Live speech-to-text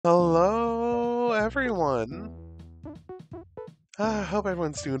everyone! Hope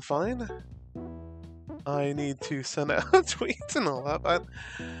everyone's doing fine. I need to send out tweets and all that, but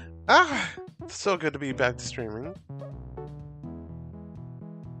it's so good to be back to streaming.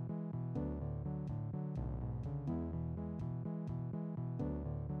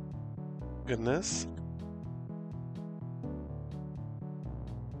 Goodness.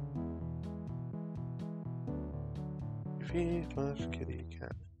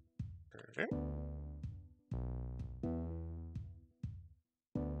 KittyCatHerder.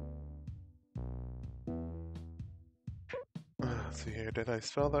 Let's see here, did I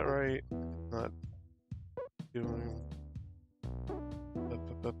spell that right? Not doing...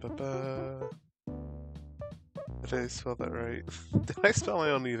 Did I spell that right? Did I spell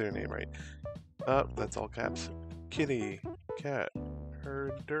my own username right? That's all caps.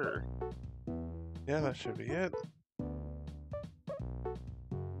 KittyCatHerder. Yeah, that should be it.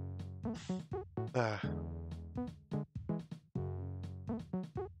 Yeah.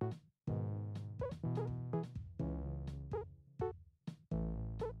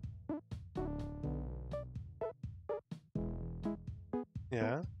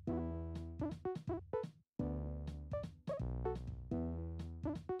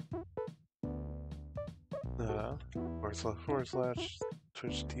 //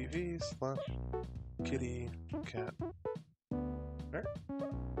 Twitch TV / KittyCat. Right.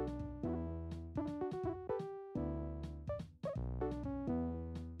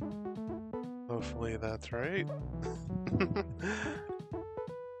 Hopefully that's right.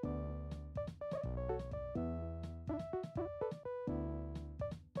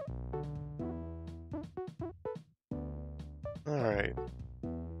 Alright.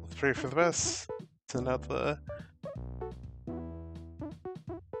 Let's pray for the best. Send out the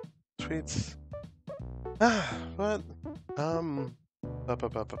tweets. But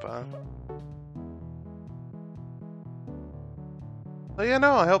Oh yeah,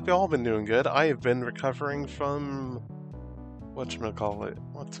 no, I hope y'all been doing good. I have been recovering from whatchamacallit.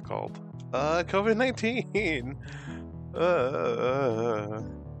 What's it called? COVID-19.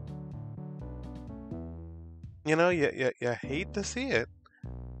 You know, you hate to see it.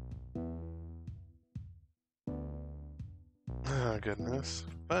 Oh goodness.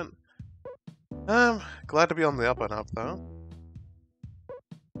 But glad to be on the up and up though.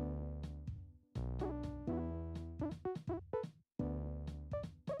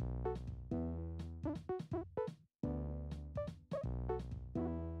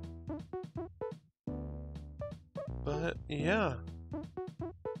 But yeah.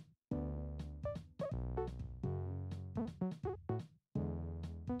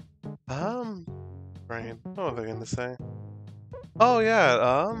 Brian, what was I gonna say? Oh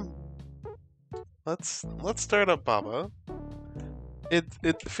yeah, let's start up Baba. It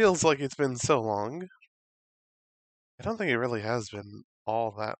feels like it's been so long. I don't think it really has been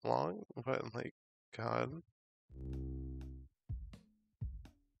all that long, but like, God.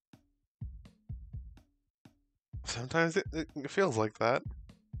 Sometimes it feels like that.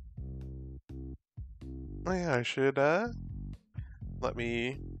 Oh yeah, I should let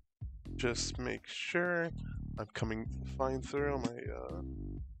me just make sure I'm coming fine through my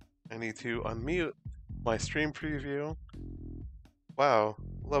I need to unmute my stream preview. Wow,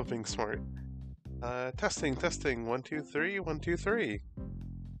 love being smart. Testing, 1 2 3 1 2 3.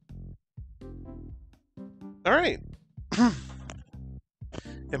 All right.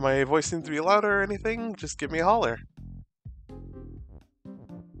 If my voice needs to be louder or anything, just give me a holler.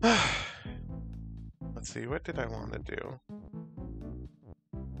 Let's see, what did I want to do?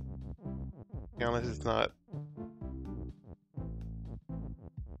 Yeah, this is not...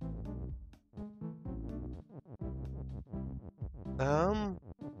 No,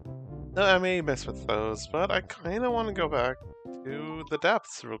 I may mess with those, but I kind of want to go back to the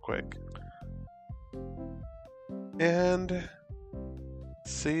depths real quick. And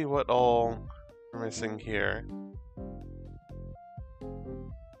see what all we're missing here.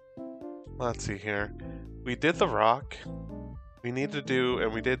 Let's see here. We did the rock. We need to do,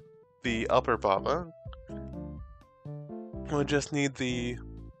 and we did the upper Baba. We just need the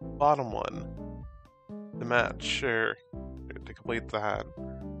bottom one to match, or to complete that.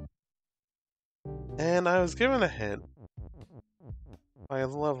 And I was given a hint by a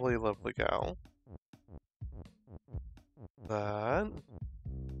lovely, lovely gal that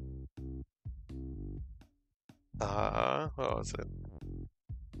what was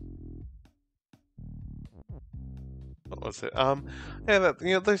it? Yeah, that,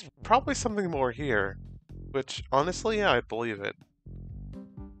 you know, there's probably something more here, which honestly, yeah, I'd believe it. –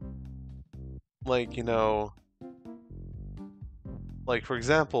 Like, you know, Like, for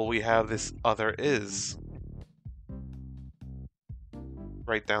example, we have this other is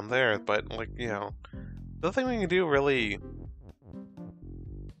right down there, but, like, you know, nothing we can do really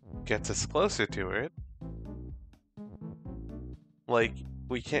gets us closer to it. Like,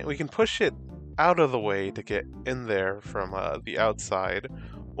 we can push it out of the way to get in there from the outside,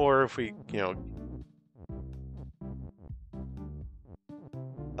 or if we, you know,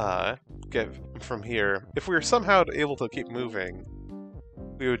 get from here. If we were somehow able to keep moving,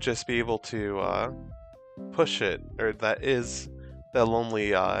 we would just be able to push it, or that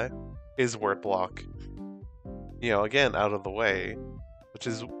lonely is word block, you know, again out of the way, which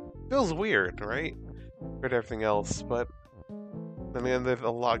feels weird, right? Compared to everything else, but I mean, there's a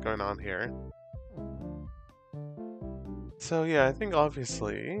lot going on here. So yeah, I think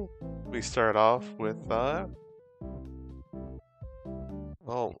obviously we start off with oh,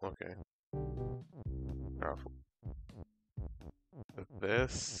 okay. Start off with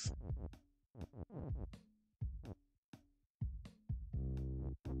this.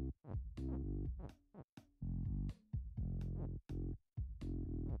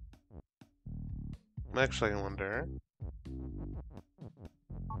 Actually, I wonder,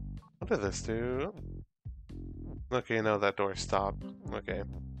 what did this do? Okay, no, that door stopped. Okay.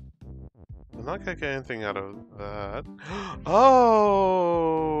 I'm not gonna get anything out of that. Oh!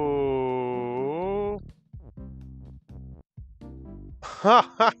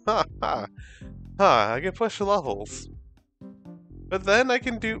 Ha ha ha ha! Huh, I can push levels. But then I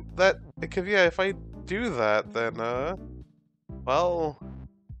can do that, because yeah, if I do that, then, well,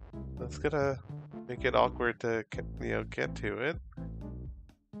 that's gonna make it awkward to, you know, get to it.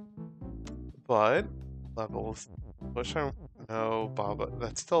 But, levels, push on, no, Baba,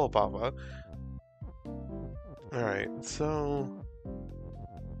 that's still a Baba. Alright, so...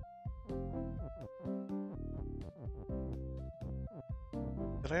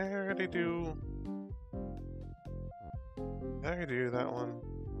 Did I already do... Did I already do that one?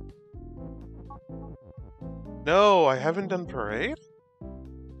 No, I haven't done Parade?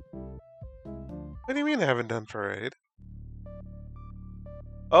 What do you mean I haven't done Parade?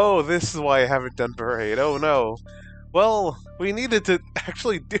 Oh, this is why I haven't done Parade. Oh no. Well, we needed to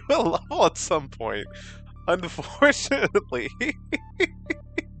actually do a level at some point. Unfortunately.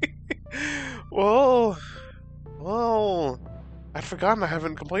 Well, I'd forgotten I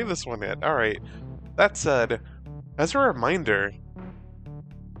haven't completed this one yet. Alright. That said, as a reminder,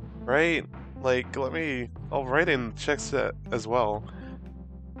 right? Like, I'll write in checks as well.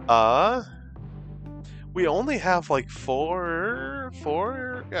 We only have like four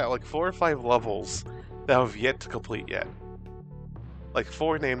or five levels that have yet to complete yet. Like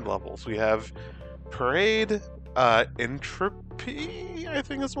 4 named levels. We have Parade, Entropy, I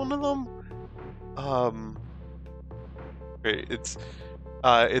think is one of them. It's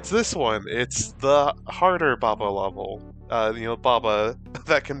this one. It's the harder Baba level. You know, Baba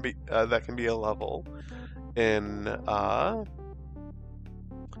that can be a level. In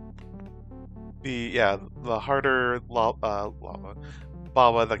the harder lava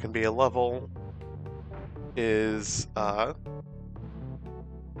Baba that can be a level is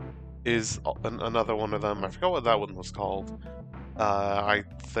another one of them. I forgot what that one was called. I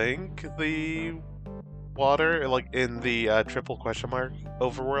think the water, like in the triple question mark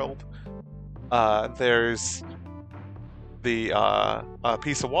overworld. There's the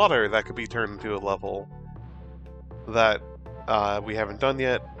piece of water that could be turned into a level that we haven't done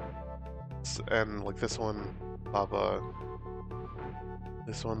yet. And like this one, Baba.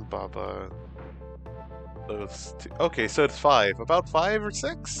 This one, Baba. Those two. Okay, so it's 5. About 5 or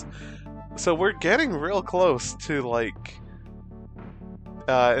 6? So we're getting real close to, like...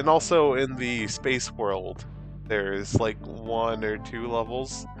 and also in the space world, there's, like, 1 or 2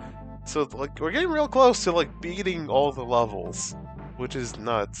 levels. So, like, we're getting real close to, like, beating all the levels, which is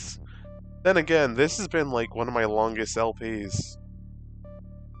nuts. Then again, this has been, like, one of my longest LPs.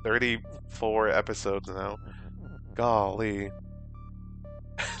 34 episodes now. Golly.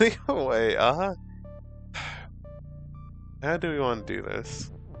 Anyway, how do we want to do this?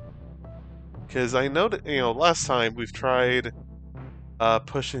 Because I know that, you know, last time we've tried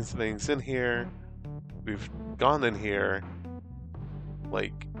pushing things in here. We've gone in here.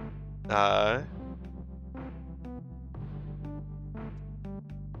 Like,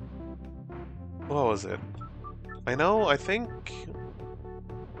 what was it? I think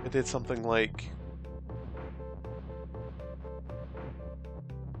I did something like...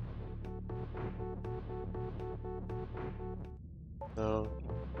 No,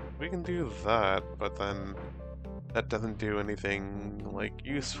 we can do that, but then that doesn't do anything, like,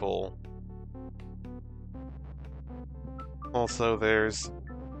 useful. Also, there's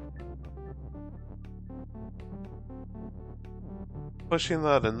pushing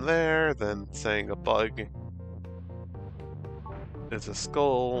that in there, then saying a bug is a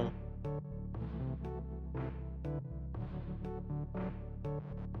skull.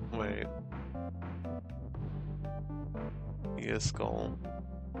 Wait. Be a skull.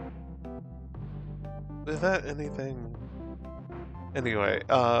 Is that anything? Anyway,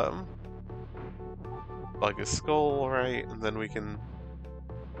 bug is skull, right? And then we can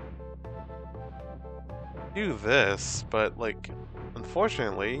do this, but like,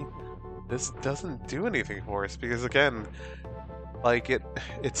 unfortunately, this doesn't do anything for us because again, like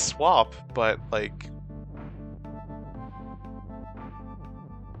it's swap, but like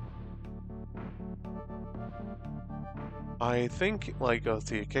I think like let's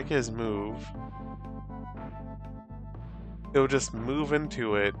see, kick his move. It'll just move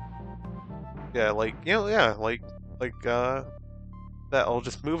into it. Yeah, like that'll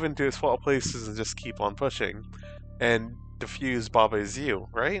just move into swap places and just keep on pushing. And defuse Baba's you,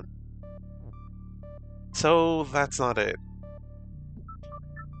 right? So that's not it.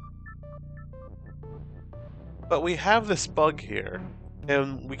 But we have this bug here,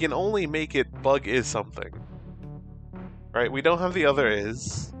 and we can only make it bug is something. Right? We don't have the other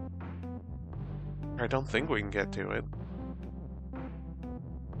is. I don't think we can get to it.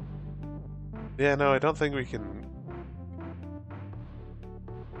 Yeah, no, I don't think we can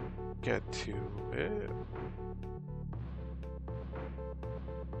get to it.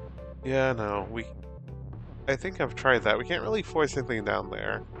 Yeah, no, I think I've tried that. We can't really force anything down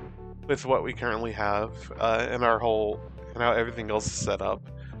there with what we currently have and how everything else is set up.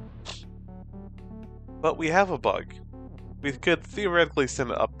 But we have a bug. We could theoretically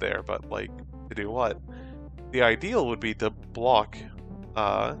send it up there, but like, to do what? The ideal would be to block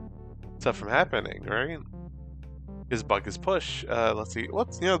stuff from happening, right? His bug is push. Let's see.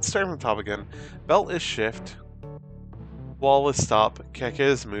 Let's start from the top again. Belt is shift. Wall is stop. Keka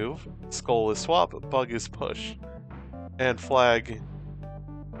is move. Skull is swap. Bug is push. And flag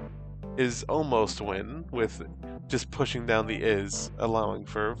is almost win with just pushing down the is, allowing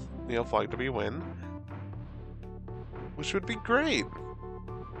for flag to be win, which would be great.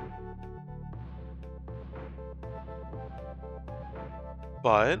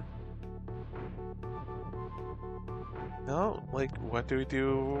 But no, like, what do we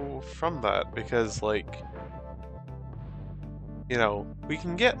do from that? Because like, we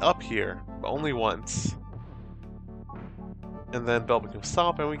can get up here, but only once. And then belt becomes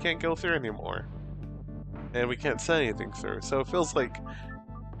stop and we can't go through anymore. And we can't say anything through. So it feels like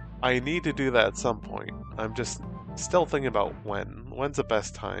I need to do that at some point. I'm just still thinking about when. When's the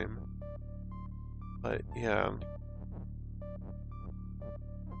best time? But yeah.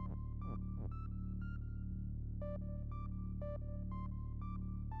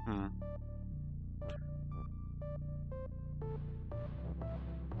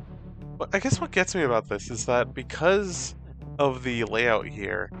 But I guess what gets me about this is that because of the layout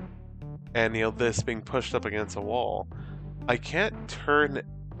here, and this being pushed up against a wall, I can't turn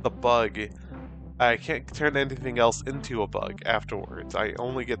the bug. I can't turn anything else into a bug afterwards. I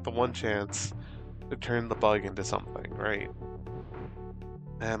only get the one chance to turn the bug into something, right?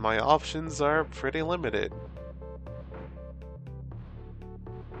 And my options are pretty limited.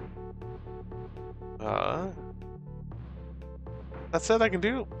 That said, I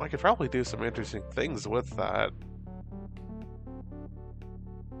could probably do some interesting things with that.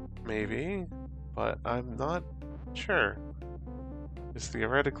 Maybe, but I'm not sure. Just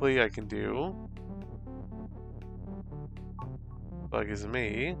theoretically, I can do bug is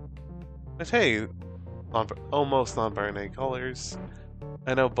me. But hey, almost non-binary colors.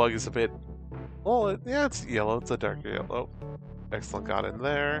 I know bug is a bit. Well, yeah, it's yellow. It's a darker yellow. Excellent, got in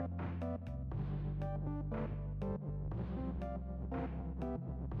there.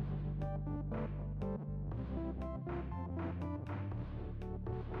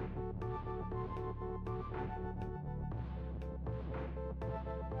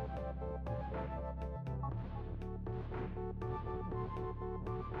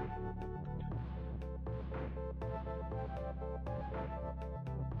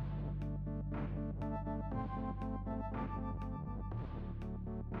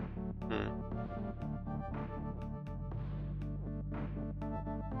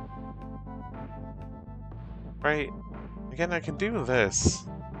 Right. Again, I can do this.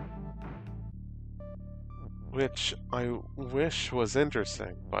 Which I wish was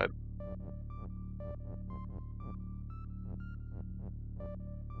interesting, but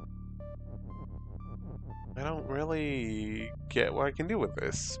I don't really get what I can do with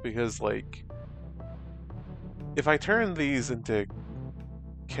this, because, like, if I turn these into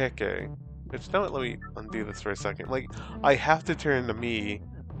Keke, which don't let me undo this for a second. Like, I have to turn to me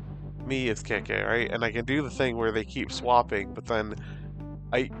is Keke, right? And I can do the thing where they keep swapping, but then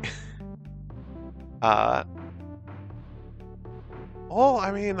I well,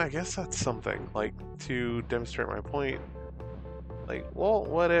 I mean, I guess that's something, like, to demonstrate my point. Like, well,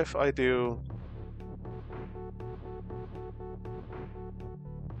 what if I do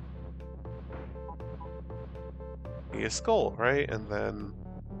a skull, right? And then,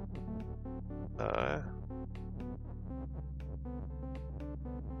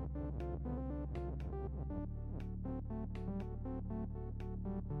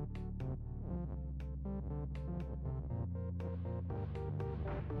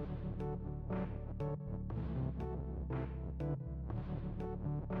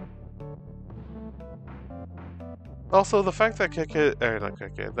 also, the fact that not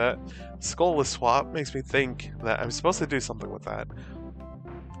Keke, that skull was swap makes me think that I'm supposed to do something with that.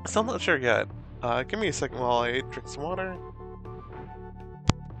 So I'm not sure yet. Give me a second while I drink some water.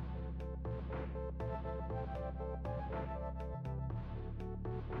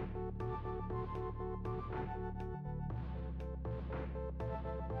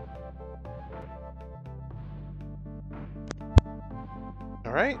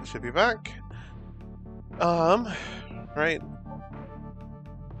 Alright, should be back. Right.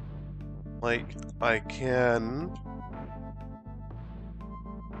 Like, I can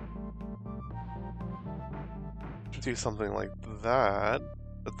do something like that,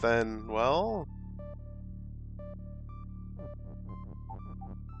 but then, well...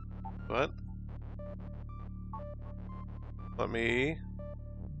 What? Let me...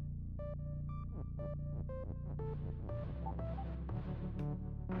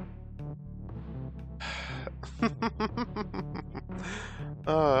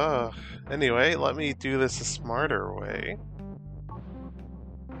 Anyway, let me do this a smarter way.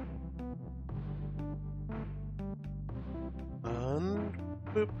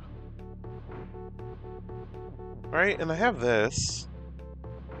 Boop. Right, and I have this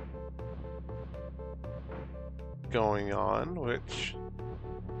going on, which...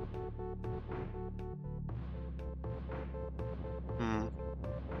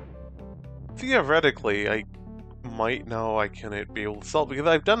 Theoretically, I might know I can be able to solve because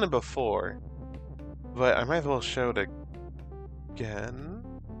I've done it before. But I might as well show it again.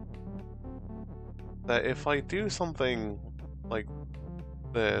 That if I do something like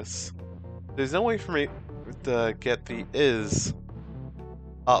this, there's no way for me to get the is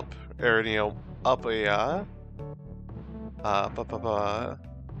up, or, you know, up a,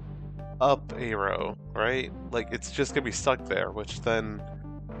 up a row, right? Like, it's just gonna be stuck there, which then,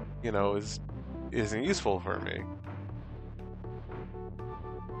 you know, isn't useful for me.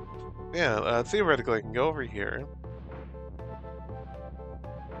 Yeah, theoretically I can go over here.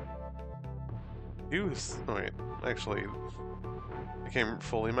 Wait, actually, I can't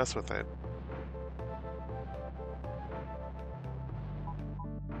fully mess with it.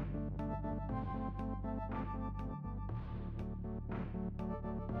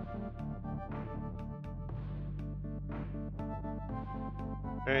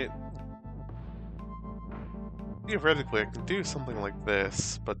 Right. Theoretically, I can do something like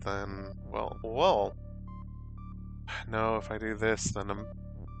this, but then, well, no, if I do this, then I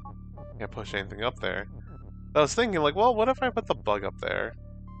can't push anything up there. I was thinking, like, well, what if I put the bug up there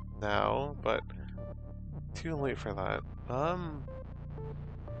now, but too late for that.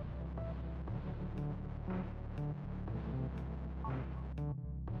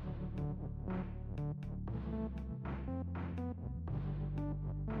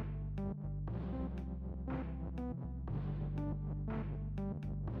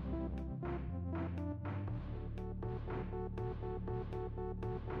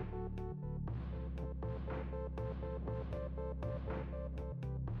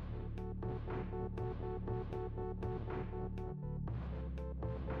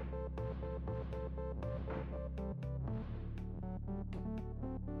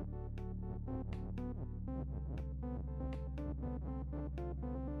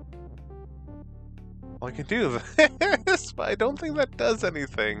 Well, I can do this, but I don't think that does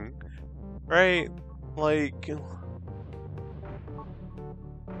anything. Right? Like...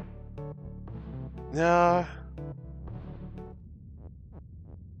 Nah.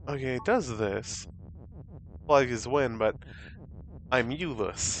 Okay, it does this. Flag is win, but I'm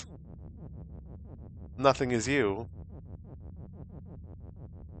you-less. Nothing is you.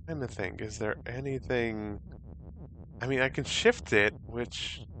 I'm trying to think, is there anything... I mean, I can shift it,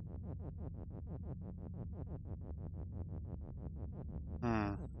 which...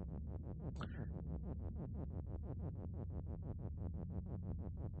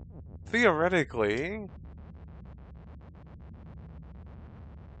 theoretically,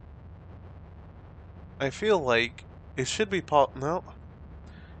 I feel like it should be no.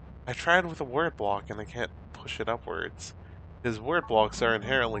 I tried with a word block and I can't push it upwards. Because word blocks are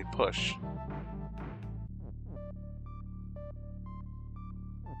inherently push.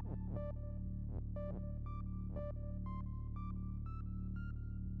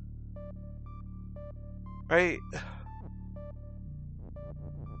 Right?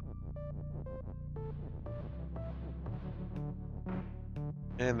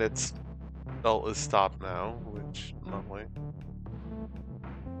 And its belt is stopped now, which, lovely.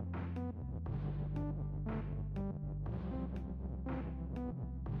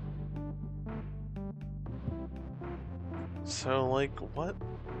 So, like, what?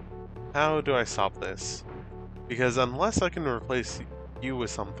 How do I stop this? Because unless I can replace you with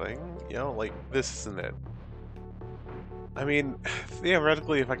something, you know, like, this isn't it. I mean,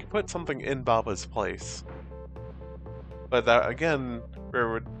 theoretically, if I could put something in Baba's place. But that, again, where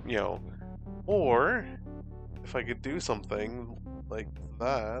would, you know, or if I could do something like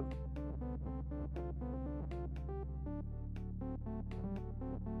that.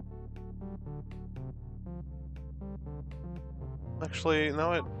 Actually,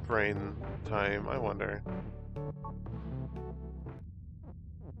 now at brain time, I wonder.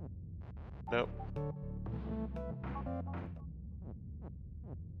 Nope.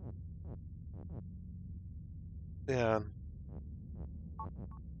 Yeah.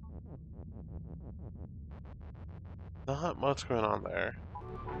 Not much going on there.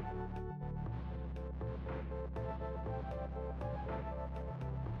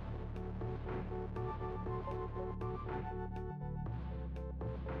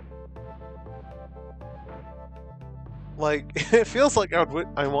 Like, it feels like I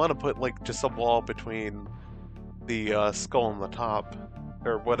want to put, like, just a wall between the skull and the top.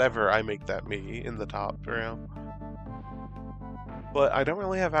 Or whatever I make that me in the top, you know? But I don't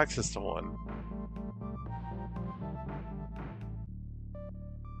really have access to one.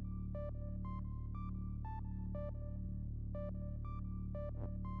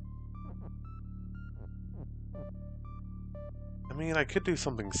 I mean, I could do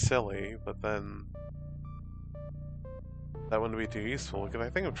something silly, but then that wouldn't be too useful, because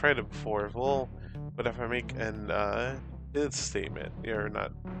I think I've tried it before. Well, but if I make an is statement, or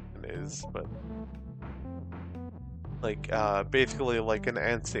not an is, but like basically like an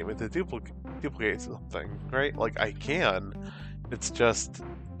and statement to duplicate something, right? Like I can, it's just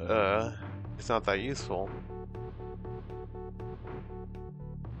it's not that useful.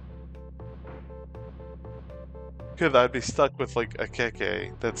 Because I'd be stuck with like a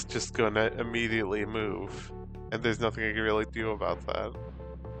keke that's just gonna immediately move, and there's nothing I can really do about that.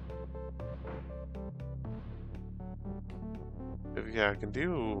 Yeah, I can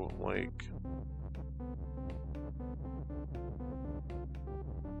do like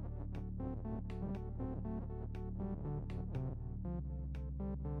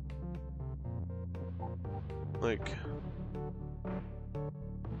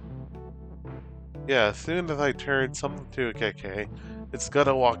yeah, as soon as I turn something to a KK, it's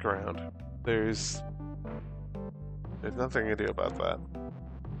gonna walk around. There's nothing to do about that.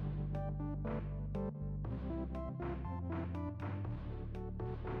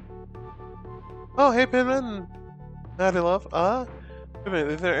 Oh, hey Pinman! Howdy love. Wait a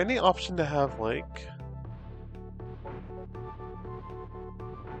minute, is there any option to have like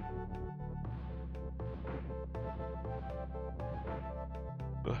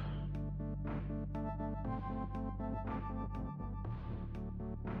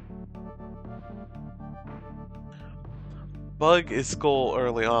Bug is Skull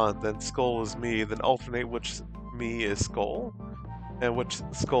early on, then Skull is me, then alternate which me is Skull, and which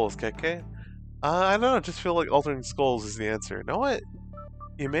Skull is Keke? I don't know, I just feel like alternating skulls is the answer. You know what?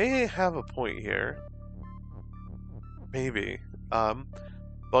 You may have a point here. Maybe. Bug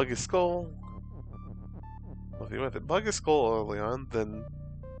is Skull. With it. Bug is Skull early on, then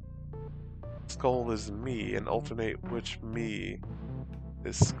Skull is me, and alternate which me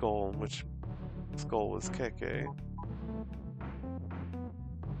is Skull and which Skull is Keke.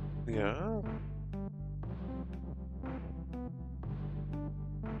 Yeah.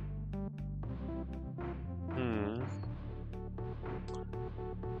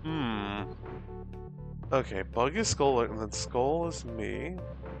 Okay, Bug is Skull, and then Skull is me.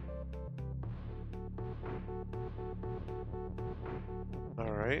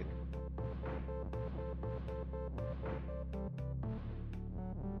 Alright.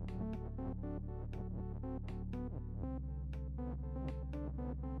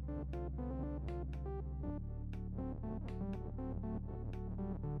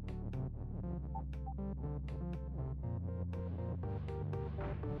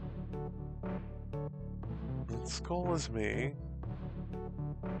 And skull is me.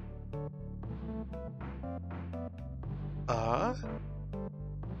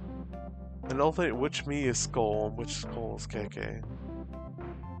 And alternate which me is skull and which skull is KK.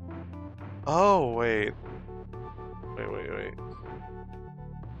 Oh, wait. Wait.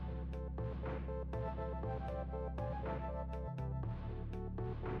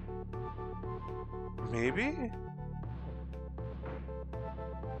 Maybe?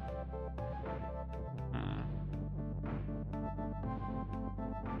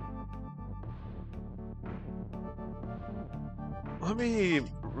 Let me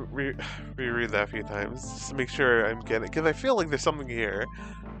reread that a few times just to make sure I'm getting it, because I feel like there's something here.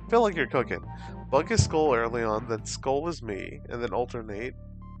 I feel like you're cooking. Bug is skull early on, then skull is me, and then alternate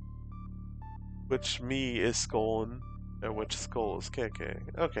which me is skull and which skull is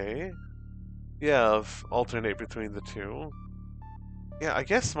KK. Okay. Yeah, alternate between the two. Yeah, I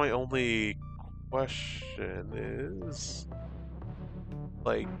guess my only question is,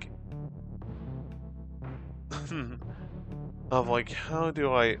 like, of like, how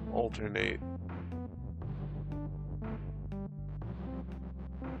do I alternate?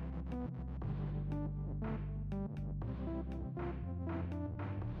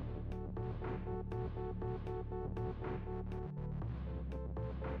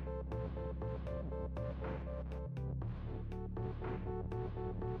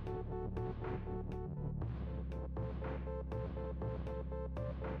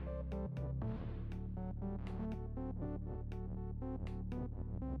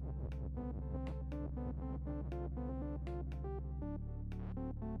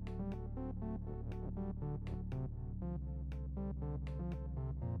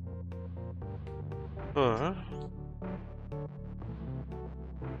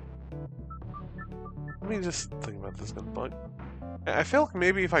 Let me just think about this again. Bug. I feel like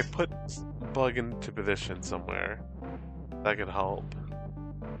maybe if I put bug into position somewhere, that could help.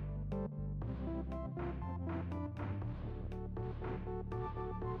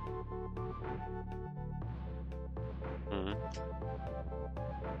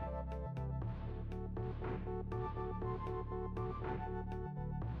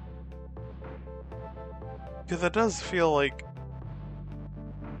 Because that does feel like...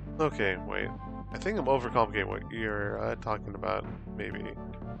 Okay, wait. I think I'm overcomplicating what you're talking about, maybe.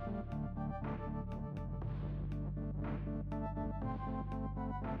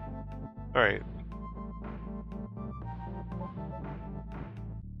 Alright.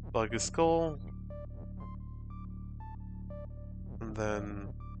 Bug is skull. And then...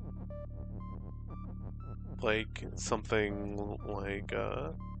 like, something like,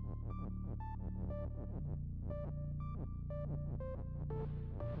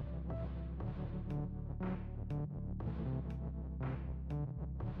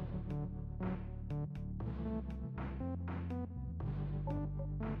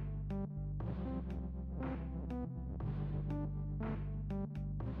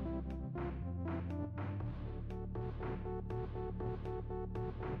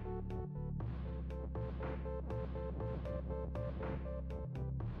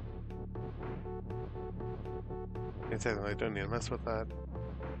 I don't need to mess with that.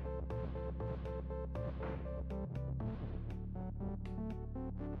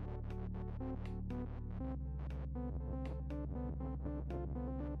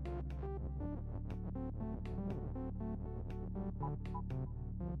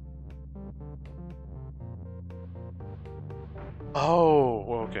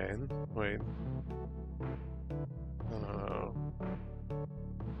 Oh, okay. Wait.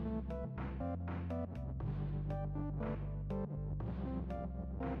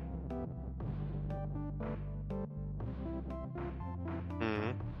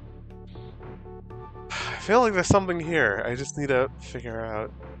 I feel like there's something here. I just need to figure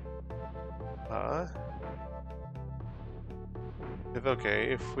out.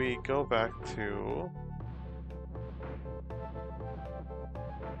 If we go back to...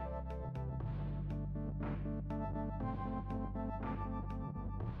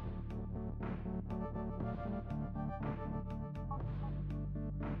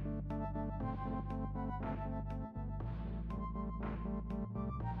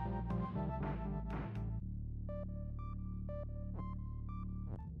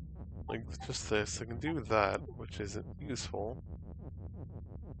 like, just this, I can do that, which isn't useful.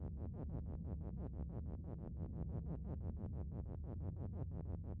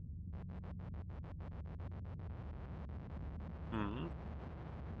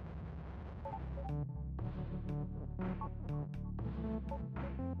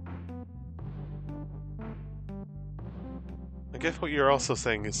 guess what you're also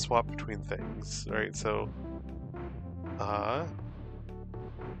saying is swap between things, right? So,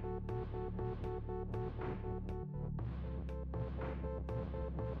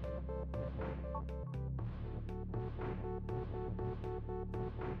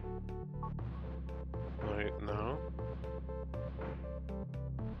 wait, no.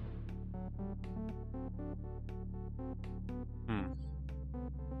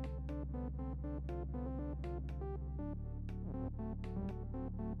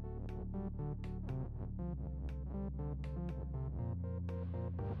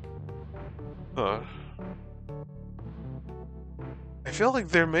 I feel like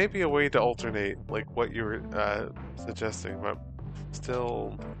there may be a way to alternate, like what you were suggesting, but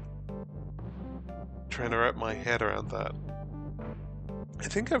still trying to wrap my head around that. I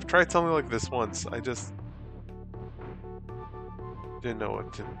think I've tried something like this once. I just didn't know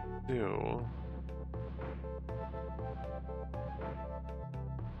what to do.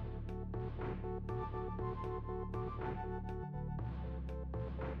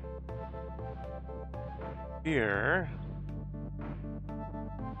 Here.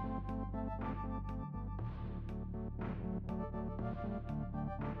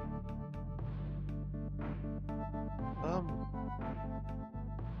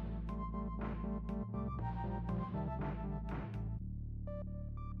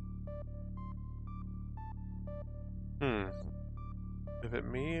 If it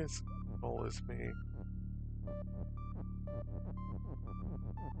me, it's goal is me.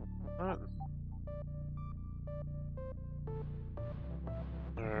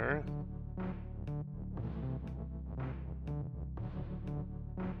 There.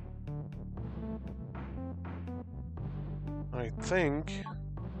 I think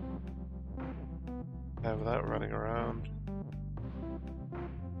I have that running around.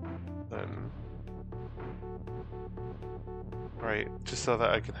 Then, right, just so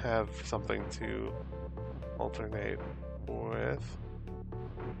that I can have something to alternate with.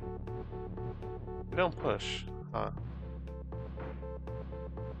 You don't push, huh?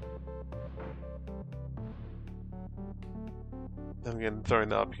 Then again,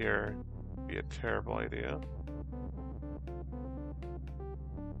 throwing it up here would be a terrible idea.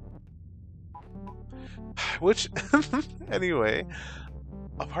 Which, anyway,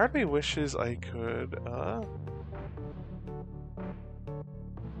 a part of me wishes I could,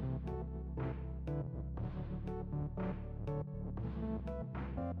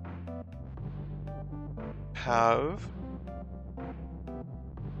 have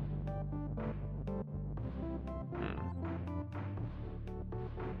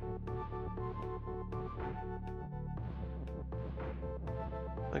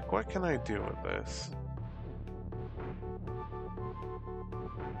like, what can I do with this?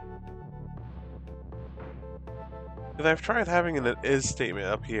 Because I've tried having an is statement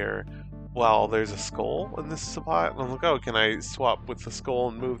up here while there's a skull in this spot, and I'm like, oh, can I swap with the skull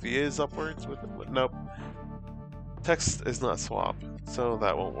and move the is upwards with it? Nope. Text is not swap, so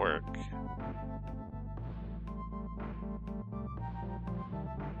that won't work.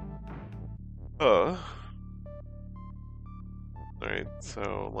 Alright,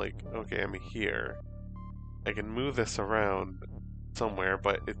 so, like, okay, I'm here. I can move this around somewhere,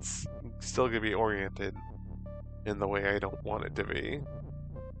 but it's still gonna be oriented in the way I don't want it to be.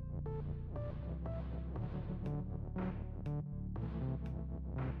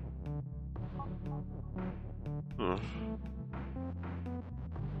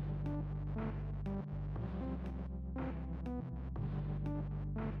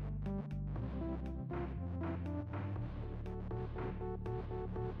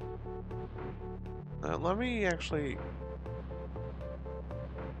 Let me actually...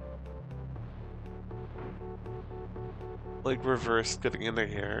 like, reverse getting into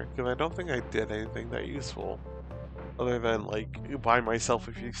here, because I don't think I did anything that useful. Other than, like, buy myself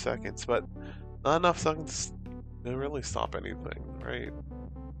a few seconds, but not enough seconds to really stop anything, right?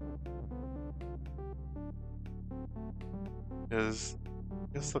 Because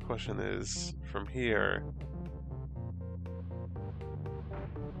I guess the question is, from here...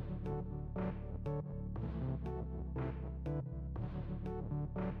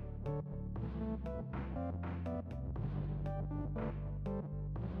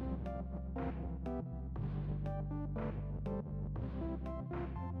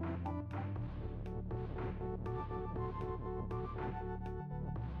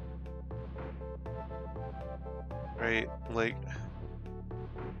 right, like...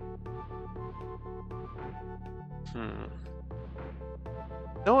 You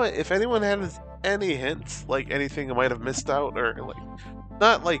know what, if anyone has any hints, like anything I might have missed out, or like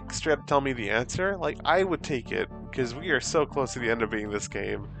not like straight up tell me the answer. Like, I would take it, because we are so close to the end of being this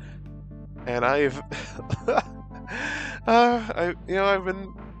game. And I've... I've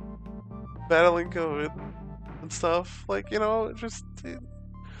been battling COVID and stuff. Like, just...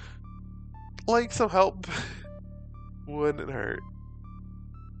 like, some help wouldn't hurt.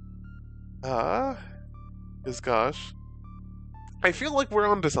 Just gosh. I feel like we're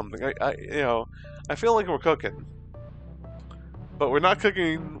onto something. I feel like we're cooking. But we're not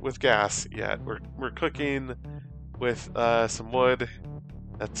cooking with gas yet. We're cooking with some wood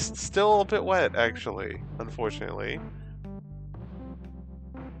that's still a bit wet, actually, unfortunately.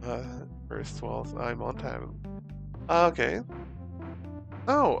 First 12th, I'm on time. Okay.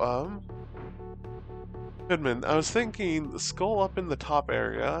 Oh, Goodman, I was thinking the skull up in the top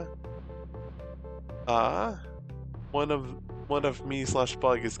area. One of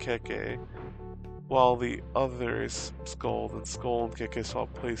me/bug is Keke, while the others Skull and Keke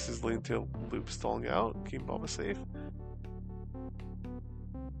swap places leading to loop stalling out. Keep Baba safe.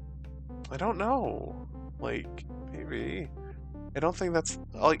 I don't know. Like, maybe. I don't think that's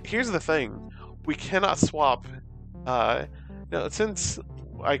like. Here's the thing: we cannot swap. Since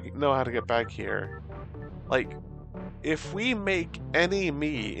I know how to get back here, like, if we make any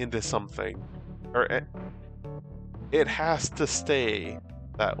me into something, or it has to stay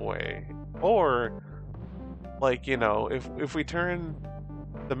that way. Or, like, if we turn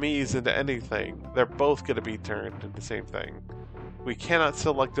the me's into anything, they're both going to be turned into the same thing. We cannot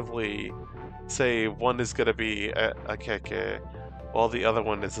selectively say one is going to be a Keke while the other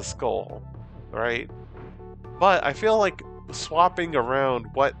one is a skull, right? But I feel like swapping around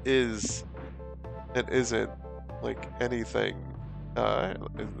what is and isn't, like, anything,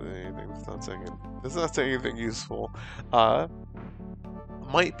 it's not saying it. It's not saying anything useful.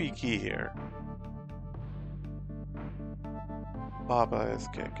 Might be key here. Baba is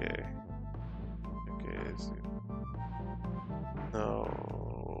Keke. Keke is...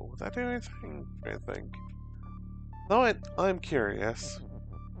 No... Would that do anything? I think. No, I'm curious.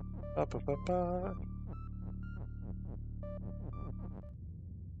 Ba-ba-ba-ba.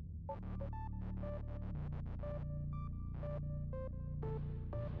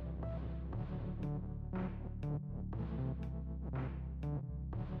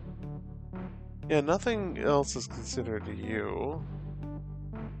 Yeah, nothing else is considered a U.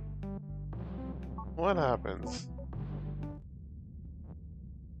 What happens?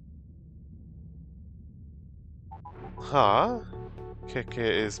 Huh? Keke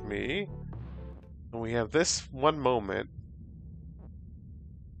is me. And we have this one moment.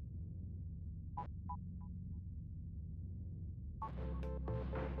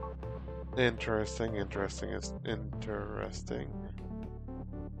 Interesting.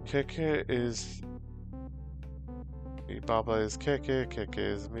 Keke is... Baba is Keke, Keke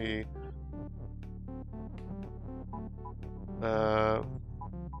is me.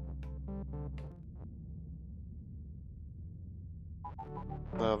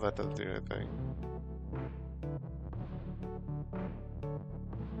 No, that doesn't do anything.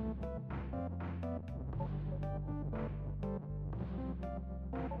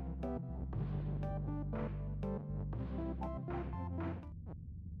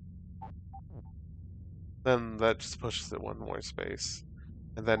 Then that just pushes it one more space.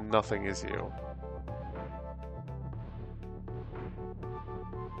 And then nothing is you.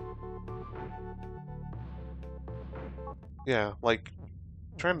 Yeah, like,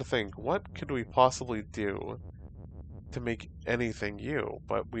 trying to think, what could we possibly do to make anything you?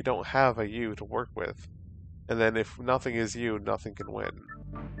 But we don't have a you to work with. And then if nothing is you, nothing can win.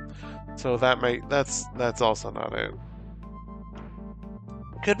 So that's also not it.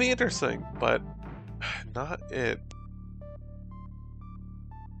 Could be interesting, but not it.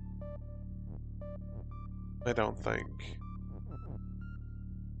 I don't think.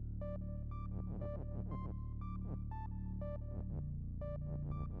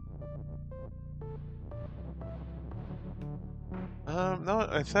 No,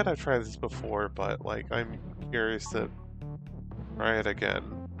 I said I've tried this before, but, like, I'm curious to try it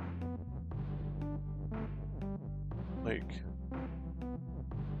again. Like...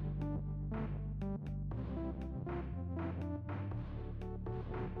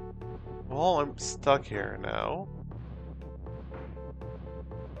 Well, I'm stuck here now.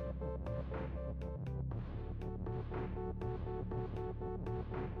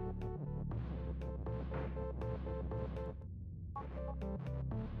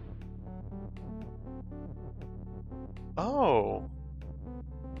 Oh.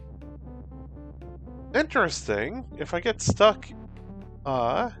 Interesting. If I get stuck,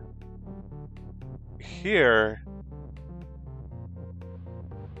 here...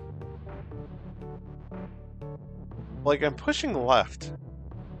 Like, I'm pushing left,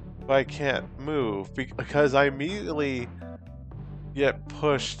 but I can't move because I immediately get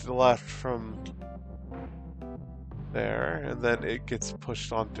pushed left from there, and then it gets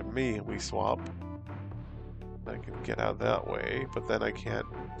pushed onto me and we swap. I can get out that way, but then I can't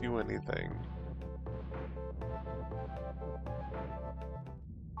do anything.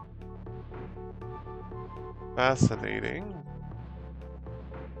 Fascinating.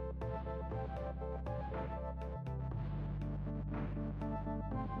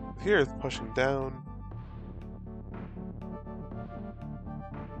 Here it's pushing down.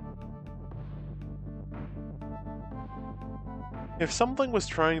 If something was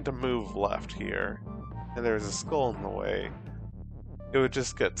trying to move left here, and there was a skull in the way, it would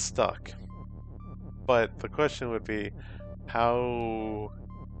just get stuck. But the question would be, how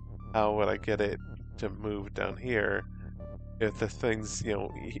would I get it to move down here if the thing's, you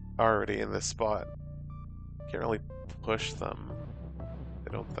know, already in this spot? Can't really push them,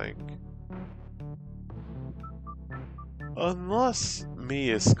 I don't think. Unless me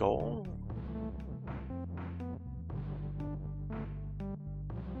is skull.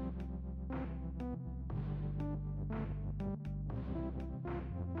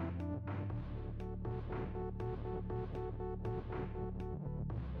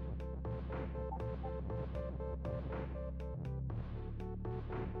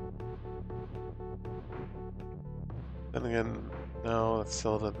 Then again, no, that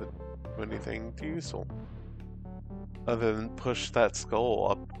still doesn't do anything useful. Other than push that skull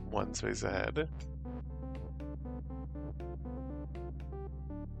up one space ahead.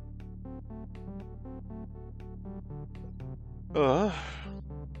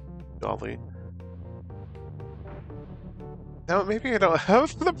 Golly. Now maybe I don't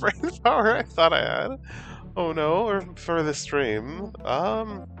have the brain power I thought I had. Oh no, or for the stream.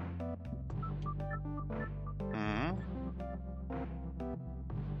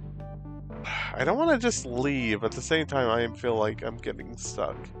 I don't want to just leave. At the same time, I feel like I'm getting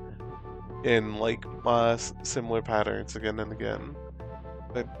stuck in like similar patterns again and again.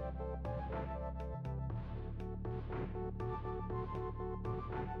 But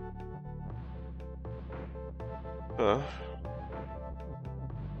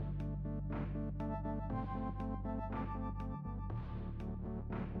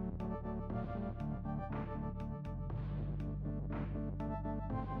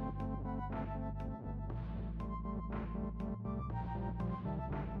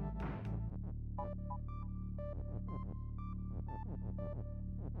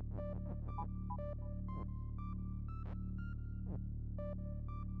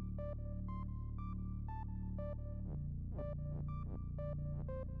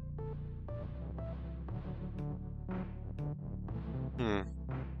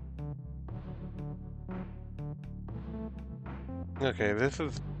Okay, this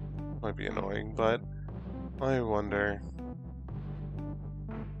might be annoying, but I wonder.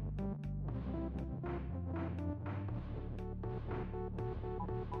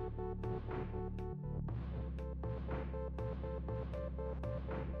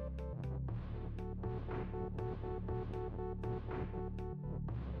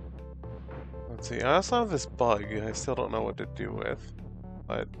 Let's see, I also have this bug I still don't know what to do with,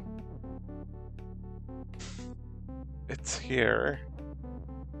 but it's here.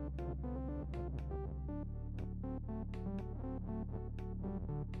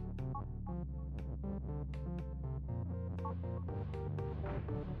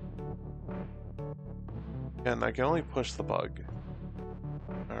 And I can only push the bug.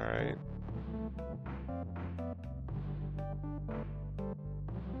 Alright.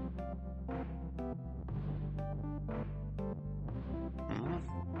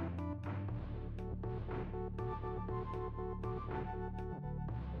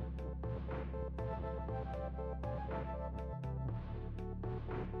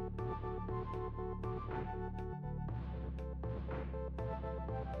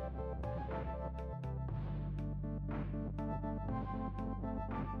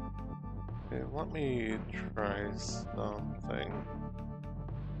 Okay, let me try something.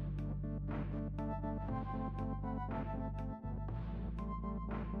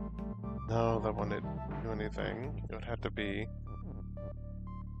 No, that wouldn't do anything. It would have to be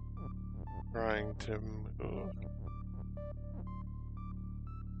trying to move.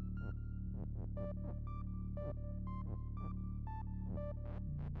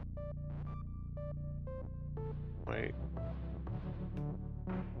 Wait.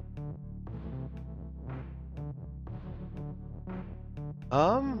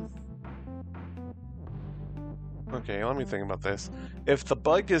 Okay, let me think about this. If the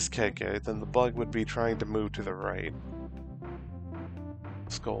bug is KK, then the bug would be trying to move to the right.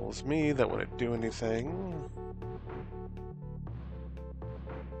 Skull is me, that wouldn't do anything.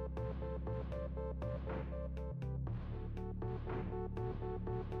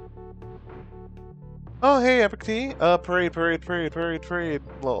 Oh, hey, Epic T. Parade.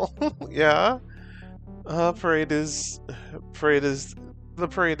 Lol. Yeah. Parade is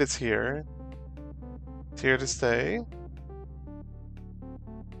here. It's here to stay.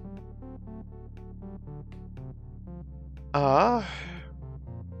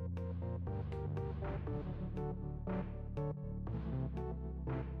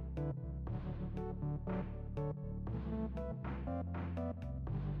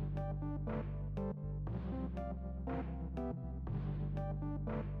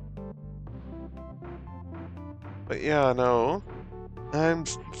 But yeah, no. I'm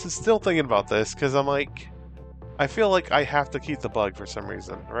still thinking about this, because I'm like, I feel like I have to keep the bug for some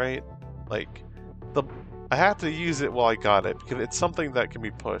reason, right? Like, I have to use it while I got it, because it's something that can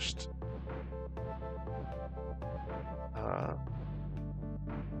be pushed.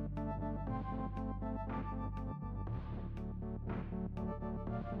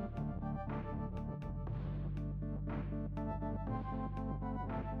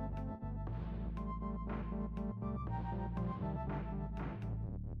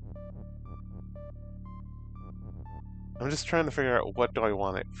 I'm just trying to figure out what do I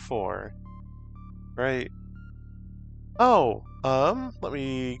want it for, right? Oh, let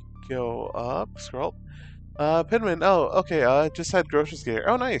me go up, scroll. Pinman, oh, okay, just had groceries here.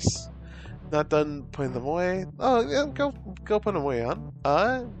 Oh, nice. Not done putting them away. Oh, yeah, go put them away, hon.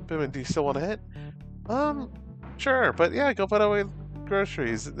 Pinman, do you still want to hit? Sure, but yeah, go put away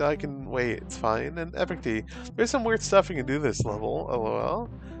groceries. I can wait, it's fine. And Epic T, there's some weird stuff you can do this level, lol.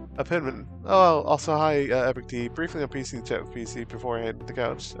 Pinman, oh, also hi, Epic T. Briefly on PC, chat with PC before I head to the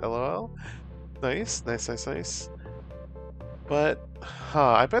couch, lol. Nice. But,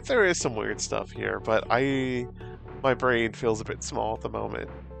 I bet there is some weird stuff here, but my brain feels a bit small at the moment.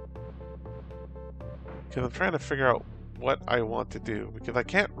 Because I'm trying to figure out what I want to do, because I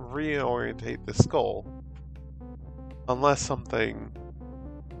can't reorientate the skull. Unless something...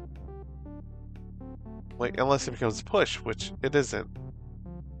 like, unless it becomes push, which it isn't.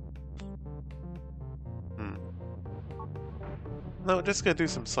 No, just gonna do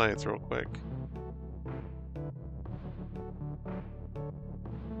some science real quick.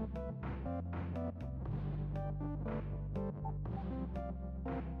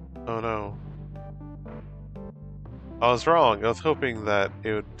 Oh no. I was wrong. I was hoping that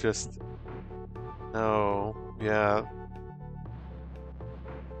it would just... No. Yeah.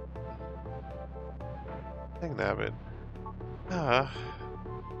 Dang nabbit.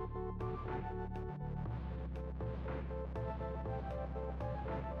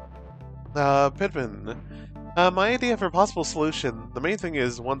 Pitman. My idea for a possible solution, the main thing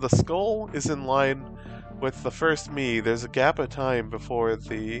is when the skull is in line with the first me, there's a gap of time before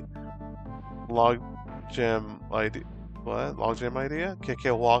the logjam idea. What? Logjam idea?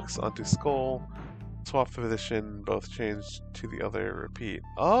 KK walks onto skull, swap position, both change to the other, repeat.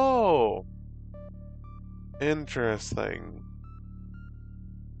 Oh! Interesting.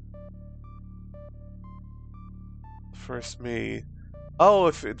 First me. Oh,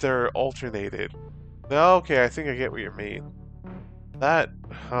 if they're alternated. Okay, I think I get what you mean. That,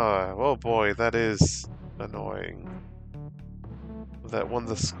 oh boy, that is annoying. That when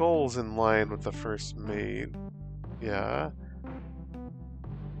the skull's in line with the first maid, yeah.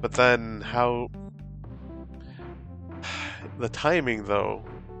 But then how... the timing though,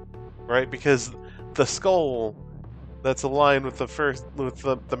 right? Because the skull that's aligned with the first, with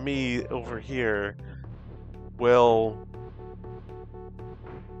the me over here will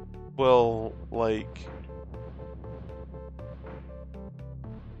like...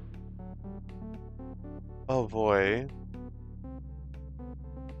 oh boy.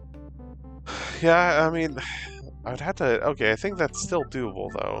 Yeah, I mean, I would have to... okay, I think that's still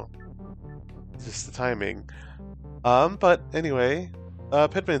doable, though. Just the timing. But anyway,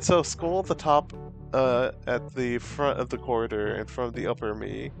 Pitman, so skull at the top, at the front of the corridor and from the upper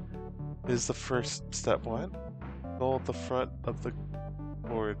me is the first step. What? Skull at the front of the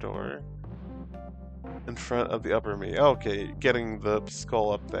corridor in front of the upper me. Okay, getting the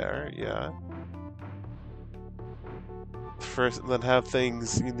skull up there, yeah. First, then have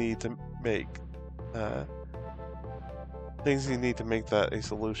things you need to make. Things you need to make that a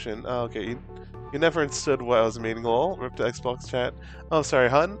solution. Oh, okay, you never understood what I was meaning. Lol. Rip to Xbox chat. Oh, sorry,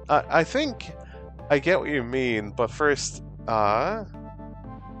 hun. I think I get what you mean, but first,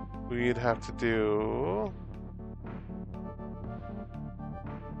 we'd have to do...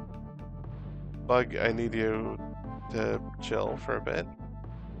 Bug, I need you to chill for a bit.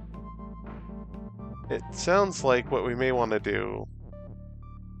 It sounds like what we may want to do...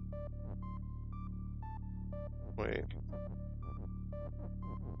 Wait.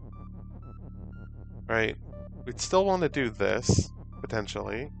 Right. We'd still want to do this,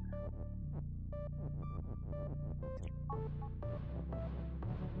 potentially.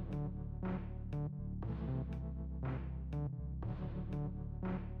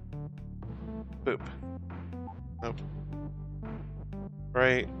 Boop. Nope.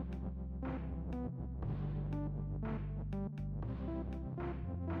 Right.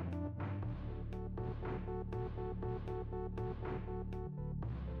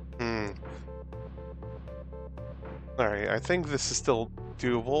 Alright, I think this is still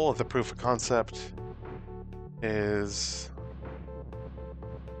doable. The proof of concept is...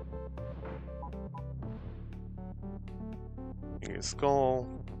 a skull.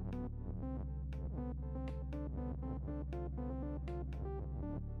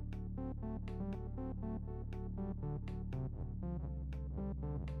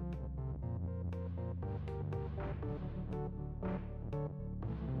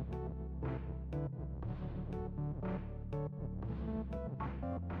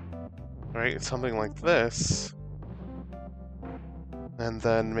 Right, something like this. And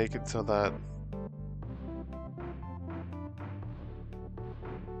then make it so that...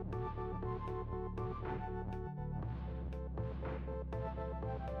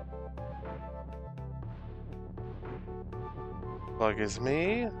 Bug is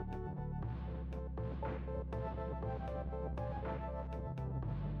me.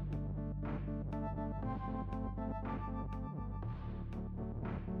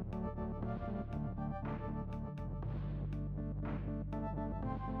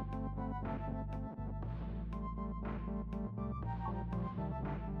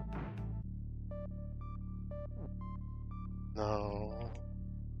 No.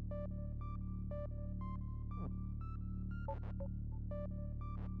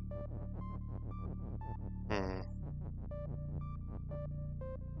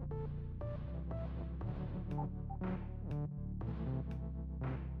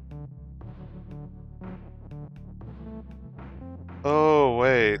 Oh,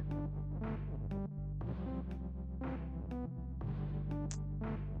 wait.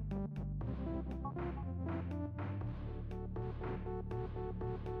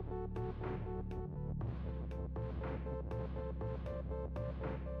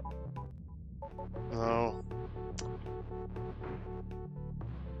 No.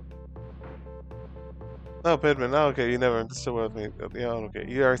 Oh, Pittman, oh, okay, you never understood what I mean. Yeah, okay,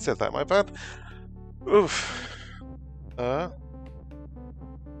 you already said that, my bad. Oof.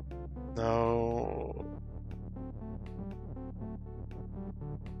 No.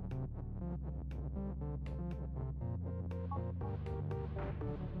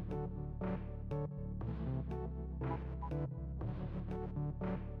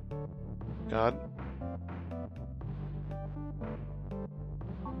 God.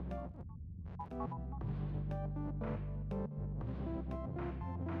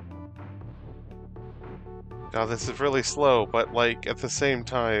 God, this is really slow, but, like, at the same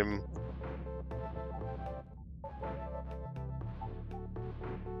time...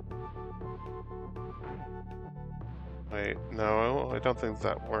 Wait, no, I don't think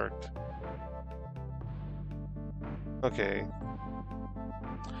that worked. Okay.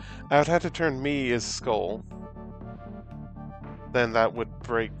 I would have to turn me as skull. Then that would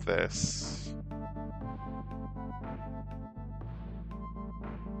break this.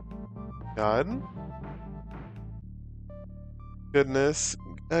 God? Goodness.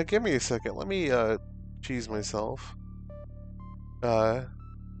 Give me a second. Let me, cheese myself.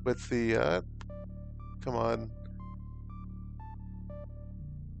 With the, come on.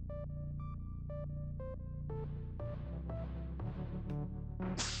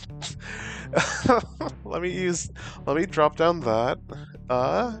 Let me drop down that,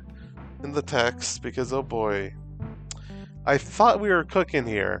 in the text, because oh boy. I thought we were cooking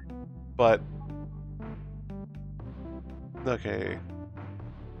here, but... Okay.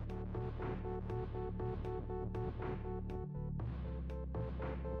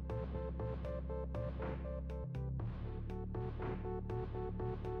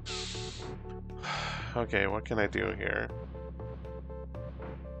 Okay, what can I do here?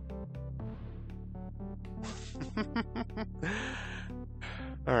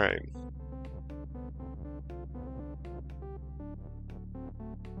 Alright.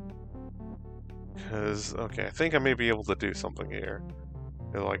 Because, okay, I think I may be able to do something here.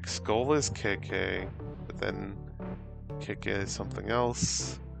 Like, skull is KK, but then kick is something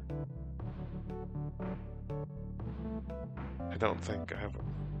else. don't think I have.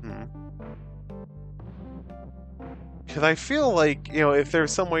 Because I feel like, you know, if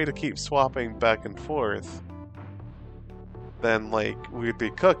there's some way to keep swapping back and forth, then, like, we'd be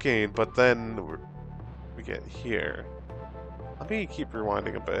cooking, but then we get here. Let me keep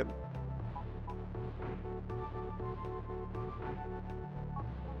rewinding a bit.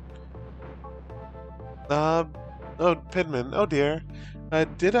 Oh, Pidman, oh dear.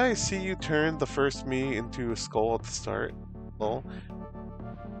 Did I see you turn the first me into a skull at the start? Lol.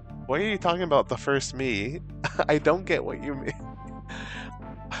 What are you talking about, the first me? I don't get what you mean.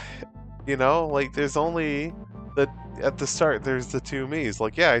 You know, like, there's only at the start, there's the two me's.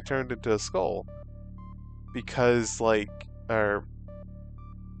 Like, yeah, I turned into a skull. Because, like, did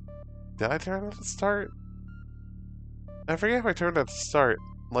I turn at the start? I forget if I turned at the start.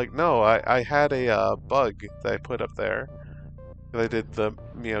 Like, no, I had a bug that I put up there. I did the,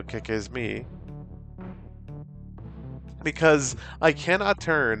 you know, kick is me. Because I cannot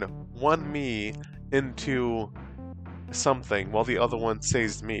turn one me into something while the other one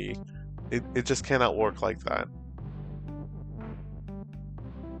says me. It just cannot work like that.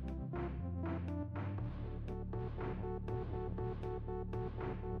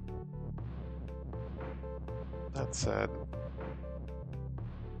 That said,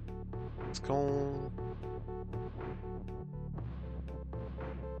 skull.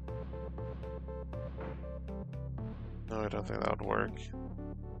 No, I don't think that would work.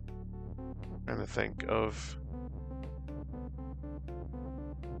 I'm trying to think of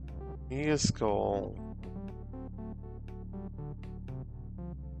me a skull.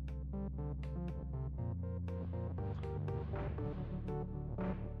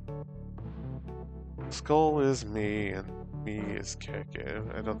 Skull is me, and me is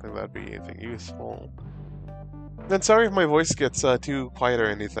Keku. I don't think that'd be anything useful. And sorry if my voice gets too quiet or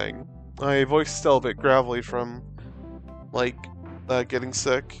anything. My voice is still a bit gravelly from, like, getting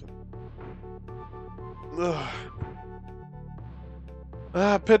sick. Ugh.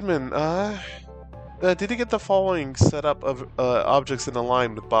 Pidman, did you get the following setup of objects in a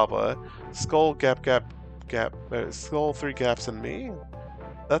line with Baba? Skull, gap, skull, 3 gaps, and me?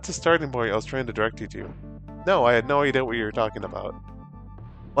 That's a starting point I was trying to direct you to. No, I had no idea what you were talking about.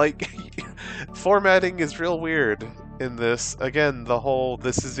 Like, formatting is real weird in this. Again,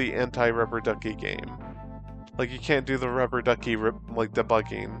 this is the anti-rubber ducky game. Like, you can't do the rubber ducky, like,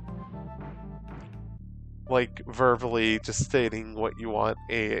 debugging. Like, verbally just stating what you want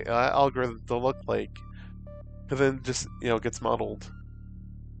a algorithm to look like. And then just, you know, gets muddled.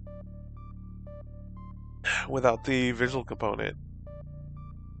 Without the visual component.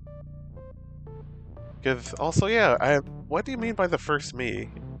 Because also, yeah, what do you mean by the first me?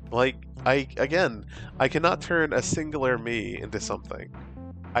 Like, I cannot turn a singular me into something.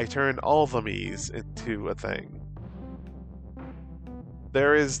 I turn all the me's into a thing.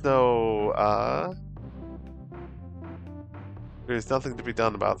 There is no, there's nothing to be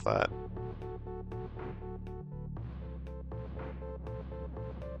done about that.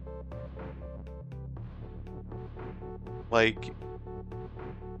 Like,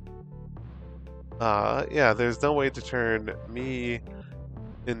 yeah, there's no way to turn me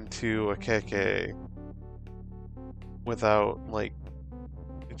into a KK without, like,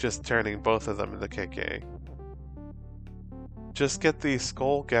 just turning both of them into KK. Just get the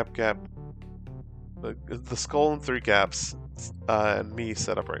skull, gap, the skull and 3 gaps, and me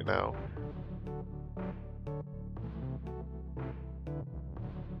set up right now.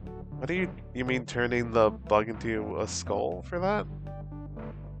 What do you mean turning the bug into a skull for that?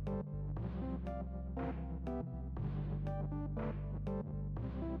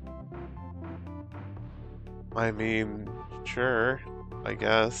 I mean, sure, I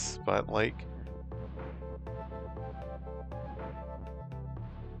guess, but like...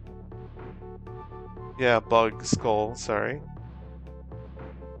 Yeah, bug, skull, sorry.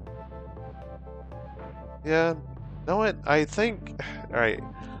 Yeah, know what? I think... Alright.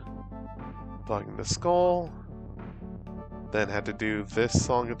 Bugging the skull. Then had to do this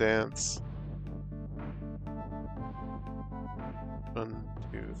song and dance. 1,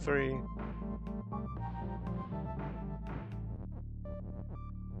 2, 3.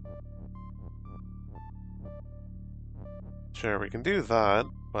 Sure, we can do that,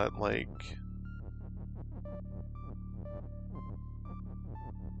 but like...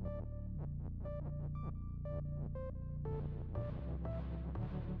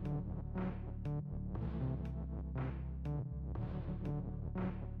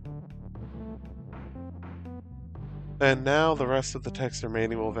 And now the rest of the text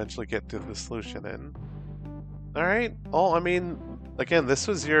remaining will eventually get to the solution in. Alright, well, I mean, again, this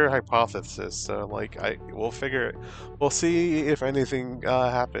was your hypothesis, so like we'll see if anything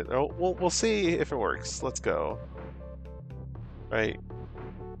happens. Oh, we'll see if it works. Let's go. Right.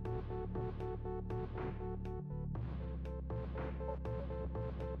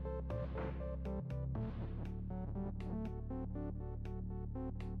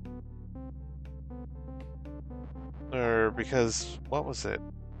 Or because what was it?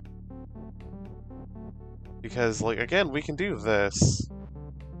 Because like again, we can do this.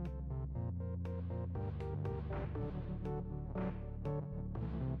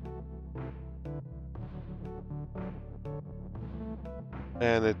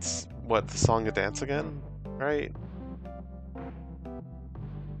 And it's what, the song and dance again, right?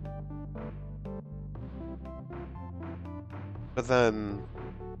 But then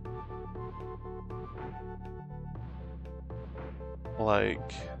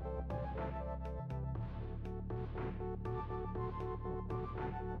like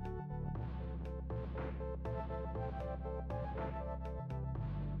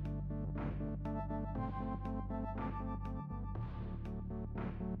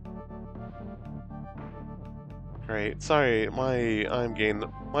great. Sorry,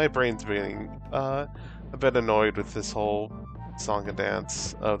 my brain's being a bit annoyed with this whole song and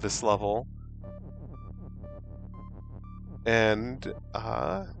dance of this level. And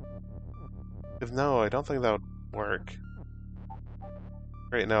if no, I don't think that would work.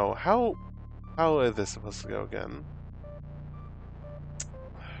 Right, no. How is this supposed to go again?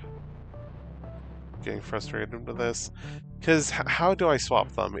 Getting frustrated with this. Because how do I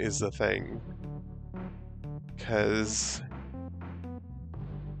swap them is the thing. Because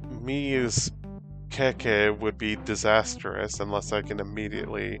me use Keke would be disastrous unless I can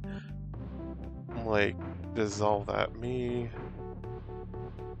immediately, like, dissolve that. Me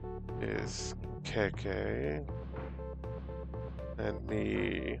is Keke, and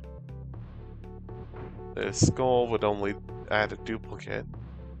me the skull would only add a duplicate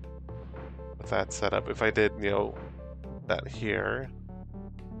with that setup. If I did, you know, that here.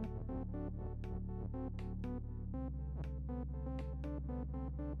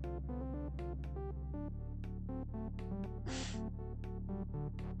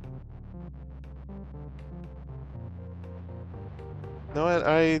 No,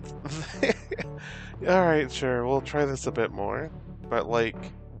 I alright, sure, we'll try this a bit more. But like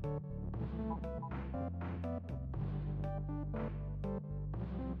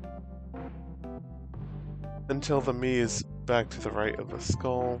until the me is back to the right of the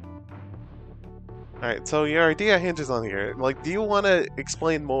skull. Alright, so your idea hinges on here. Like, do you want to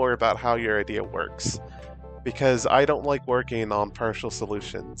explain more about how your idea works? Because I don't like working on partial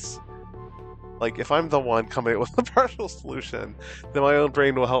solutions. Like, if I'm the one coming up with a partial solution, then my own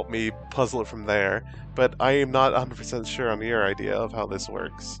brain will help me puzzle it from there. But I am not 100% sure on your idea of how this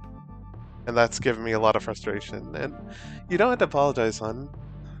works. And that's given me a lot of frustration. And you don't have to apologize, hon.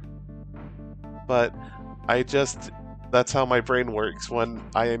 But that's how my brain works when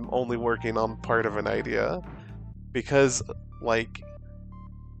I am only working on part of an idea. Because, like,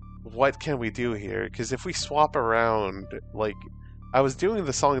 what can we do here? Because if we swap around, like, I was doing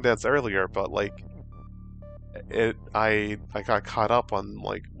the song and dance earlier, but, like, I got caught up on,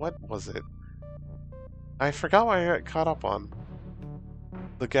 like, what was it? I forgot what I got caught up on.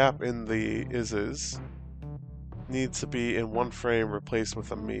 The gap in the is needs to be in one frame replaced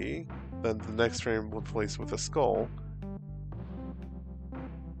with a me, then the next frame replaced with a skull.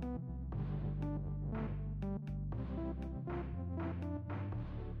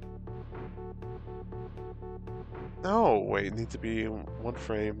 No, wait, it needs to be in one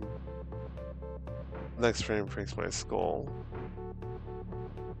frame. Next frame replaced by a skull.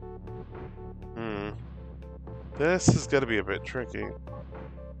 This is gonna be a bit tricky.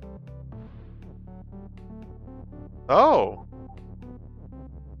 Oh!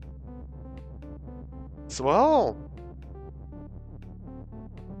 Well...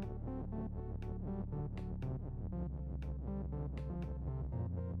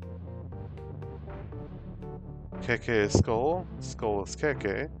 Keke is skull, skull is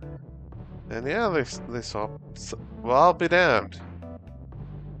Keke. And yeah, they swap. Well, I'll be damned.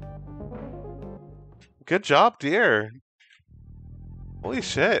 Good job, dear. Holy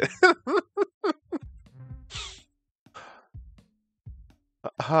shit.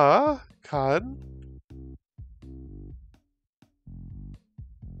 Huh? God?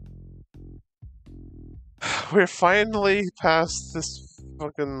 We're finally past this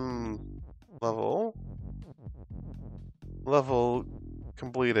fucking level. Level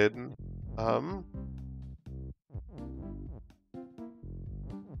completed.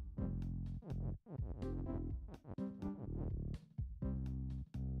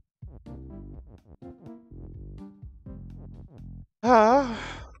 Ah.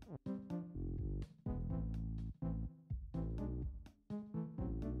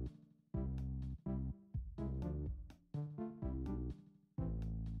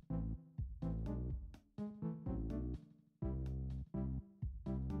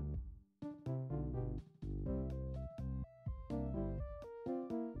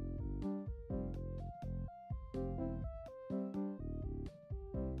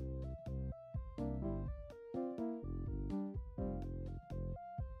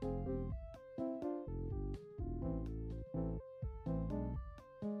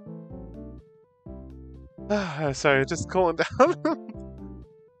 Sorry, just cooling down.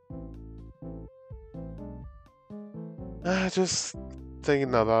 Just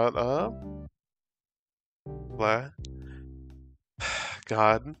thinking about, what?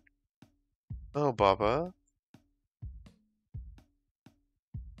 God. Oh, Baba.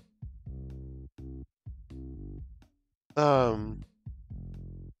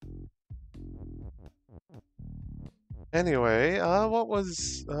 Anyway, what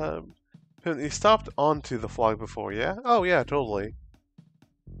was, you stopped onto the flag before, yeah? Oh, yeah, totally.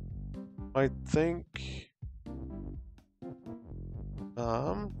 I think,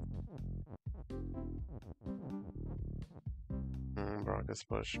 Bronca's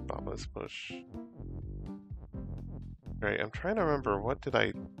push, Baba's push. Right, I'm trying to remember, what did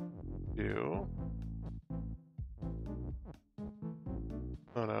I do?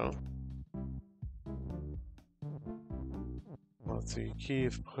 Oh no. Let's see,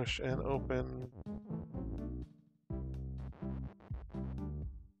 keys, push and open.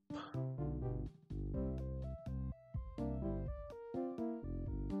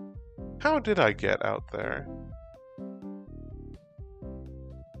 How did I get out there?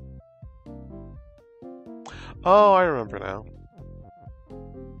 Oh, I remember now.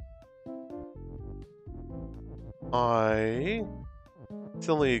 I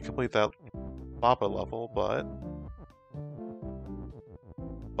still need to complete that Baba level, but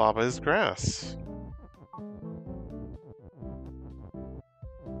Baba is grass.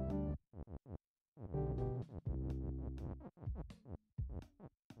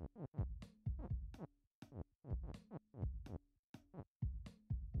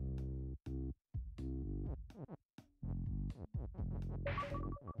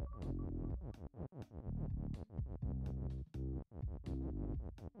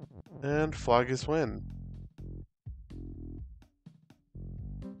 And flag is win.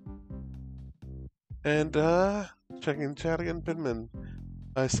 And, checking chat again, Bidman.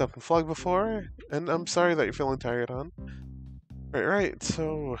 I stopped and flag before, and I'm sorry that you're feeling tired, hon. Right,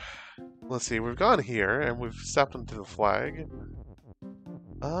 so, let's see, we've gone here, and we've stepped into the flag.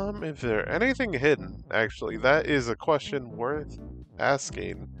 Is there anything hidden, actually? That is a question worth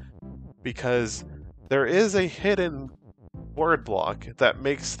asking, because there is a hidden word block that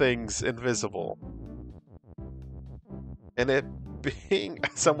makes things invisible. And it being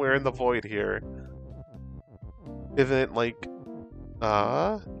somewhere in the void here isn't like,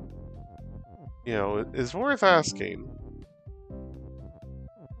 you know, is worth asking.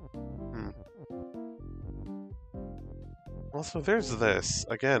 Also, there's this,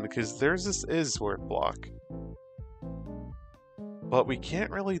 again, because there's this is word block. But we can't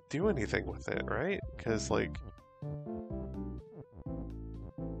really do anything with it, right? Because, like,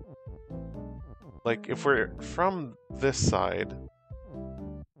 if we're from this side,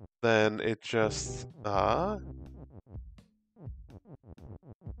 then it just,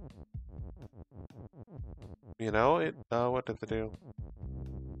 you know, what did it do?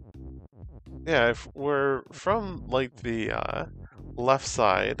 Yeah, if we're from, like, the, left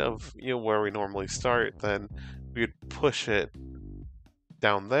side of, you know, where we normally start, then we'd push it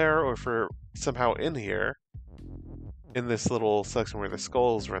down there, or if we're somehow in here, in this little section where the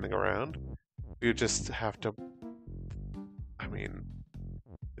skull's running around, we would just have to, I mean,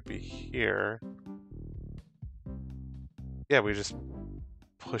 it'd be here. Yeah, we just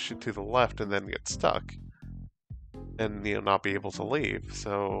push it to the left and then get stuck. And, you know, not be able to leave,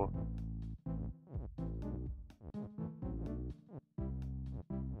 so...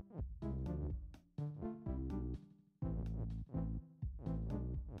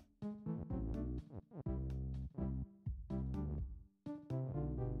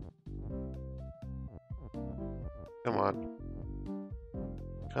 Come on.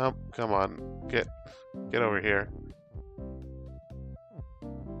 Come on. Get over here.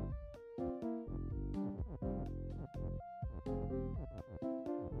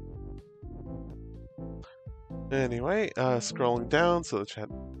 Anyway, scrolling down, so the chat...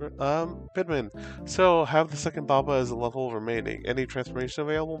 Pidman, so have the second Baba as a level remaining. Any transformation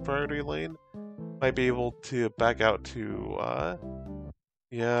available in Priority Lane? Might be able to back out to,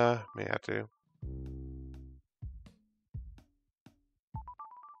 yeah, may have to.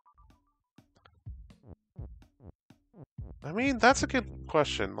 I mean, that's a good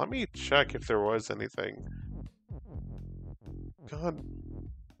question. Let me check if there was anything. God.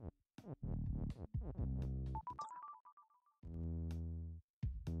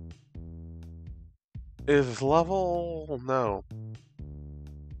 Is level... no.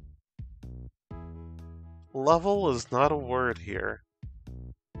 Level is not a word here.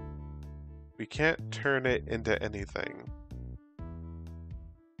 We can't turn it into anything.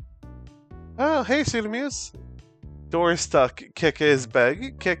 Oh, hey, Pseudomuse! Door stuck. Kick his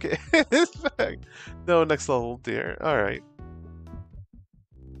bag. Kick his bag. No, next level, dear. Alright.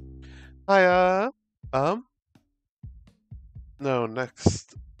 Hi, no,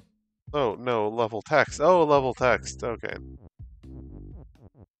 next... oh, no, level text. Oh, level text. Okay.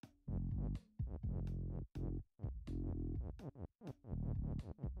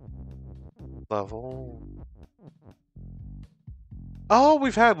 Level... oh,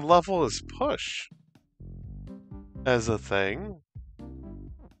 we've had level as push as a thing.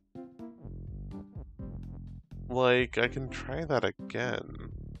 Like, I can try that again.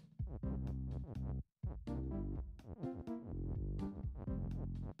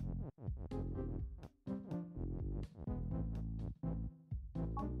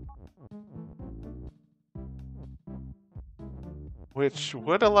 Which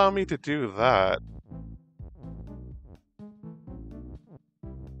would allow me to do that.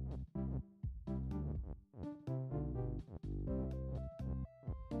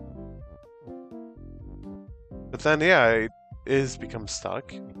 But then, yeah, it is become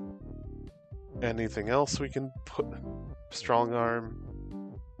stuck. Anything else we can put? Strong arm.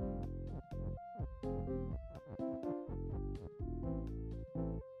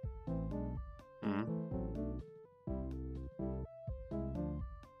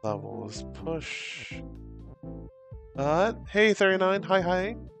 Level is push. Hey 39,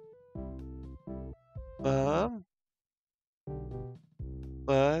 hi.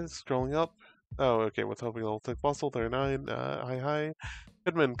 Scrolling up. Oh, okay, with hoping it'll take fossil 39, hi.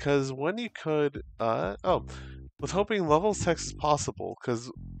 Goodman, cause when you could, oh, with hoping levels text is possible,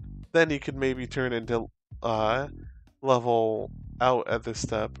 cause then you could maybe turn into, level out at this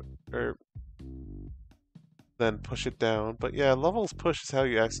step, or then push it down. But yeah, levels push is how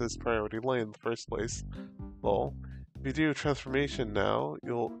you access priority lane in the first place. Lol. If you do transformation now,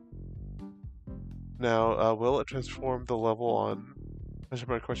 you'll... now, will it transform the level on...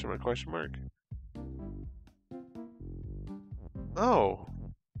 question mark? Oh.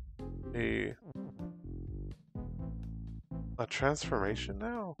 A transformation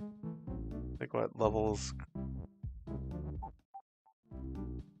now? Like what, levels...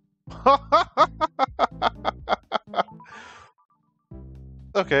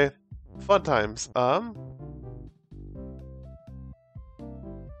 okay. Fun times.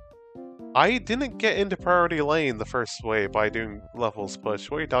 I didn't get into priority lane the first way by doing levels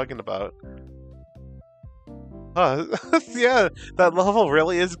push. What are you talking about? Yeah, that level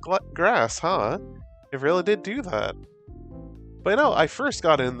really is grass, huh? It really did do that. But no, I first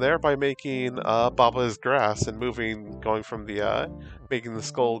got in there by making Baba's grass and going from the, making the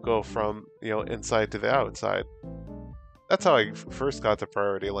skull go from, inside to the outside. That's how I first got to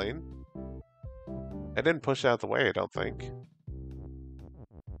priority lane. I didn't push out the way, I don't think.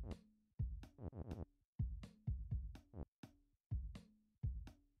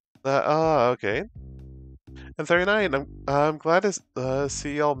 Okay. And 39, I'm glad to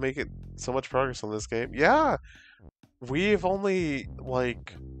see y'all making so much progress on this game. Yeah! We've only,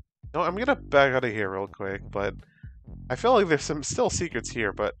 like... no, I'm gonna back out of here real quick, but... I feel like there's some still secrets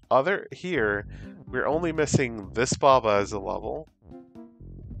here, but here, we're only missing this Baba as a level.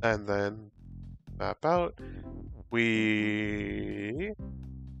 And then... map out.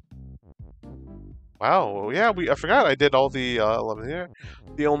 Wow, yeah, I forgot I did all the 11 here.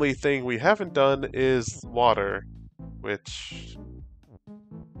 The only thing we haven't done is water, which...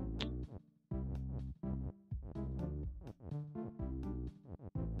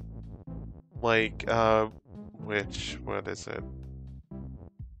 like, what is it?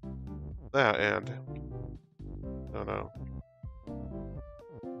 And... oh no.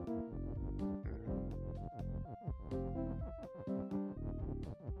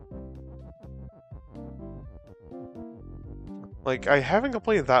 Like, I haven't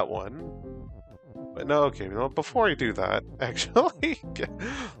completed that one. But no, okay, no, before I do that, actually...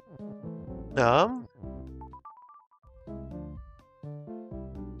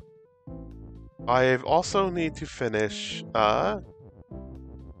 I also need to finish,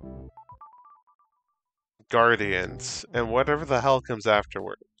 guardians, and whatever the hell come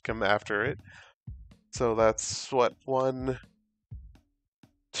after it. So that's what 1,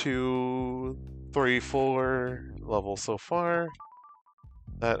 2, 3, 4 levels so far.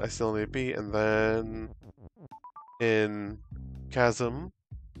 That I still need to beat, and then in Chasm,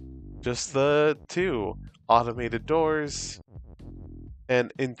 just the 2 automated doors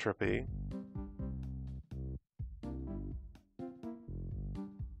and Entropy.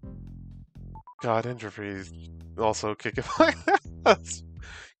 God, Entropy is also kicking my ass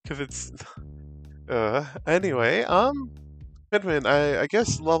because it's. Anyway, Pitman, I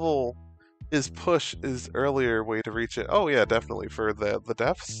guess level is push is earlier way to reach it. Oh yeah, definitely for the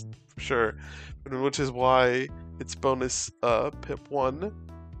deaths, for sure. Which is why it's bonus pip 1.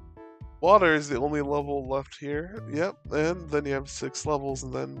 Water is the only level left here. Yep, and then you have 6 levels,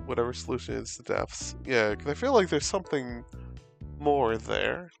 and then whatever solution is the deaths. Yeah, because I feel like there's something more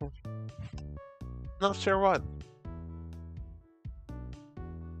there. Not sure what.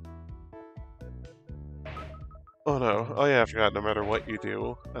 Oh no. Oh yeah, I forgot. No matter what you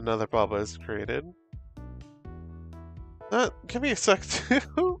do, another Baba is created. Give me a sec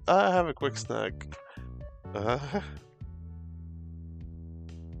too. I have a quick snack.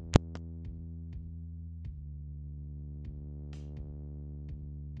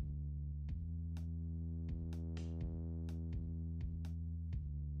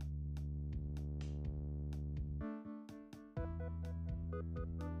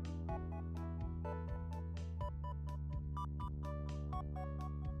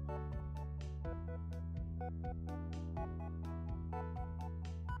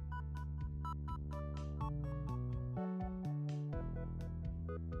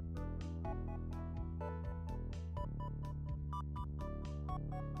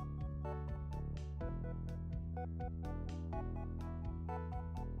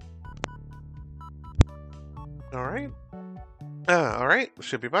 Alright. Alright,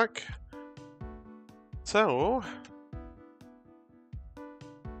 should be back. So,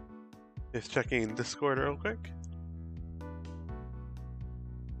 just checking Discord real quick.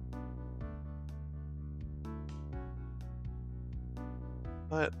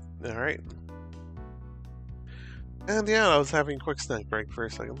 But, alright. And yeah, I was having a quick snack break for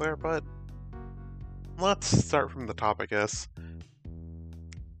a second there, but let's start from the top, I guess.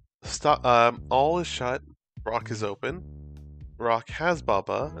 All is shut, Rock is open. Rock has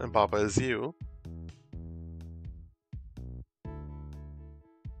Baba, and Baba is you.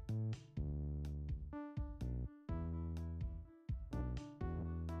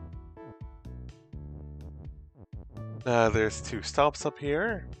 There's 2 stops up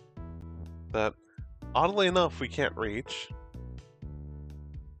here that, oddly enough, we can't reach.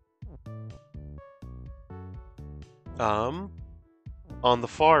 On the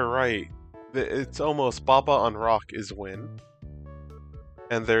far right, it's almost Baba on Rock is win.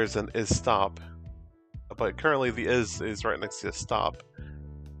 And there's an is stop. But currently the is right next to the stop.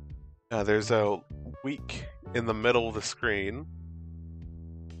 There's a weak in the middle of the screen.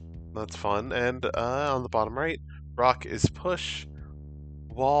 That's fun. And on the bottom right, Rock is push,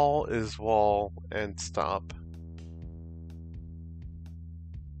 wall is wall, and stop.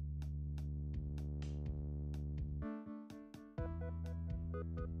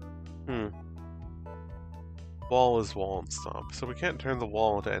 Wall is wall and stop. So we can't turn the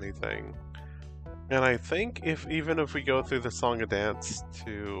wall into anything. And I think even if we go through the Song of Dance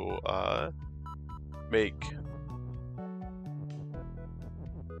to make,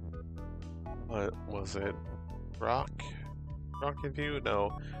 what was it? Rock and View?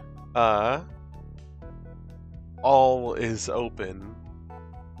 No. All is open.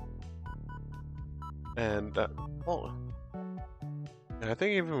 And well, I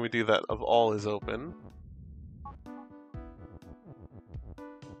think even we do that of all is open.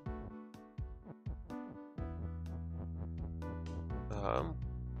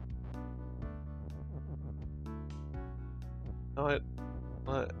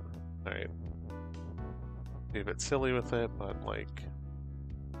 What? Alright. Be a bit silly with it, but like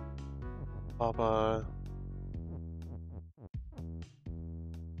Baba.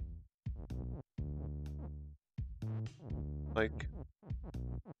 Like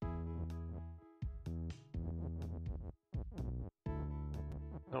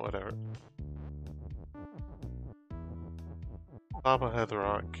oh, whatever. Baba had the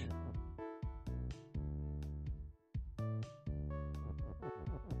rock.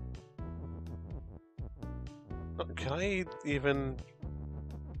 Can I even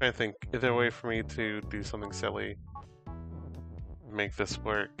try to think? Is there a way for me to do something silly? Make this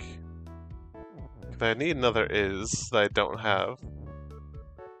work? Because I need another is that I don't have.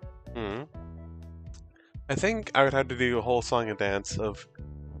 I think I would have to do a whole song and dance of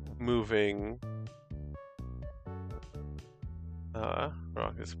moving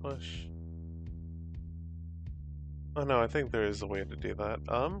Rocket's push. Oh no, I think there is a way to do that.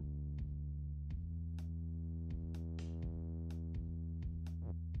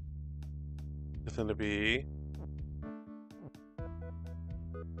 It's gonna be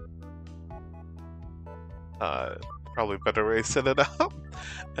probably better way to set it up.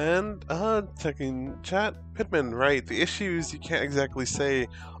 And checking chat, Pitman, right? The issue is you can't exactly say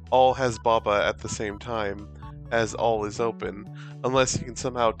all has Baba at the same time as all is open, unless you can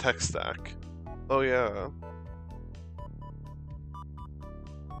somehow text stack. Oh yeah.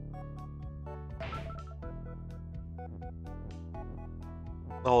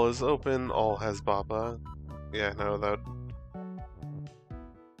 All is open, all has Baba. Yeah, no, that.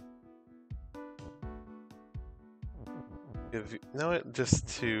 If you know it, just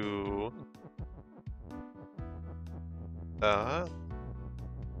to no,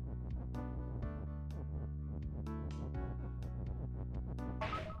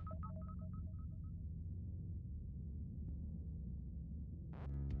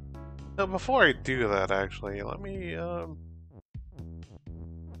 before I do that, actually, let me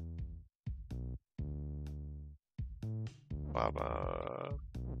Baba.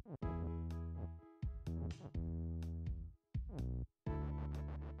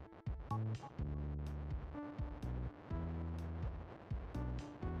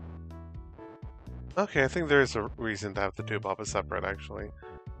 Okay, I think there's a reason to have the two Babas separate, actually.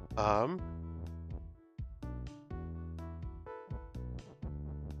 I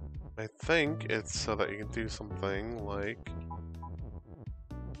think it's so that you can do something like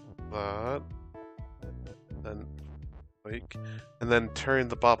that, and like, and then turn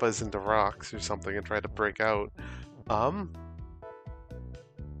the Babas into rocks or something and try to break out.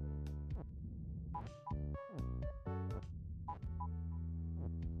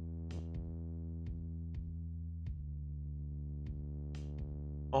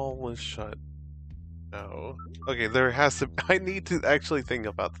 All is shut. No. Okay, there has to. I need to actually think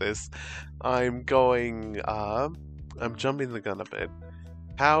about this. I'm going. I'm jumping the gun a bit.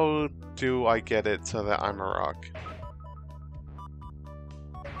 How do I get it so that I'm a rock?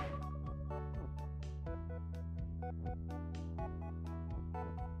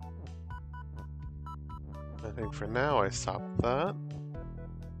 I think for now I stop that.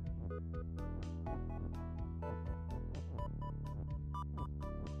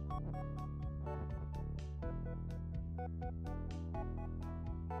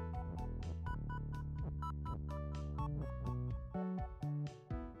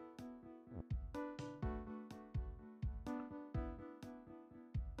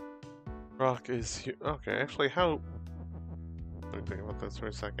 Rock is here. Okay, actually, how? Let me think about this for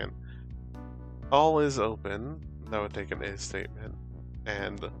a second. All is open. That would take an is statement,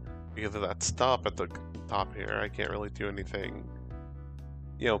 and because of that stop at the top here, I can't really do anything.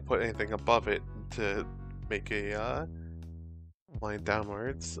 You know, put anything above it to make a line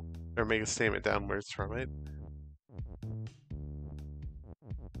downwards or make a statement downwards from it.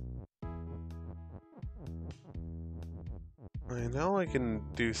 I know I can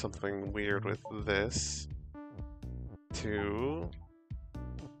do something weird with this to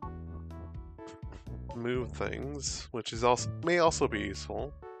move things, which is also may also be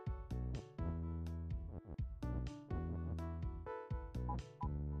useful.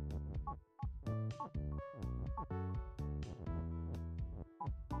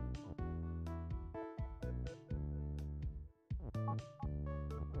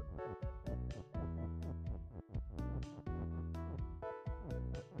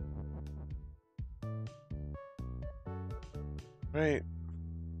 Right.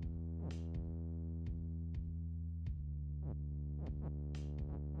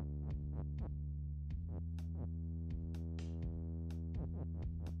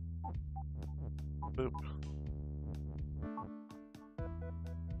 Boop.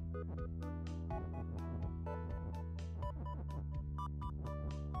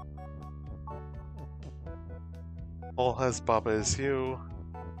 All has Baba is you.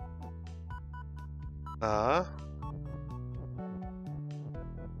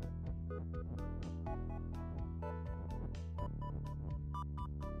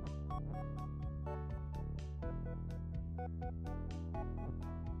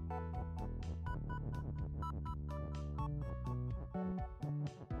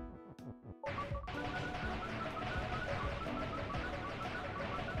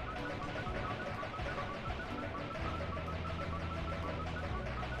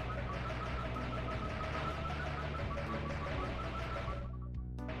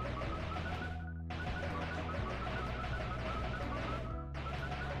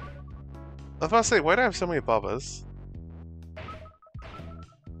 was about to say, why do I have so many Babas?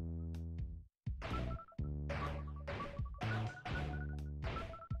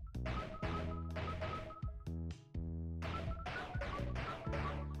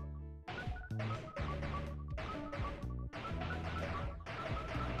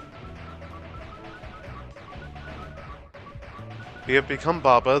 We have become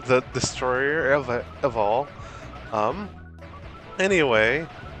Baba, the destroyer of all. Anyway,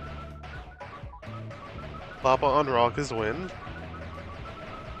 Baba on Rock is win.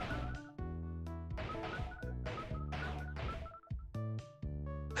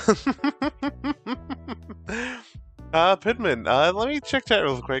 Pidman, let me check chat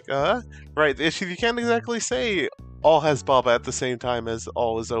real quick. Right, the issue, you can't exactly say all has Baba at the same time as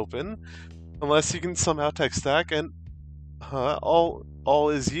all is open, unless you can somehow text stack, and all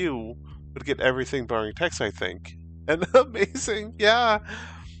is you would get everything barring text, I think. And amazing, yeah.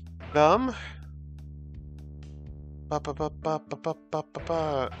 I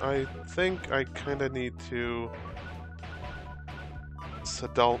think I kind of need to.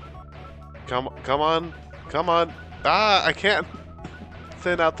 Adult, come on. Ah, I can't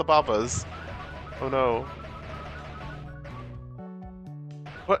thin out the Babas. Oh no.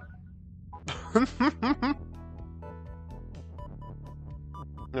 What?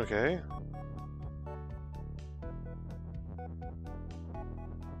 Okay.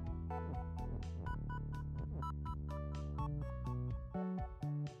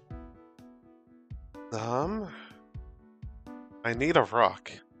 I need a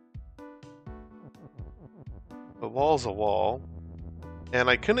rock. The wall's a wall. And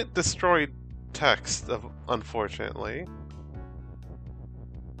I couldn't destroy text, unfortunately.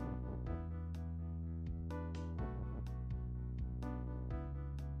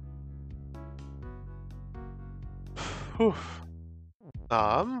 Whew.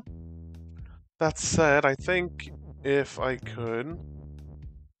 That said, I think if I could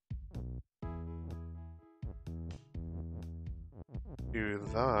do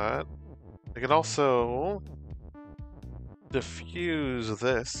that, I could also diffuse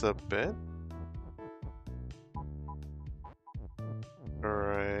this a bit.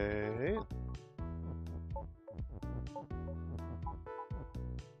 Alright.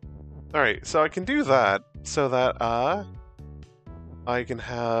 Alright, so I can do that so that I can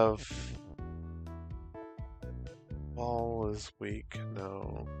have wall is weak,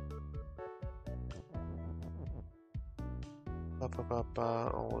 no.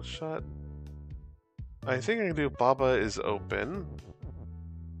 All is shut. I think I can do Baba is open.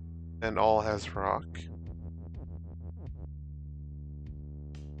 And all has rock.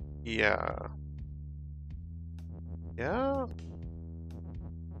 Yeah. Yeah?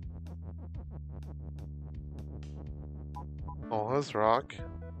 All has rock.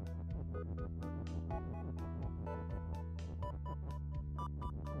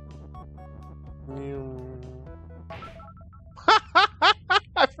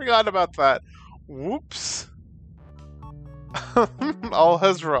 I forgot about that. Whoops. All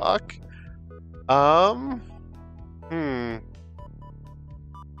has rock.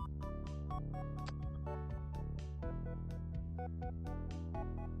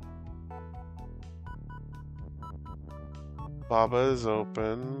 Baba is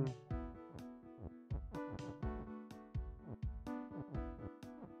open.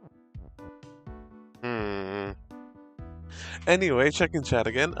 Anyway, checking chat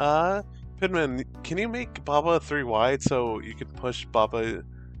again. Pidman, can you make Baba 3 wide so you can push Baba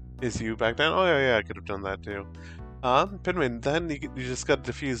is you back down? Oh yeah, I could have done that too. Pidman, then you just gotta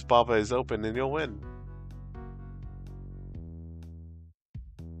defuse Baba is open and you'll win.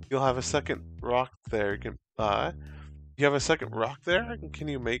 You'll have a second rock there. You have a second rock there? Can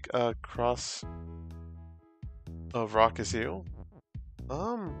you make a cross of rock is you?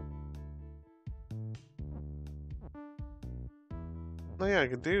 Oh yeah, I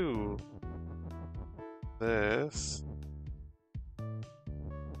can do this.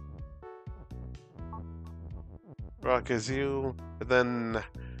 Rock is you, and then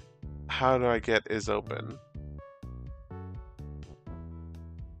how do I get is open?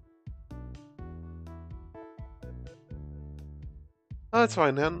 Oh, that's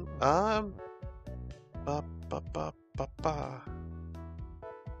fine then. Rock.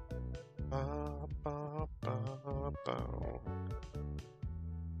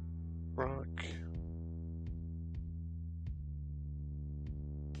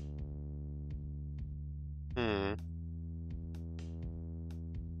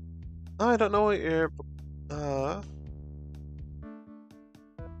 I don't know what you're. A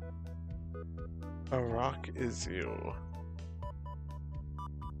rock is you.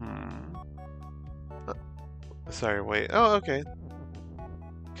 Sorry, wait. Oh, okay.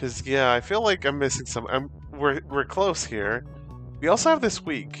 Because, yeah, I feel like I'm missing some. We're close here. We also have this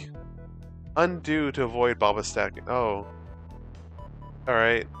week. Undo to avoid Baba stacking. Oh.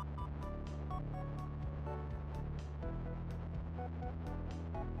 Alright.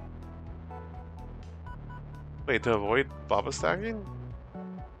 Wait, to avoid Baba stacking?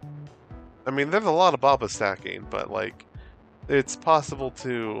 I mean, there's a lot of Baba stacking, but, like, it's possible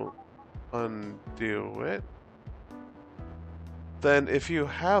to undo it. Then, if you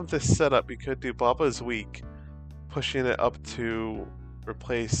have this set up, you could do Baba's weak, pushing it up to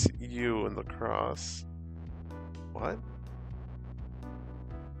replace you in the cross. What?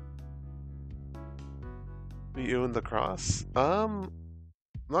 You in the cross?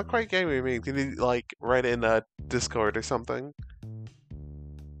 Not quite getting what you mean. Can you, like, write in a Discord or something?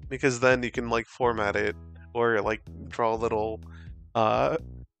 Because then you can, like, format it, or, like, draw a little,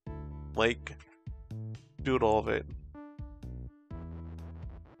 like, doodle of it.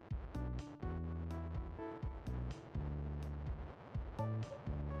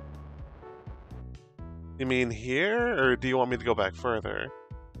 You mean here, or do you want me to go back further?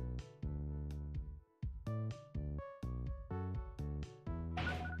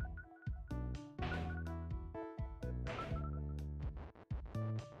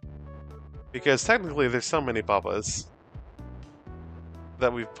 Because technically there's so many Babas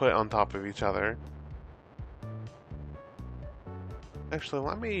that we've put on top of each other. Actually,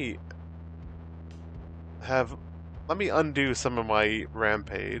 let me undo some of my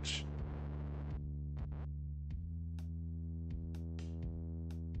rampage.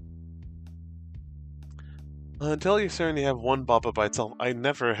 Until you're certain you have one Baba by itself. I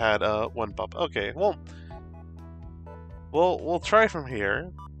never had one Baba. Okay, well, we'll try from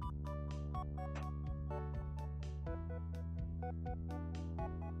here.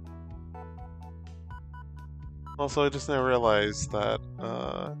 Also, I just now realized that,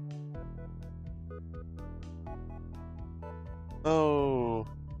 oh.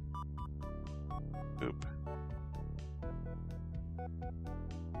 Oop.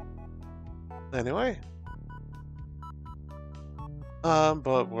 Anyway.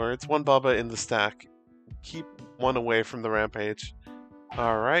 But where it's one Baba in the stack. Keep one away from the rampage.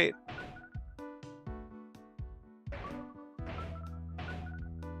 Alright.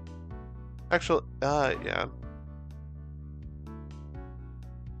 Actually, yeah.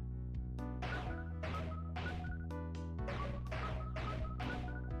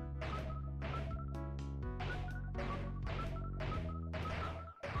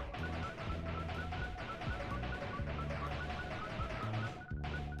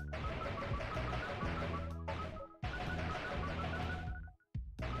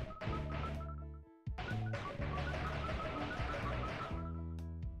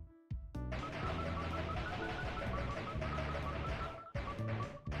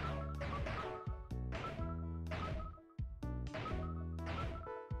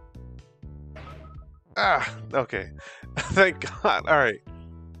 Ah, okay. Thank God. Alright.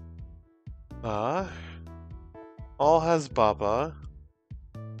 All has Baba.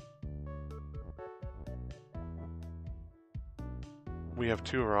 We have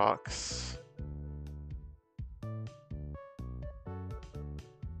 2 rocks.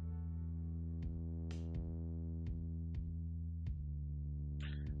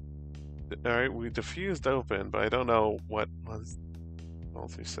 Alright, we diffused open, but I don't know what else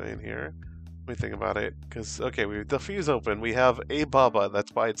he's saying here. Let me think about it. Because, okay, we diffuse open. We have a Baba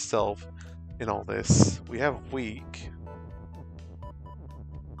that's by itself in all this. We have weak.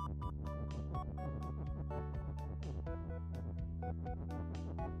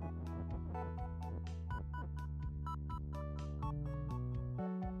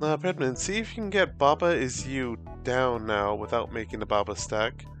 Pedman, see if you can get Baba is you down now without making a Baba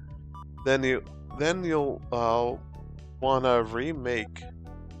stack. Then you'll wanna remake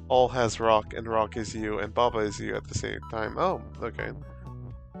all has rock and rock is you and Baba is you at the same time. Oh, okay.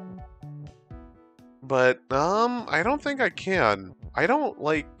 But I don't think I can. I don't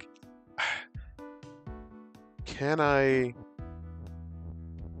like. Can I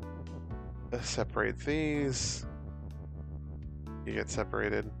separate these? You get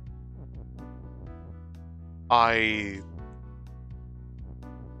separated. I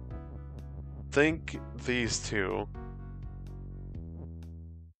think these two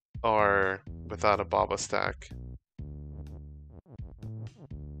are without a Baba stack.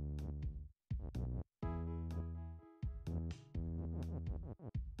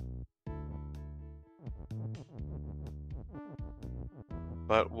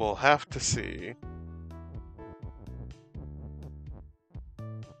 But we'll have to see.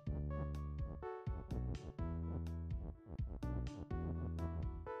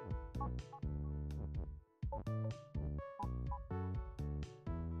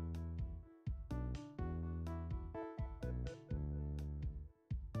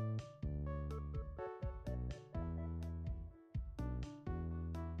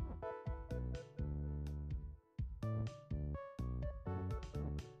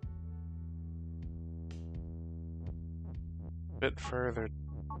 bit further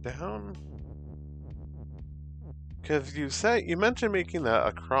down. Because you mentioned making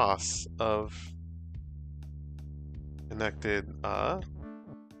a cross of connected, like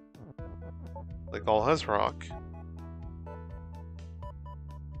all has rock,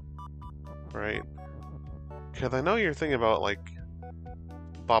 right? Because I know you're thinking about like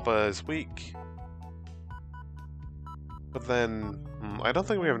Baba is weak, but then I don't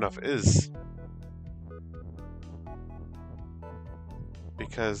think we have enough is,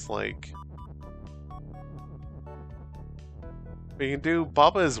 because like we can do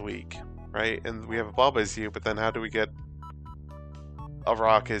Baba is weak, right? And we have a Baba is you, but then how do we get a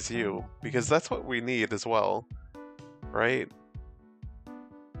rock is you? Because that's what we need as well, right?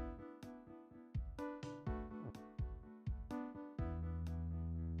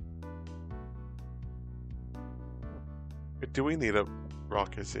 Do we need a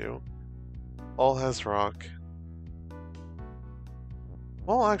rock is you? All has rock.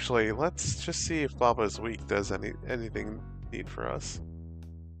 Well, actually, let's just see if Baba is weak does anything neat for us.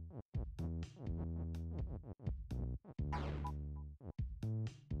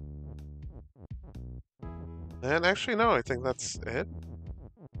 And actually, no, I think that's it.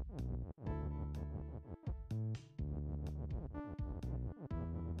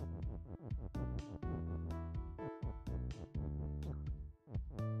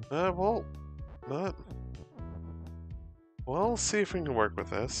 Well, not. Well, see if we can work with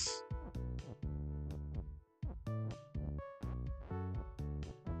this.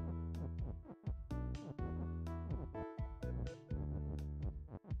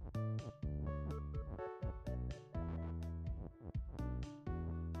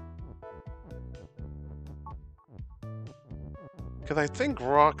 Because I think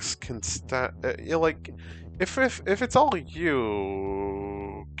rocks can stack. You know, like, if it's all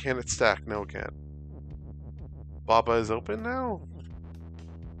you, can it stack? No, it can't. Baba is open now?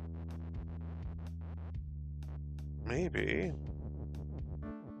 Maybe.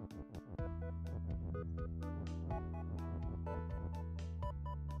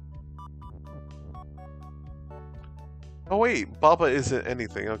 Oh wait, Baba isn't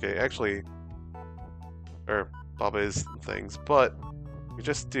anything. Okay, actually, or Baba is things, but we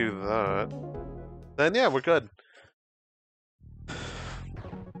just do that. Then yeah, we're good.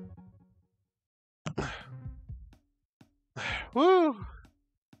 Woo!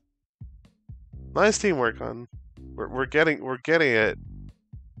 Nice teamwork, hon. We're getting it.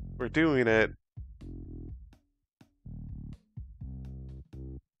 We're doing it.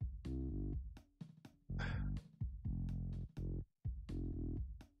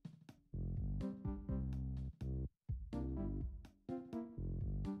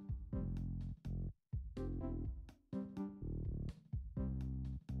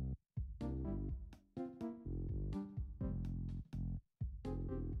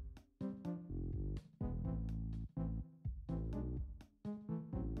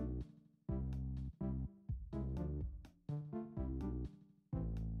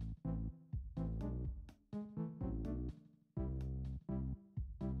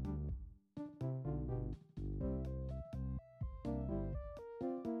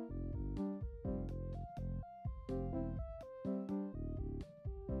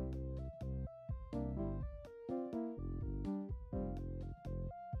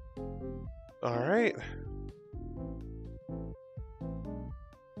 All right.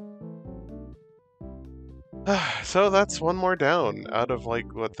 So that's one more down out of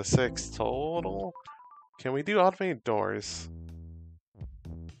like what, the 6 total? Can we do automated doors?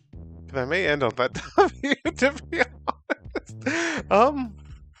 Cause I may end on that W, to be honest.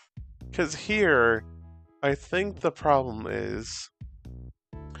 Cause here I think the problem is,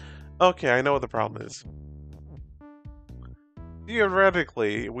 okay, I know what the problem is.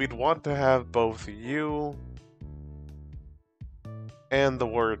 Theoretically, we'd want to have both you and the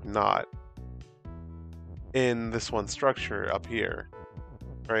word not in this one structure up here,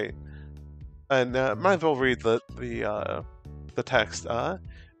 right? And might as well read the text. Or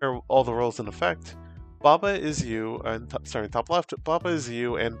all the roles in effect. Baba is you, and starting top left. Baba is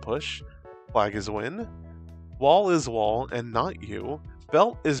you and push. Flag is win. Wall is wall and not you.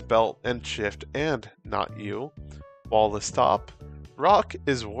 Belt is belt and shift and not you. Wall is stop. Rock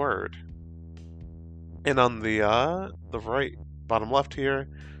is word. And on the right bottom left here,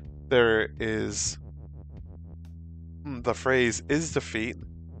 there is the phrase is defeat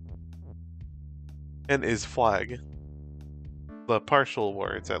and is flag. The partial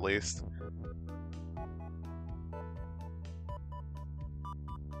words, at least.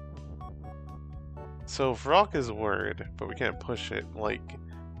 So if rock is word, but we can't push it, like,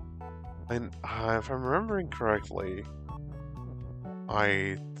 and if I'm remembering correctly,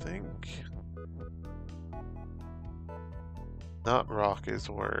 I think not rock is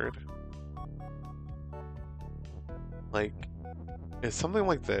word. Like, it's something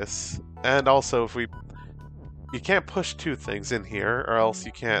like this. And also, if you can't push two things in here, or else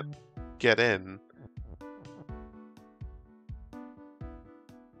you can't get in.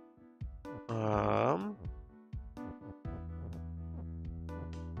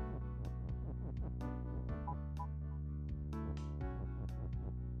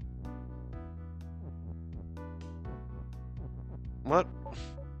 What?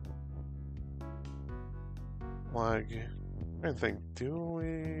 Like, I think, do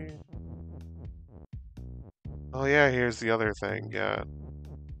we? Oh yeah, here's the other thing, yeah.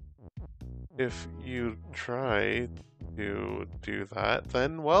 If you try to do that,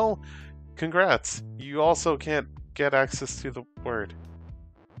 then, well, congrats. You also can't get access to the word.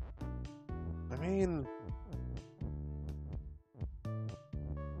 I mean...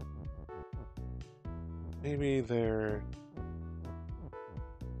 maybe they're...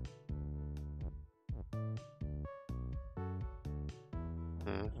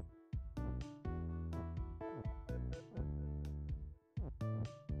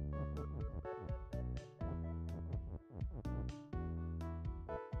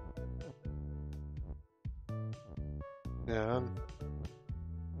 Yeah.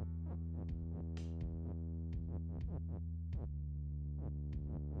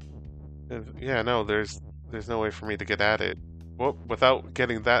 Yeah, no, there's no way for me to get at it. Well, without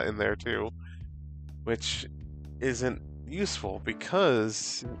getting that in there too. Which isn't useful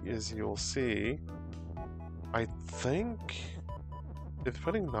because, as you'll see, I think... is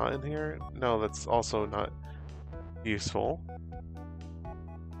putting not in here? No, that's also not useful.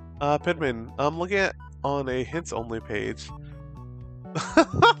 Pidman, I'm looking at on a hints only page.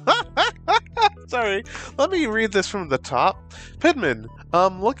 Sorry, let me read this from the top. Pidman,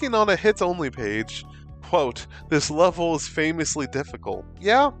 looking on a hits only page. Quote, this level is famously difficult.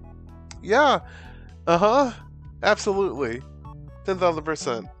 Yeah, absolutely.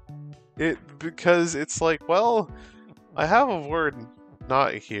 10,000%. Because it's like, well, I have a word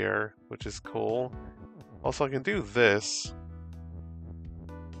not here, which is cool. Also, I can do this.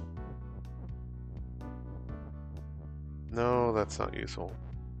 No, that's not useful.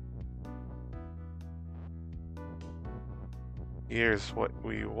 Here's what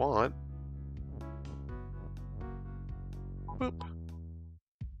we want. Boop.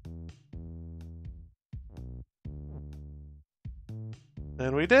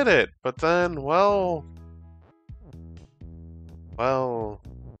 And we did it! But then, well... Well...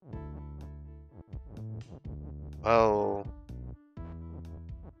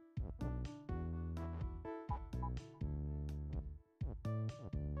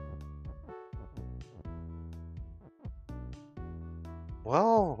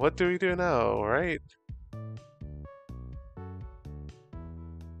 Well, what do we do now, right?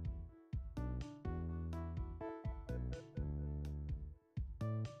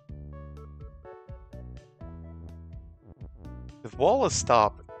 If wall is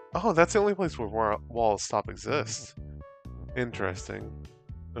stop... Oh, that's the only place where wall is stop exists. Interesting.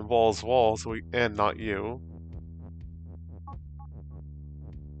 And wall is wall, so and not you.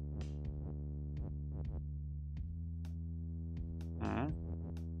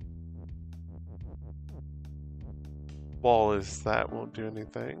 Wall is that, won't do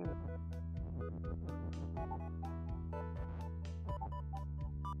anything.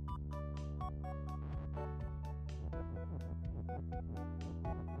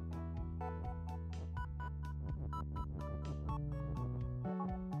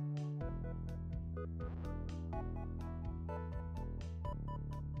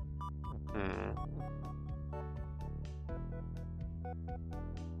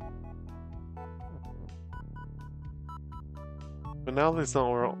 But now there's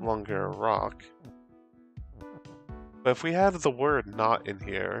no longer a rock. But if we had the word not in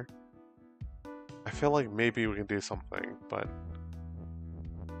here, I feel like maybe we can do something, but...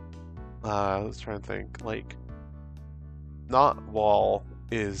 let's try and think, like... Not wall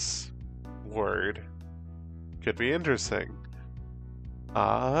is word. Could be interesting.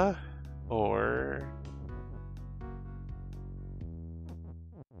 Or...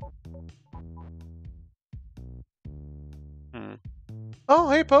 Oh,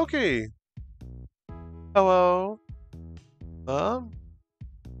 hey, Pokey! Hello.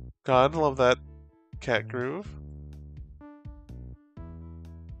 God, love that cat groove.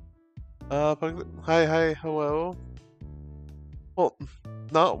 Hi, hello. Well,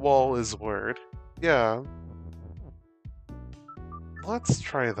 not wall is word. Yeah. Let's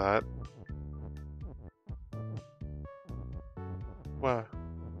try that. Wow.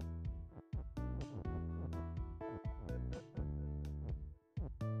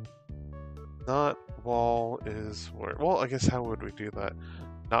 Not wall is word. Well, I guess how would we do that?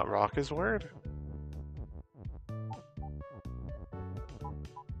 Not rock is word?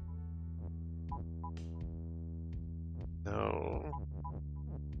 No.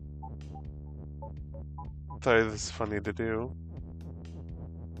 Sorry, this is funny to do.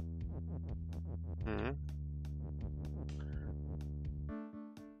 Hmm.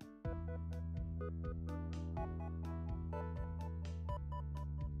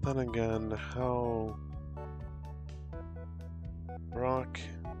 Then again, how rock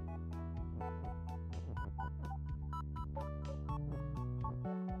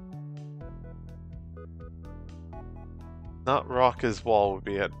not rock as wall would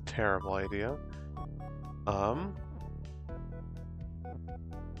be a terrible idea.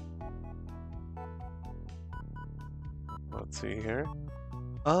 Let's see here.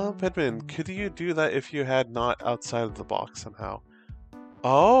 Pedman, could you do that if you had not outside of the box somehow?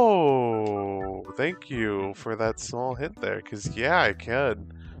 Oh, thank you for that small hint there, because yeah, I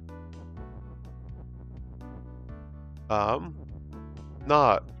can.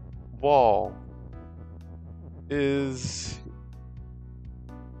 Not wall is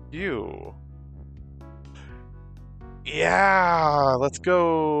you. Yeah, let's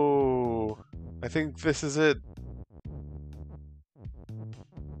go. I think this is it.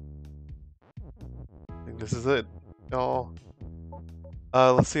 I think this is it. Oh.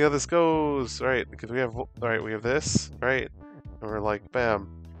 Let's see how this goes. Right, because we have we have this, right? And we're like,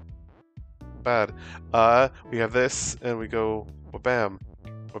 bam. Bad. We have this, and we go, bam.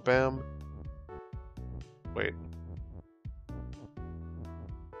 Bam. Wait.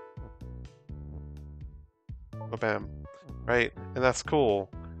 Bam. Right? And that's cool.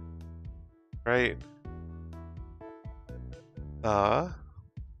 Right?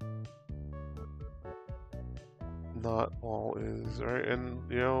 Not all is, right? And,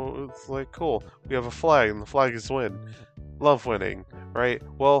 you know, it's like, cool. We have a flag, and the flag is win. Love winning, right?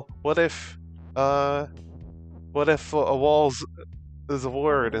 Well, what if a walls is a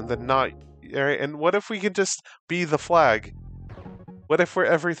word and then not, right? And what if we could just be the flag? What if we're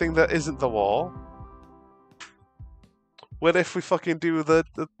everything that isn't the wall? What if we fucking do the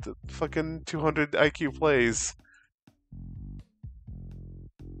fucking 200 IQ plays?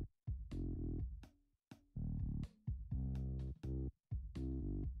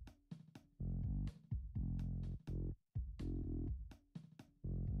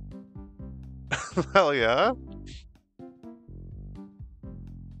 Hell yeah.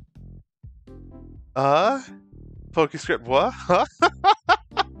 PokeScript what? Huh?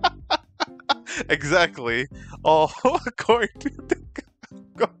 Exactly. All according to the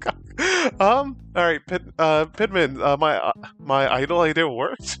alright, Pidman, my idle idea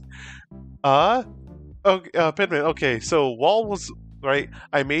worked. Okay, Pidman, okay, so wall was right.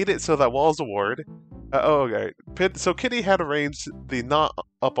 I made it so that wall is a word. Okay. So Kitty had arranged the not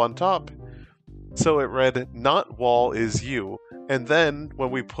up on top. So it read not wall is you. And then when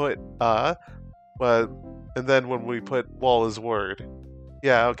we put wall is word.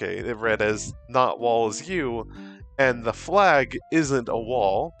 Yeah, okay, it read as not wall is you, and the flag isn't a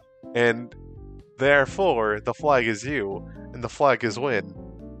wall, and therefore the flag is you, and the flag is win.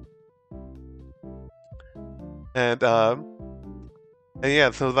 And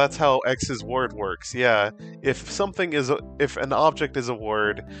yeah, so that's how X's word works. Yeah, if an object is a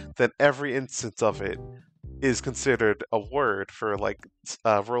word, then every instance of it is considered a word for like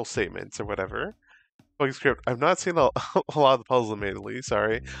rule statements or whatever. Script. I'm not seeing a lot of the puzzles admittedly,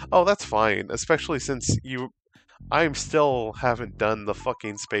 sorry. Oh, that's fine, especially since I still haven't done the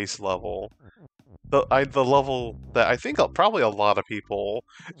fucking space level. The level that I think probably a lot of people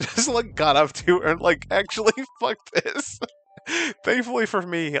just like got up to and like, actually, fuck this. Thankfully for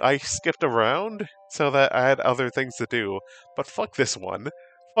me, I skipped around so that I had other things to do. But fuck this one.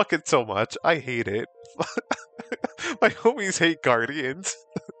 Fuck it so much. I hate it. My homies hate Guardians.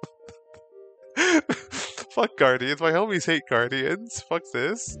 Fuck Guardians. My homies hate Guardians. Fuck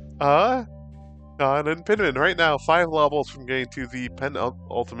this. Don and Pinman, right now, 5 levels from getting to the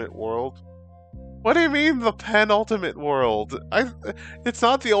penultimate world. What do you mean, the penultimate world? It's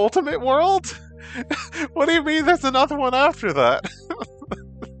not the ultimate world? What do you mean there's another one after that?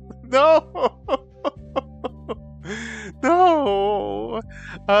 No! No!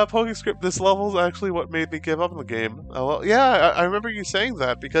 PokeScript, this level's actually what made me give up on the game. Well, yeah, I remember you saying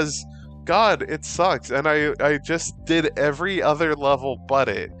that, because God, it sucks, and I just did every other level but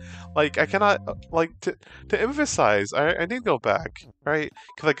it. Like, I cannot, like, to emphasize, I need to go back, right?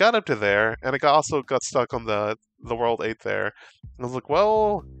 Because I got up to there, and I also got stuck on the world 8 there. I was like,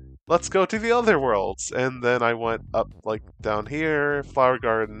 well, let's go to the other worlds. And then I went up, like, down here, Flower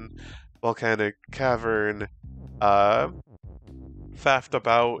Garden, Volcanic Cavern, faffed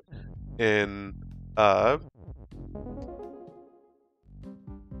about in,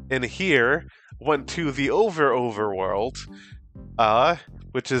 in here, went to the overworld,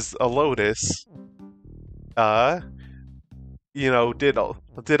 which is a lotus,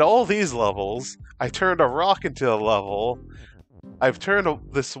 did all these levels. I turned a rock into a level. I've turned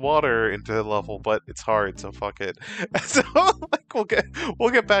this water into a level, but it's hard, so fuck it. So like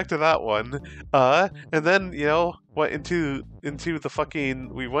we'll get back to that one. And then went into the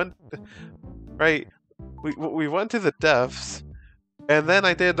fucking we went right. We went to the depths. And then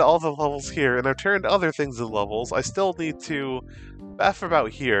I did all the levels here, and I've turned other things into levels. I still need to faff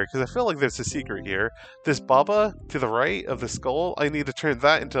about here, because I feel like there's a secret here. This Baba to the right of the skull, I need to turn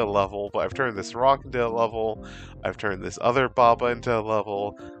that into a level, but I've turned this rock into a level. I've turned this other Baba into a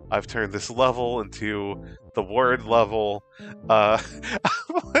level. I've turned this level into the word level. I've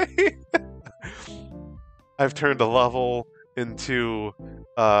turned a level into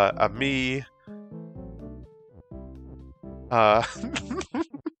a me.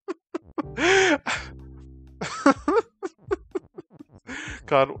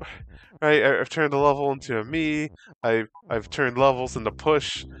 God, right? I've turned a level into a me. I've turned levels into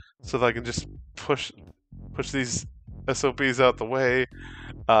push, so that I can just push these SOBs out the way.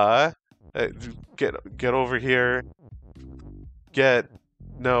 Get over here. Just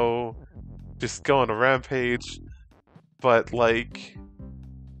go on a rampage. But like,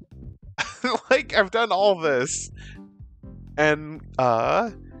 like I've done all this, and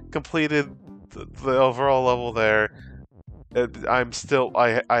completed the overall level there. I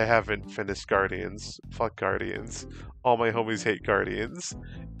haven't finished Guardians. Fuck Guardians. All my homies hate Guardians.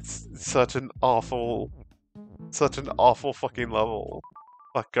 It's such an awful fucking level.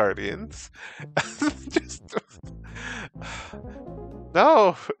 Fuck Guardians. Just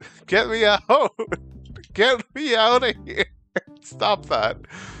no, get me out. Get me out of here. Stop that.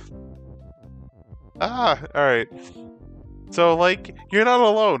 Alright. So, like, you're not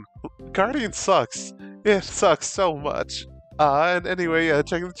alone. Guardian sucks. It sucks so much. And anyway,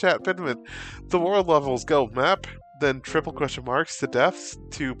 check the chat, Pinman. The world levels go map, then triple question marks to deaths,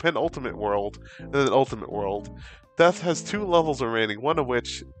 to penultimate world, and then ultimate world. Death has 2 levels remaining, one of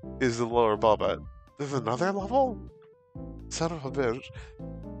which is the lower Baba. There's another level? Son of a bitch.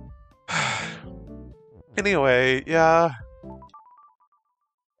 Anyway, yeah.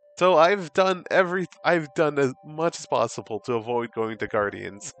 So I've done as much as possible to avoid going to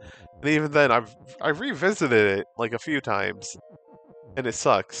Guardians. And even then I've revisited it like a few times. And it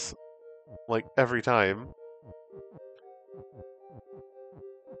sucks. Like every time.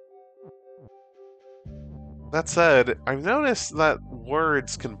 That said, I've noticed that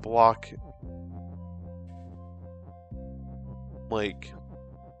words can block like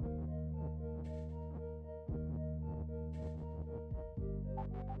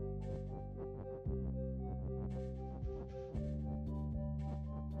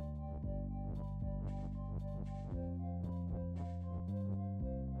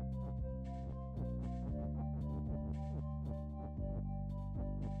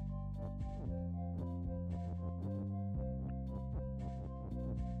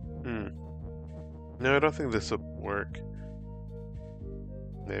No, I don't think this would work.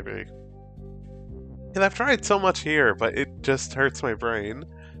 Maybe. And I've tried so much here, but it just hurts my brain.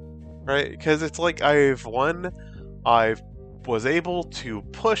 Right? Because it's like I was able to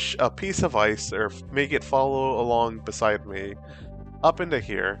push a piece of ice or make it follow along beside me up into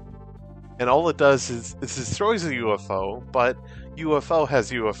here. And all it does is it destroys a UFO, but UFO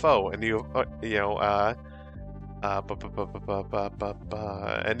has UFO, and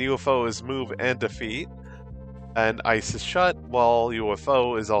and UFO is move and defeat, and ice is shut, while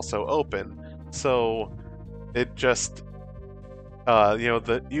UFO is also open. So it just,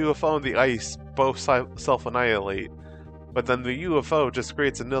 the UFO and the ice both self-annihilate, but then the UFO just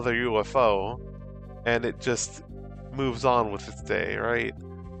creates another UFO, and it just moves on with its day, right?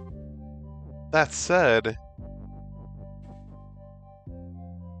 That said,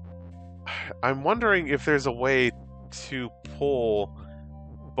 I'm wondering if there's a way to pull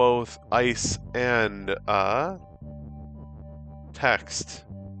both ice and text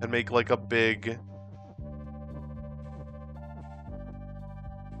and make like a big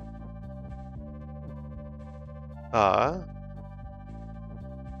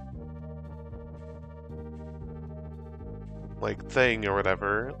like thing or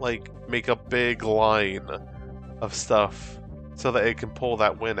whatever, like make a big line of stuff so that it can pull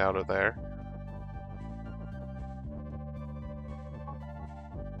that wind out of there.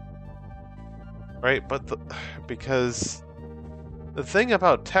 Right, but because the thing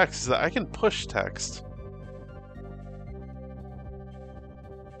about text is that I can push text.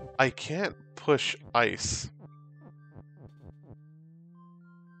 I can't push ice.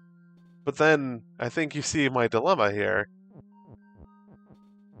 But then, I think you see my dilemma here.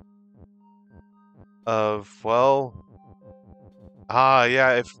 Of, well...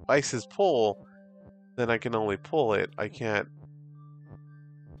 yeah, if ice is pull, then I can only pull it. I can't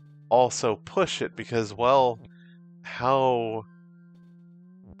also push it because, well, how...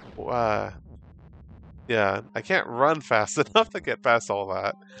 yeah, I can't run fast enough to get past all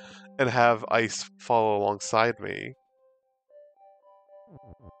that and have ice follow alongside me.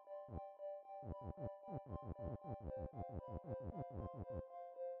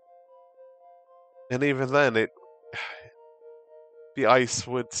 And even then, the ice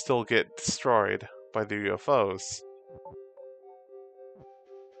would still get destroyed by the UFOs.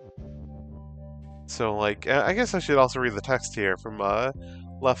 So, like, I guess I should also read the text here from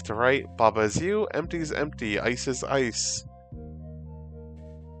left to right. Baba is you, empty's empty, ice is ice.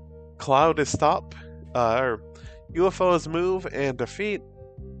 Cloud is stop. UFOs move and defeat.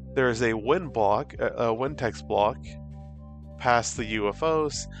 There is a wind block, a wind text block past the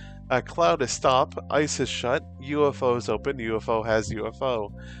UFOs. Cloud is stop, ice is shut, UFO is open, UFO has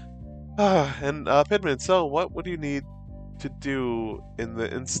UFO. And Pidman, so what would you need to do in the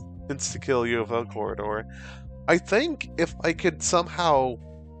insta-kill UFO corridor? I think if I could somehow...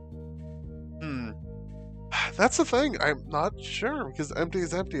 that's the thing, I'm not sure, because empty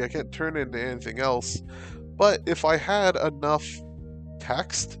is empty, I can't turn it into anything else. But if I had enough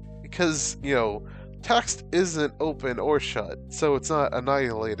text, because, you know, text isn't open or shut, so it's not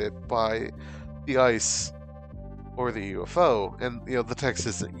annihilated by the ice or the UFO, and, you know, the text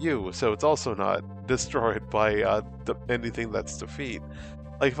isn't you, so it's also not destroyed by anything that's defeat.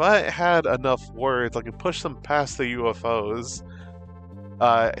 Like, if I had enough words, I could push them past the UFOs,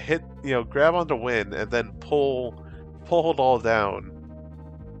 hit, you know, grab onto wind, and then pull it all down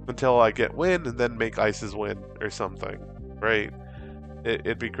until I get wind, and then make ice's wind or something, right?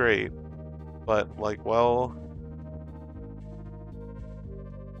 It'd be great. But, like, well...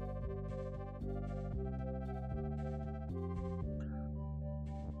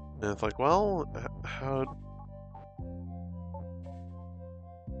 And it's like, well, how...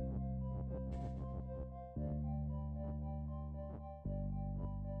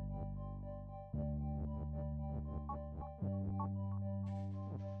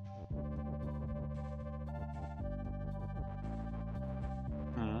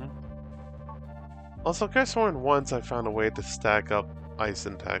 Also, I guess more than once I found a way to stack up ice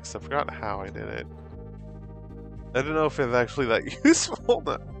and text. I forgot how I did it. I don't know if it's actually that useful,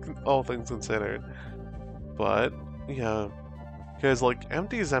 all things considered. But, yeah. Because, like,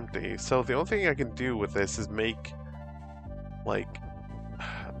 empty is empty, so the only thing I can do with this is make, like,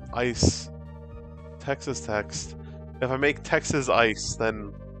 ice, text is text. If I make text as ice,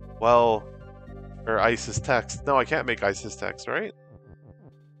 then, well, or ice is text. No, I can't make ice as text, right?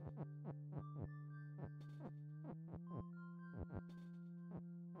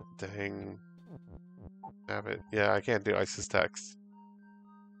 Dang. Have it. Yeah, I can't do ice as text.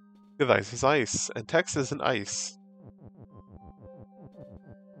 Because ice is ice, and text isn't ice.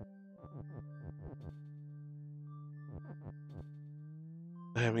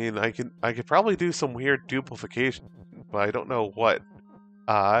 I mean, I could probably do some weird duplication, but I don't know what.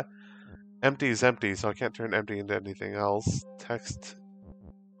 Empty is empty, so I can't turn empty into anything else. Text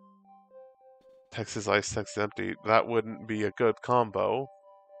is ice, text is empty. That wouldn't be a good combo.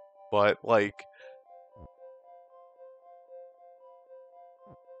 But, like...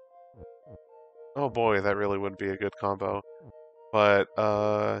 oh boy, that really wouldn't be a good combo. But,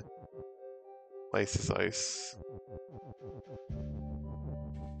 ice is ice.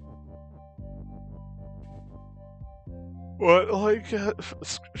 What, like,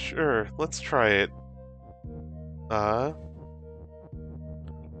 sure, let's try it.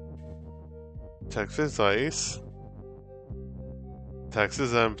 Text is ice. Text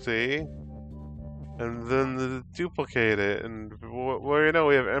is empty. And then duplicate it, and well, you know,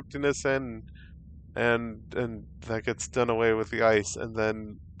 we have emptiness and that gets done away with the ice, and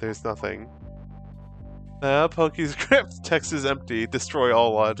then there's nothing. Pokey's grip. Text is empty. Destroy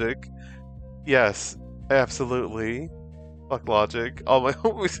all logic. Yes, absolutely. Fuck logic. All my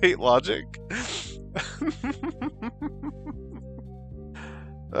homies hate logic.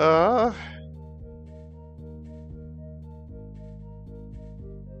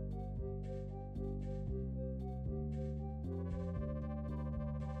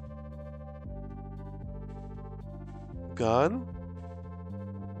 gun.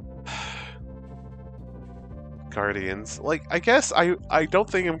 Guardians. Like, I guess I don't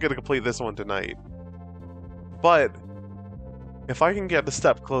think I'm gonna complete this one tonight. But if I can get a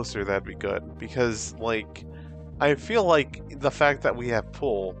step closer, that'd be good. Because, like, I feel like the fact that we have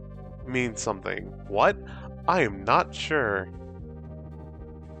pull means something. What? I am not sure.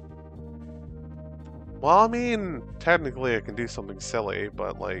 Well, I mean, technically I can do something silly,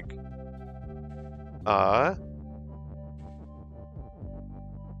 but like... I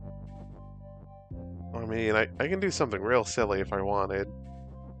mean, I can do something real silly if I wanted.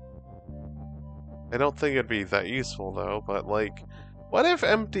 I don't think it'd be that useful, though, but like... What if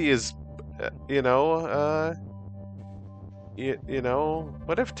empty is, you know, you know...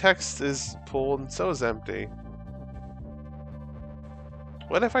 What if text is pull and so is empty?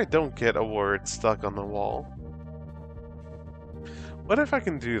 What if I don't get a word stuck on the wall? What if I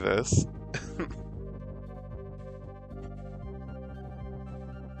can do this?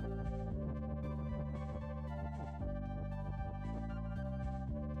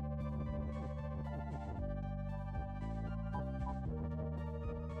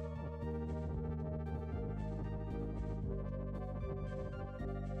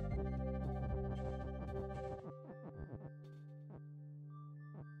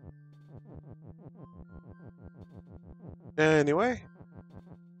 Anyway.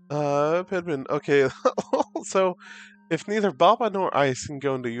 Pittman, okay, so if neither Baba nor Ice can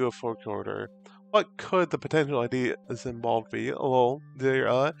go into UFO corridor, what could the potential ideas involved be? Lol,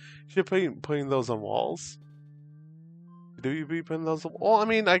 should be putting those on walls? Do you be putting those on? Well, I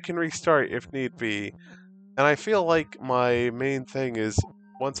mean, I can restart if need be, and I feel like my main thing is,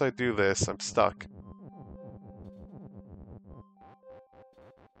 once I do this, I'm stuck.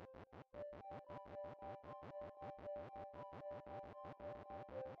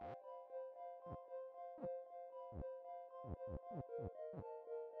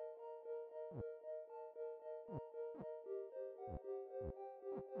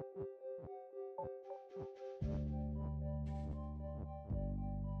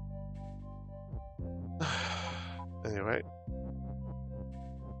 Anyway.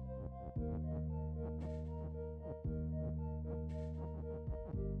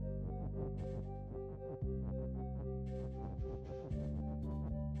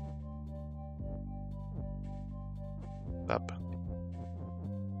 Up.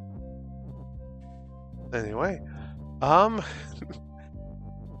 Anyway, I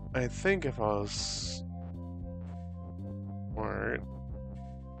think if I was smart,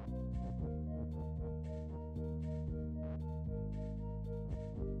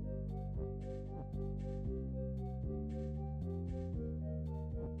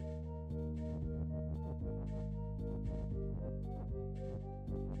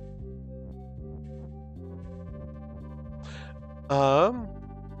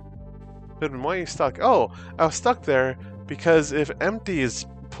 Pittman, why are you stuck? Oh, I was stuck there because if empty is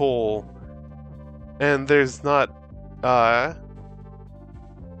pull and there's not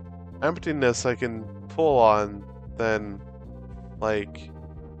emptiness I can pull on, then like,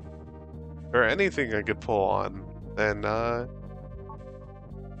 or anything I could pull on, then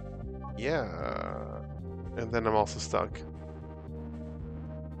yeah, and then I'm also stuck.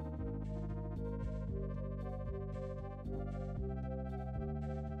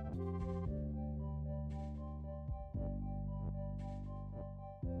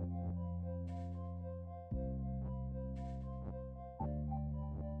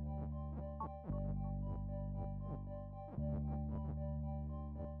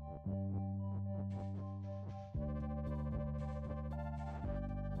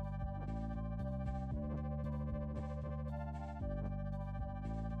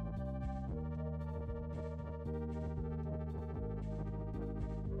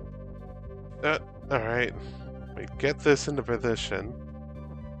 Alright. We get this into position.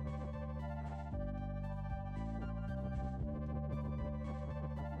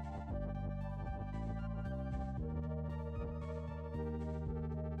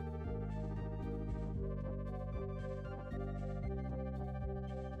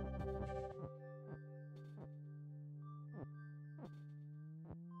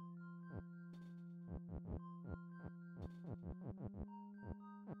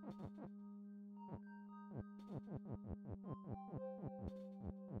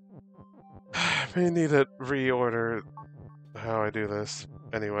 I may need to reorder how I do this.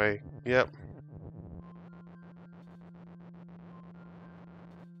 Anyway, yep.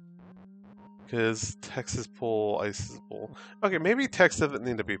 Because text is pull, ice is pull. Okay, maybe text doesn't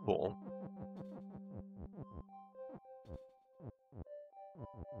need to be pull.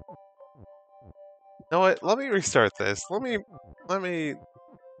 know what? Let me restart this. Let me...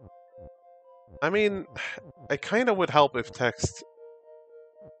 I mean, it kind of would help if text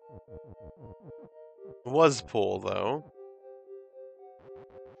was pull, though.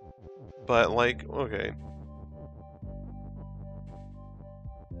 But, like, okay.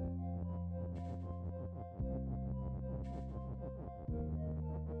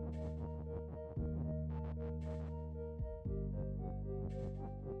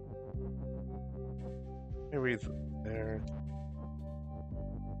 Maybe there.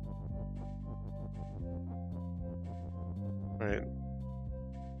 Right.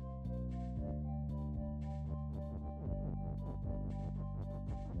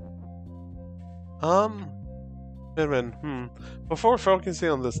 Edmund, before focusing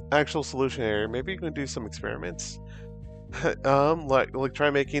on this actual solution area, maybe you can do some experiments. Like try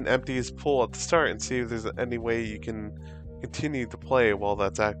making empties pull at the start and see if there's any way you can continue to play while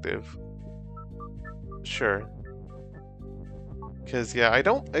that's active. Sure. Because, yeah, I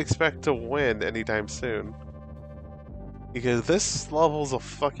don't expect to win anytime soon. Because this level's a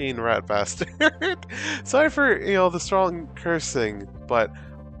fucking rat bastard. Sorry for, the strong cursing, but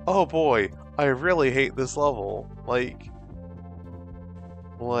oh boy, I really hate this level.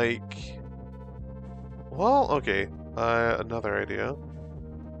 Well, okay, another idea.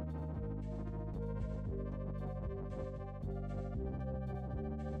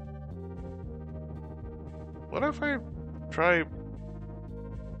 What if I try...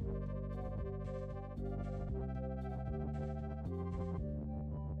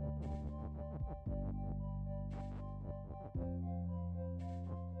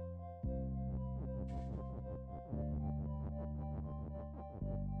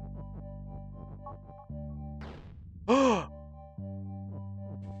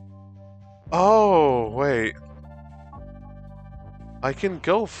 Oh, wait. I can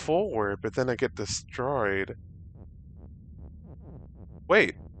go forward, but then I get destroyed.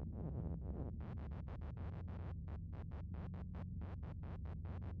 Wait.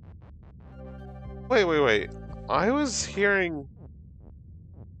 Wait. I was hearing...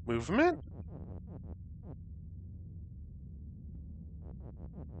 movement?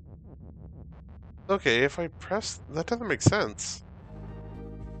 Okay, if I press... that doesn't make sense.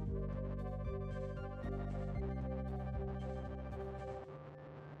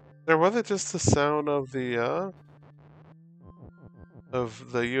 Or was it just the sound of the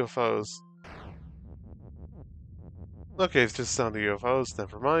UFOs? Okay, it's just the sound of UFOs,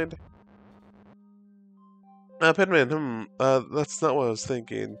 never mind. Pinman, that's not what I was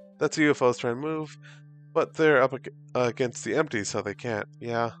thinking. That's the UFOs trying to move, but they're up against the empty, so they can't,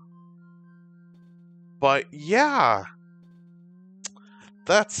 yeah. But, yeah!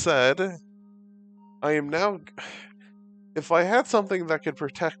 That said, I am now... if I had something that could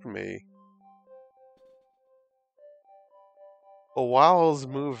protect me while I was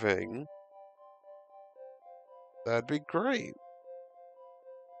moving, that'd be great.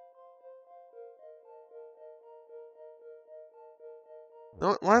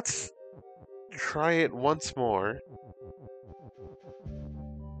 No, let's try it once more.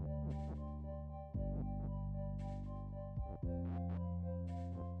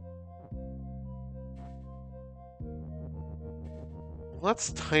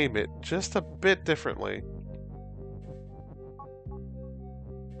 Let's time it just a bit differently.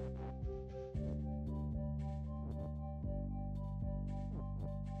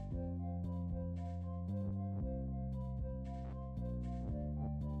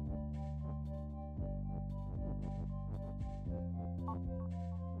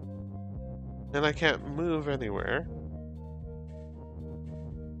 And I can't move anywhere.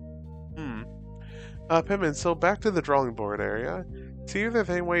 Pittman, so back to the drawing board area. See if there's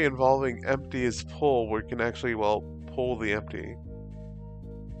any way involving empty as pull where we can actually, well, pull the empty.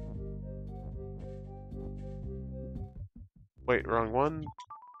 Wait, wrong one?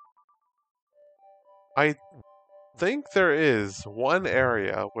 I think there is one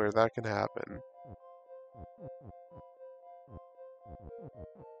area where that can happen.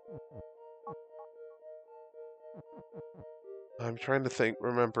 I'm trying to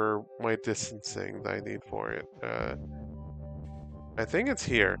remember my distancing that I need for it. I think it's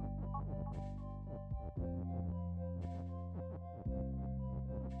here.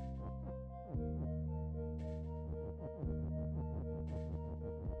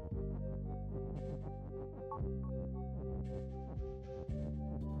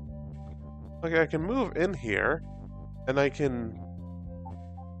 Okay, I can move in here, and I can...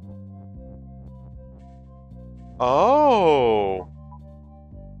 Oh!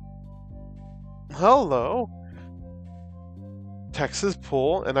 Hello! Texas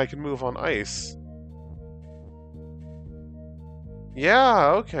pull, and I can move on ice.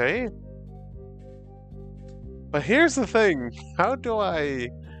 Yeah, okay. But here's the thing. How do I...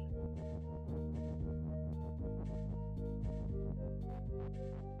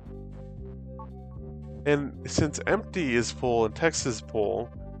 And since empty is full and text is full,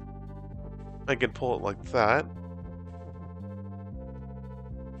 I can pull it like that.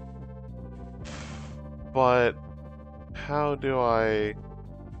 But how do I...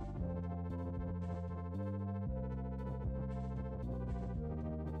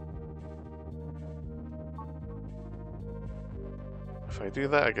 If I do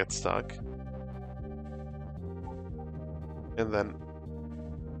that, I get stuck. And then...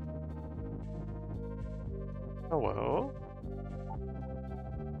 Hello?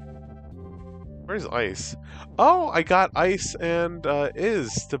 Where's ice? Oh, I got ice and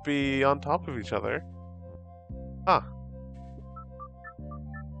is to be on top of each other. Ah.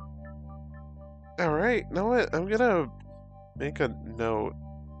 Alright, know what? I'm gonna make a note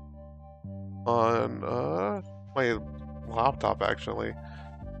on my laptop actually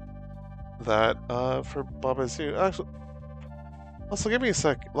that for Bubba Zoo. Actually, also give me a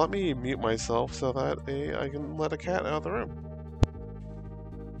sec. Let me mute myself so that I can let a cat out of the room.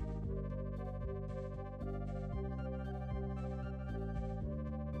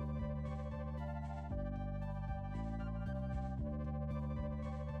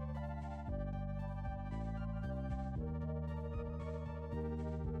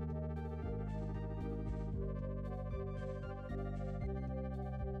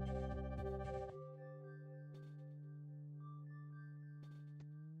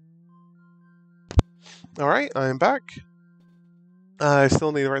 Alright, I'm back. I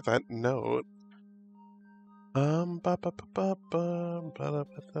still need to write that note. Ba ba ba ba ba ba da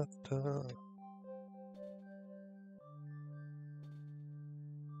ba da da.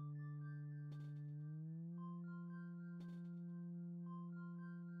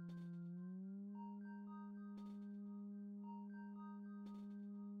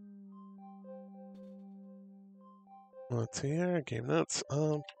 Let's see here, game notes.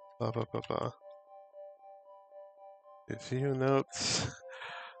 Ba ba ba ba. View notes.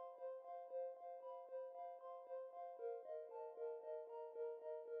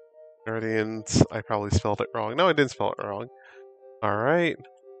 Guardians. I probably spelled it wrong. No, I didn't spell it wrong. Alright.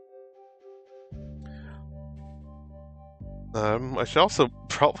 I should also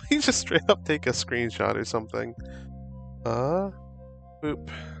probably just straight up take a screenshot or something. Boop.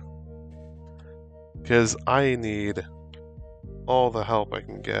 Because I need all the help I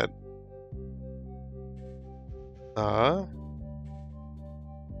can get.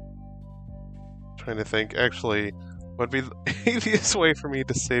 Trying to think, actually, what would be the easiest way for me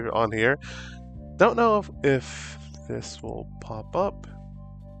to save it on here? Don't know if this will pop up.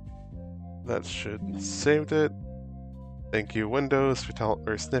 That should saved it. Thank you, Windows,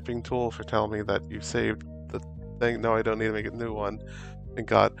 or Snipping Tool, for telling me that you saved the thing. No, I don't need to make a new one. Thank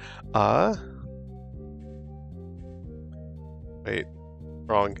God. Wait,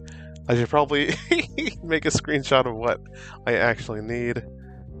 wrong. I should probably make a screenshot of what I actually need.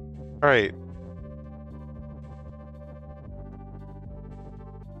 Alright.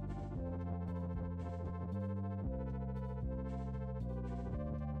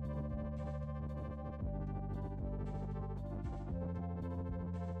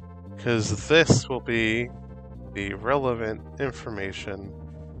 Because this will be the relevant information.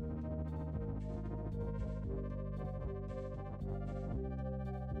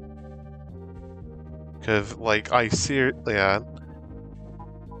 Because, like, I see it, yeah.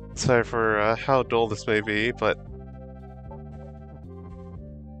 Sorry for how dull this may be, but...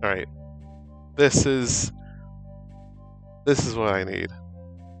 Alright. This is what I need.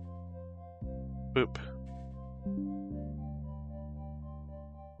 Boop.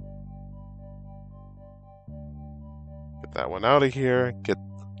 Get that one out of here, get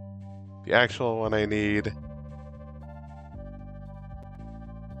the actual one I need.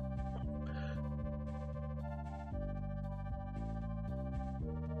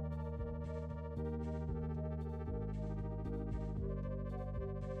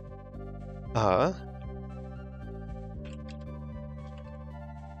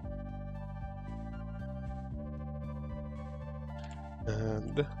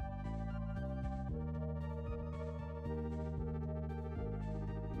 And...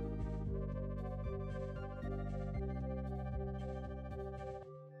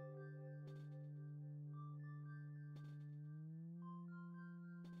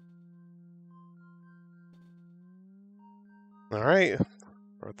 Alright,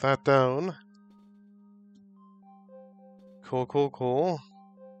 wrote that down. Cool.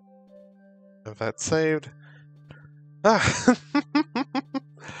 Have that saved. Ah!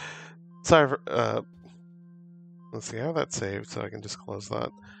 Sorry for, let's see how that saved, so I can just close that.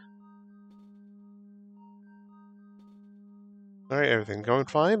 Alright, everything going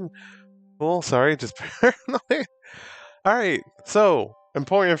fine? Cool, sorry, just paranoid. Alright, so,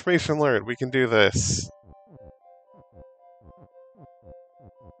 important information learned. We can do this.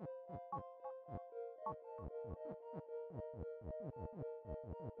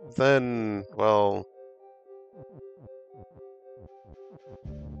 Then, well...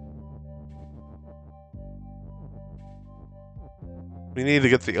 we need to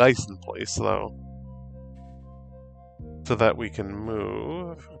get the ice in place, though. So that we can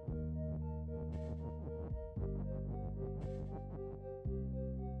move.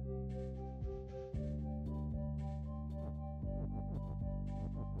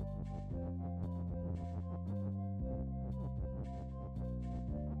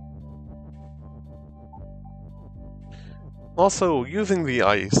 Also, using the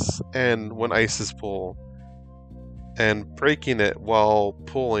ice, and when ice is full, and breaking it while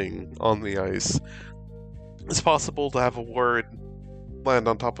pulling on the ice, it's possible to have a word land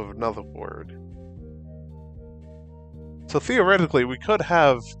on top of another word. So theoretically, we could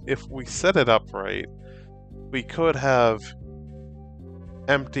have, if we set it up right, we could have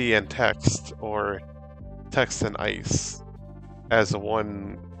empty and text, or text and ice, as a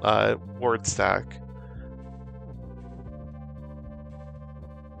one word stack.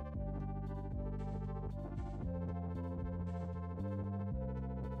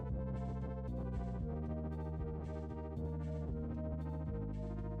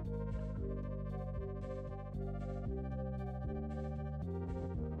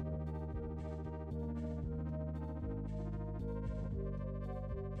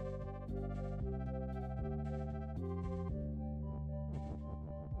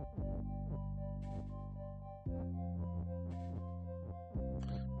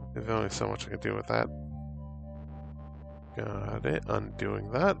 There's only so much I can do with that. Got it. Undoing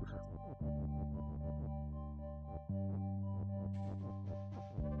that.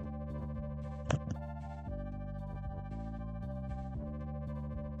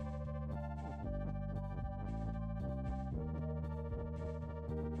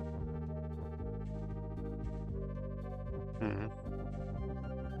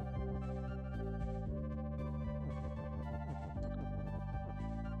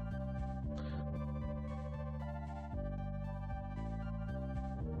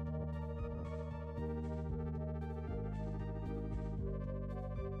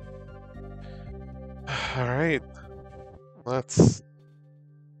 Alright. Let's...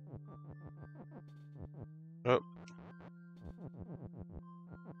 oh.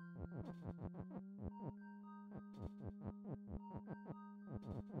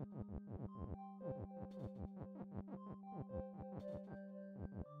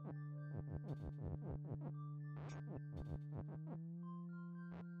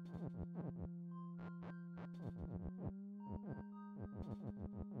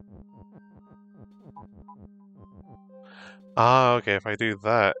 Ah, okay, if I do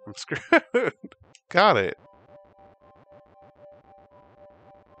that, I'm screwed. Got it.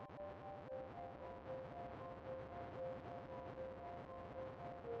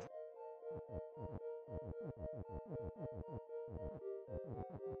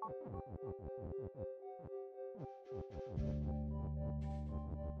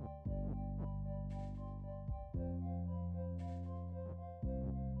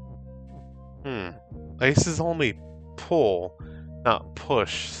 Ice is only pull, not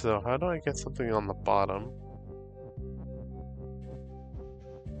push, so how do I get something on the bottom?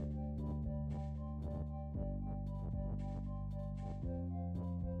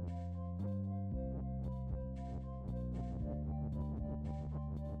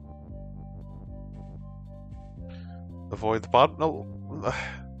 Avoid the bottom? No.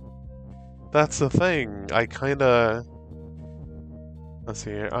 That's the thing. I kinda... let's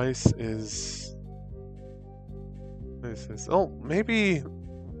see here. Ice is... this is... oh, maybe...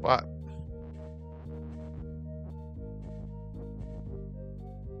 what?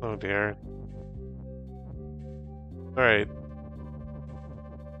 Oh dear. Alright.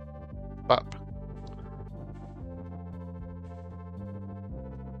 Bop.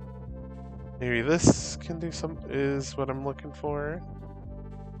 Maybe this can do some... is what I'm looking for.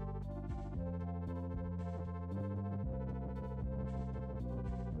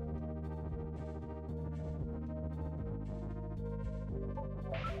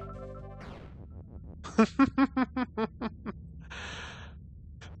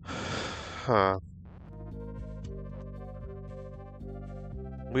 Huh.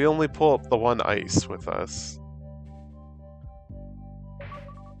 We only pull up the one ice with us.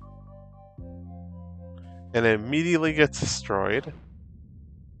 and it immediately gets destroyed.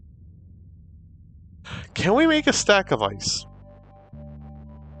 Can we make a stack of ice?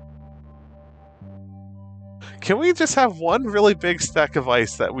 Can we just have one really big stack of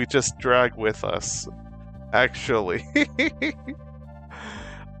ice that we just drag with us? Actually.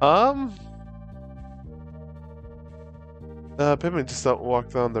 Pippin just walk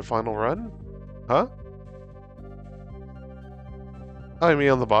down their final run? Huh? Oh, I mean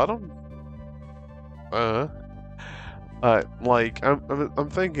on the bottom? Like, I'm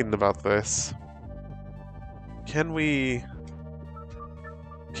thinking about this. Can we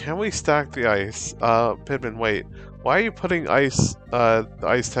stack the ice? Pippin, wait. Why are you putting ice, the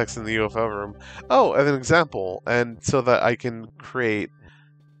ice text in the UFO room? Oh, as an example, and so that I can create,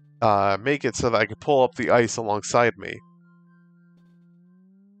 make it so that I can pull up the ice alongside me.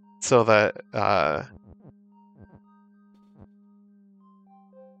 So that,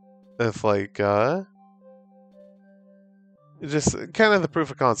 if like, just kind of the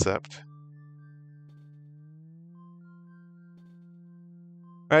proof of concept.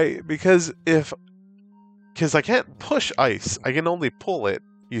 Right? Because I can't push ice, I can only pull it,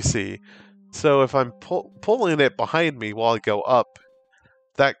 you see. So if I'm pulling it behind me while I go up,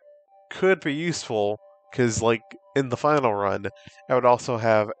 that could be useful, because like in the final run, I would also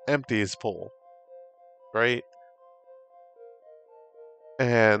have empties pull, right?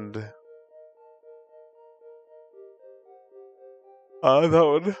 And that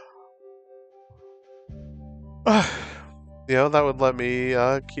would, you know, that would let me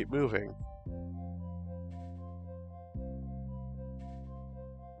keep moving.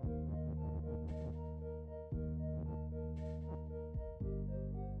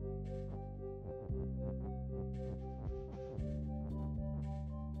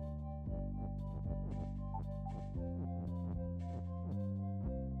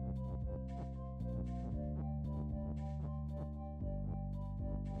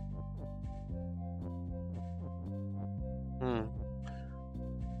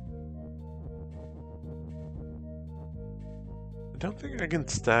 I don't think I can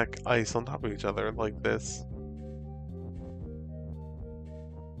stack ice on top of each other like this.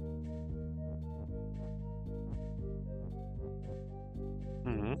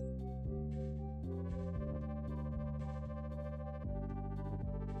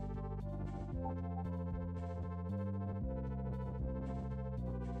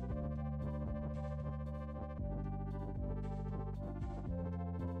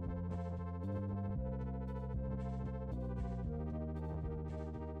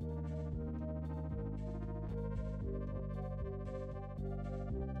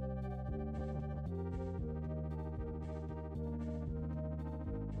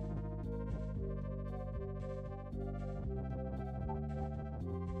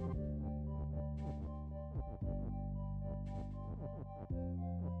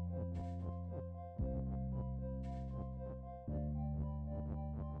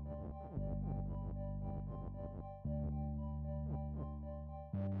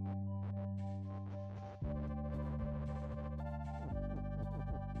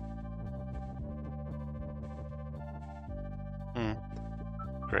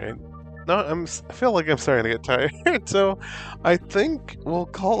 Great. No, I feel like I'm starting to get tired, so I think we'll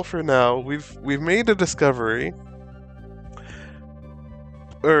call it for now. We've made a discovery.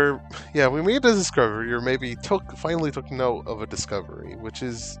 Or yeah, we made a discovery, or maybe finally took note of a discovery, which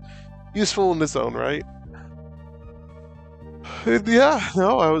is useful in its own right. And yeah,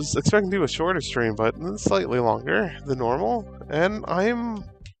 no, I was expecting to do a shorter stream, but slightly longer than normal, and I'm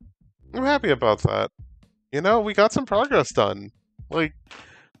happy about that. You know, we got some progress done. Like,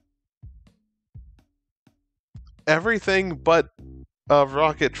 everything but a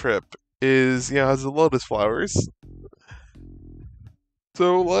rocket trip is, you know, has the lotus flowers.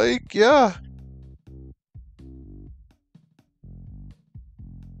 So, like, yeah.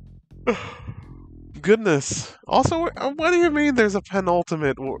 Goodness. Also, what do you mean there's a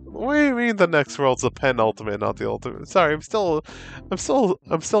penultimate? What do you mean the next world's a penultimate, not the ultimate? Sorry, I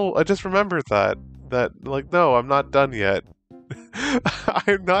just remembered that. Like, no, I'm not done yet.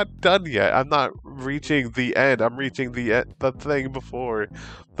 I'm not done yet. I'm not reaching the end. I'm reaching the thing before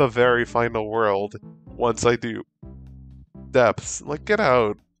the very final world. Once I do depths, like, get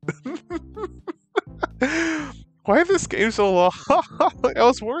out. Why is this game so long? I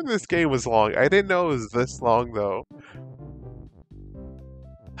was warned this game was long. I didn't know it was this long though.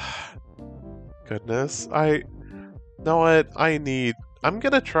 Goodness, you know what? I'm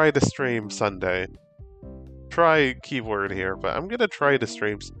gonna try to stream Sunday. Try keyword here, but I'm gonna try to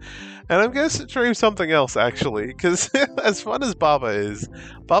stream, and I'm gonna stream something else actually, because as fun as Baba is,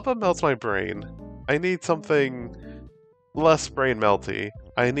 Baba melts my brain. I need something less brain melty.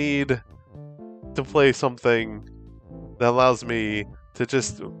 I need to play something that allows me to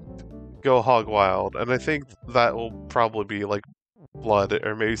just go hog wild, and I think that will probably be like Blood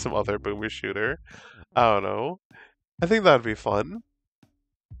or maybe some other boomer shooter. I don't know. I think that'd be fun.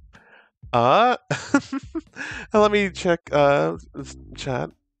 Let me check chat.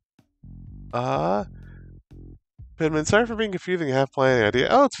 Pinman, sorry for being confusing. I have planning idea.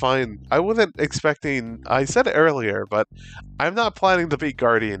 Oh, it's fine. I wasn't expecting. I said it earlier, but I'm not planning to be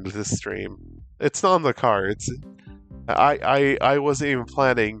Guardian this stream. It's not on the cards. I wasn't even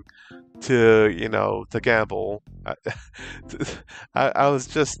planning to gamble. I was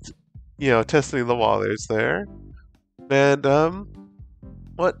just testing the waters there. And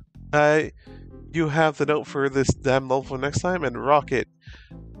what you have the note for this damn level next time, and Rocket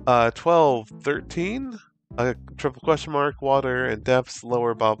 12 13 triple question mark water and depths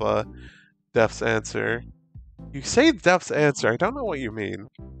lower Baba depths answer. You say depths answer, I don't know what you mean.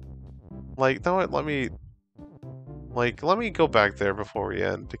 Like, no, let me go back there before we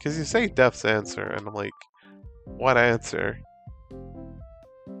end, because you say depths answer and I'm like, what answer?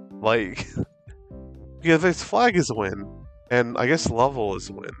 Like, because this flag is a win, and I guess level is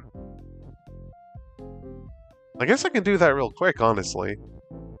a win. I guess I can do that real quick, honestly.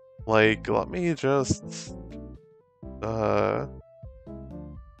 Like, let me just how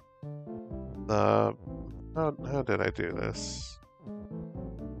did I do this?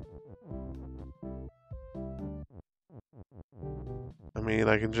 I mean,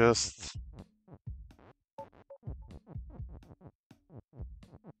 I can just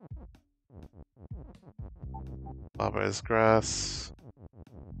Baba is grass.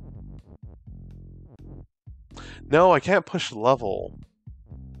 No, I can't push level.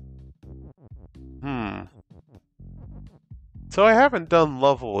 So I haven't done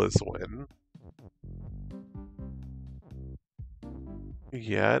level as win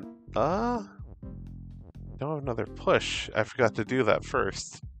yet. Don't have another push. I forgot to do that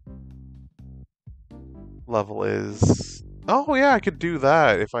first. Level is... Oh yeah, I could do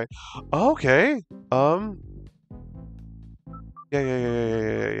that if I... Oh, okay.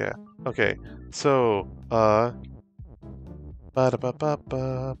 Yeah. Okay, so,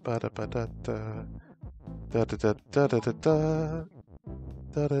 ba-da-ba-ba-ba, ba-da-ba-da-da, da-da-da-da-da-da,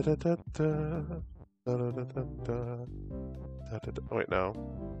 da-da-da-da-da, da-da-da-da-da, da-da-da... Wait, no.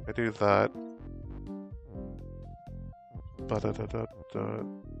 I do that. Ba-da-da-da-da.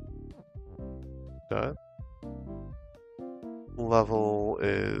 Level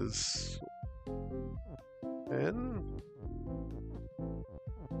is... in?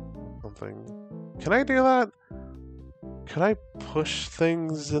 Something. Can I do that? Can I push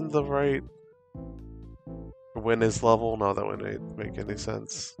things in the right... When is level? No, that wouldn't make any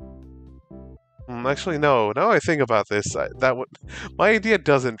sense. Actually, no. Now I think about this, that would... My idea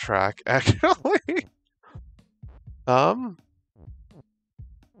doesn't track, actually.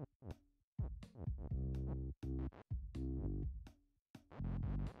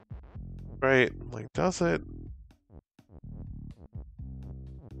 Right, like, does it?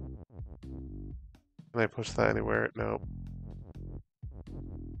 Can I push that anywhere? No.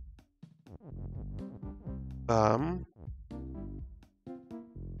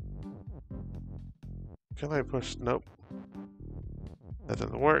 Can I push? Nope. That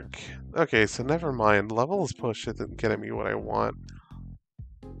didn't work. Okay, so never mind. Levels push isn't getting me what I want.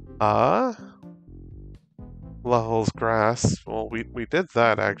 Levels grass. Well, we did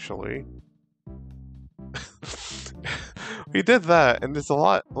that, actually. We did that, and it's a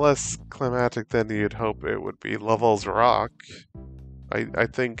lot less climatic than you'd hope it would be. Levels rock. I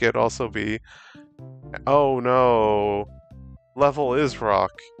think it'd also be... Oh no! Level is rock.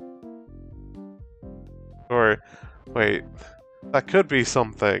 Or, wait, that could be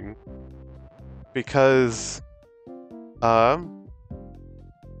something. Because, because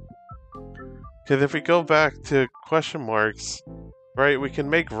if we go back to question marks, right, we can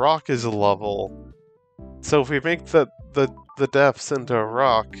make rock as a level. So if we make the depths into a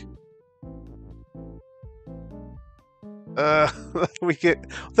rock, we get,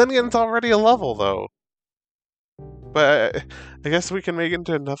 then again, it's already a level, though. But I guess we can make it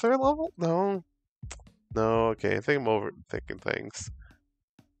into another level? No. No, okay, I think I'm overthinking things.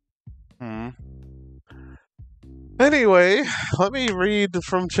 Anyway, let me read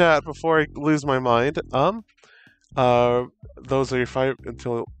from chat before I lose my mind. Those are your 5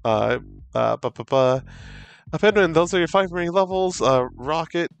 until, Penguin, those are your 5 main levels.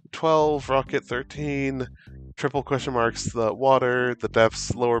 Rocket 12, Rocket 13, triple question marks, the water, the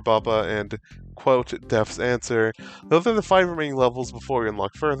depths, lower Baba, and quote Def's answer. Those are the 5 remaining levels before we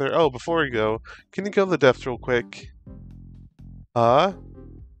unlock further. Oh, before we go, can you kill the Defs real quick?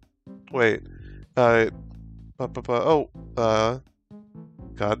 Wait. Oh,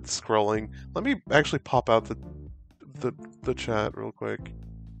 God, scrolling. Let me actually pop out the chat real quick.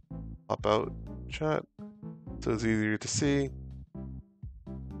 Pop out chat so it's easier to see.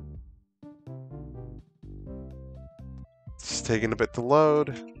 It's taking a bit to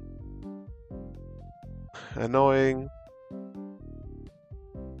load. Annoying.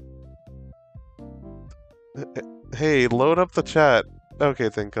 Hey, load up the chat. Okay,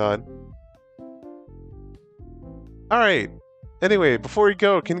 thank God. Alright. Anyway, before we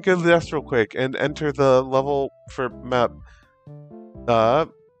go, can you go to the desk real quick and enter the level for map?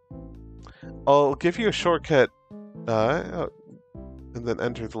 I'll give you a shortcut, and then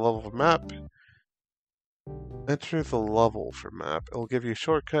enter the level for map. Enter the level for map. It'll give you a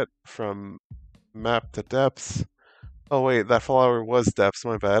shortcut from map to depths. Oh wait, that flower was depths,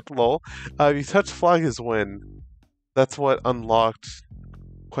 my bad. Lol. If you touch flag is win. That's what unlocked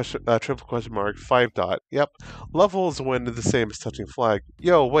triple question mark 5 dot. Yep. Level is win the same as touching flag.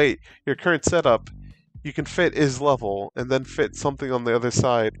 Yo, wait, your current setup, you can fit is level and then fit something on the other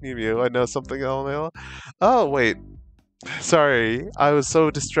side. I know something else. Oh wait. Sorry, I was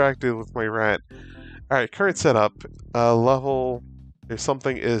so distracted with my rant. Alright, current setup. Level, there's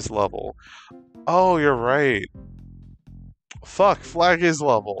something is level. Oh, you're right. Fuck, flag is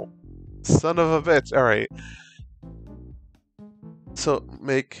level. Son of a bitch. Alright. So,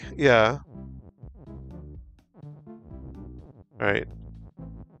 yeah. Alright.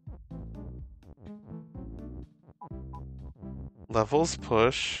 Levels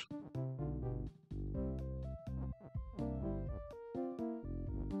push.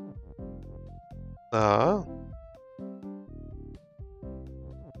 I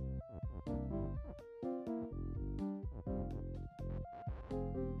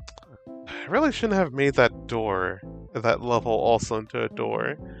really shouldn't have made that level also into a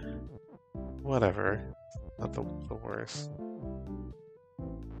door. Whatever. Not the worst.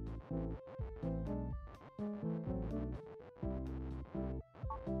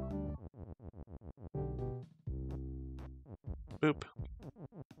 Boop.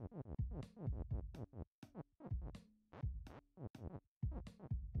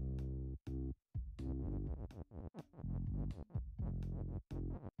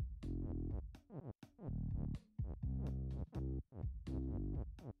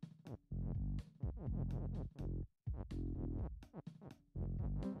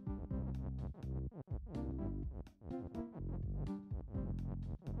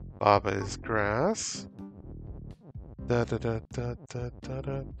 Baba is grass. Da da da da da da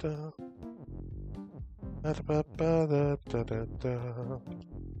da da. Da da da da da da da.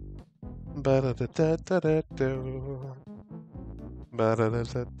 Ba da da da da da do. Ba da da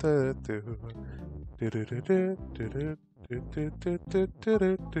da da do. Do do do do do do do do do do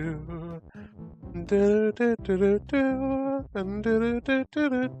do do. Do do do do do and do do do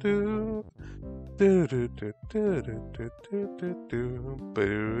do do. Do do do do do do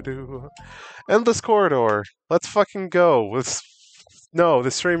do do. Endless corridor. Let's fucking go. No,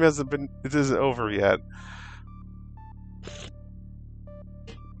 the stream it isn't over yet.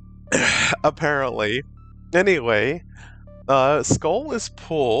 Apparently. Anyway, skull is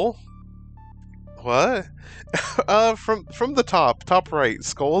pull. What? From the top right,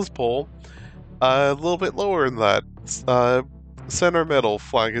 skull is pull. A little bit lower than that. Center middle,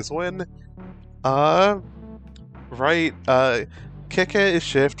 flag is win. Right, Kika is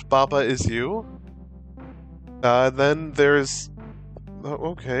shift, Baba is you. Then there's...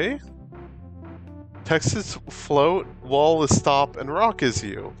 okay. Text is float, wall is stop, and rock is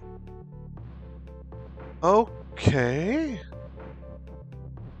you. Okay.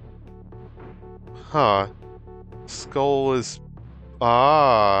 Huh. Skull is...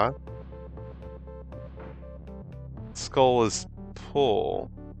 Skull is pull.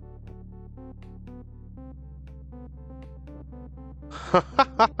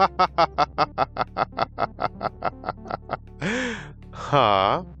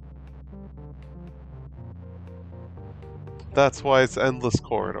 Huh. That's why it's endless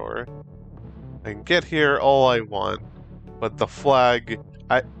corridor. I can get here all I want, but the flag,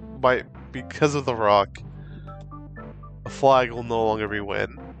 because of the rock, the flag will no longer be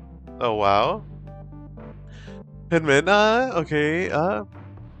win. Oh wow. Admit, okay,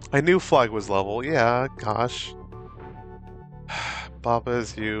 I knew flag was level, yeah, gosh. Baba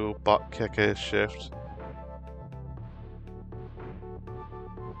is you, Kika is shift.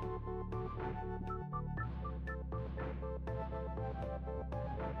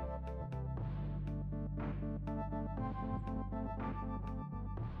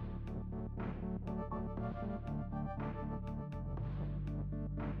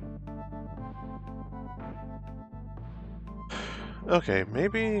 Okay,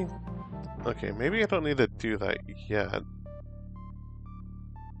 maybe... Okay, maybe I don't need to do that yet.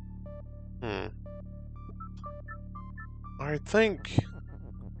 I think...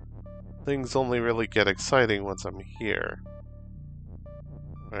 things only really get exciting once I'm here.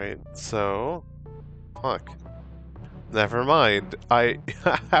 Right, so... Fuck. Never mind. I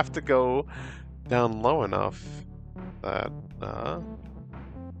have to go down low enough that,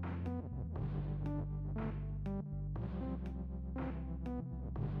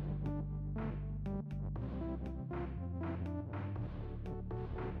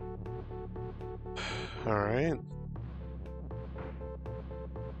 Alright.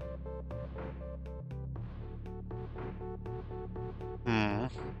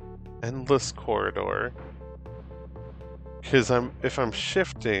 Endless corridor. Because if I'm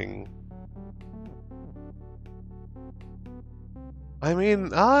shifting... I mean,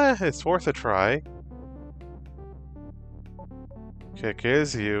 it's worth a try. Kick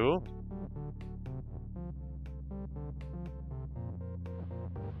is you.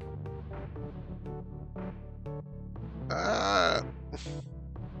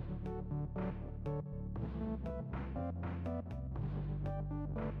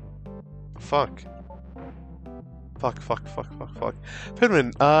 Fuck. Fuck.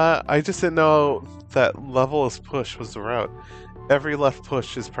 Pinman, I just didn't know that level-less push was the route. Every left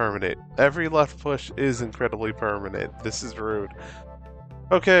push is permanent. Every left push is incredibly permanent. This is rude.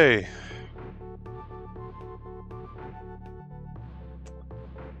 Okay.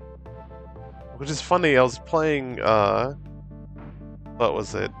 Which is funny, I was playing, what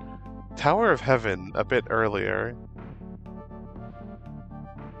was it? Tower of Heaven a bit earlier.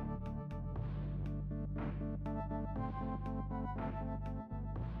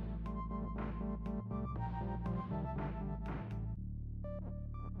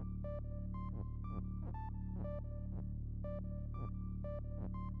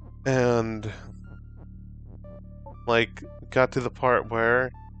 And, like, got to the part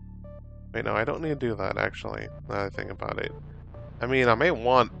where... Wait, no, I don't need to do that, actually, now that I think about it. I mean, I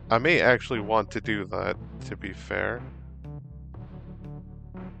may actually want to do that, to be fair.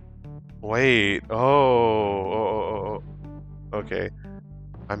 Wait, oh. Okay.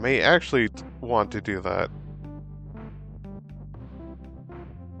 I may actually want to do that.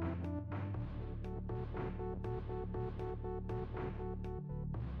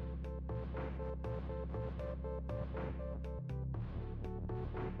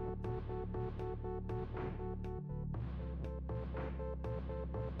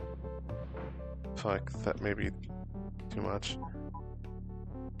 Fuck, that may be too much.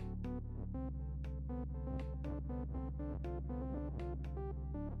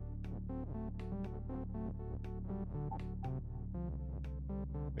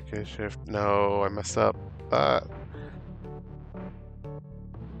 Okay, shift. No, I messed up.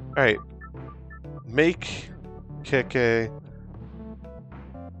 Alright. Make kick a...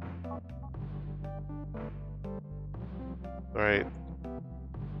 Alright.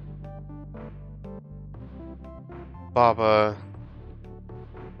 Baba.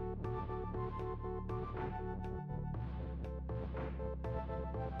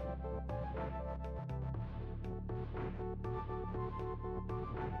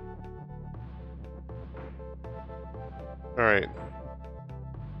 Alright.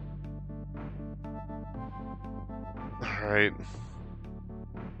 Alright.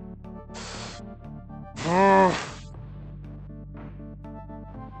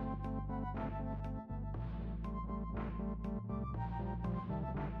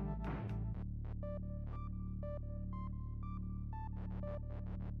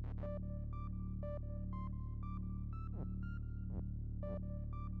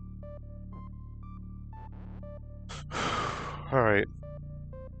 Alright.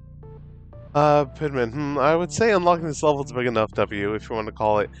 Pidman, I would say unlocking this level is big enough, W, if you want to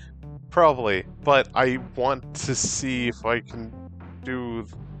call it. Probably, but I want to see if I can do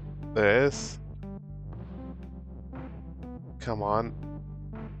this. Come on.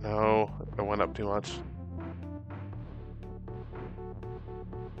 No, I went up too much.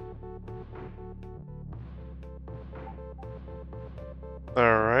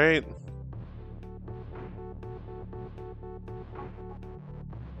 Alright.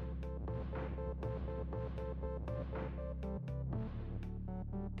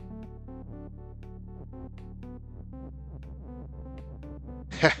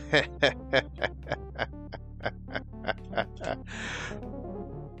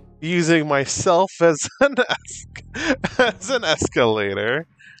 Using myself as an escalator.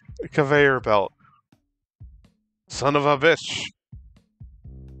 Conveyor belt. Son of a bitch.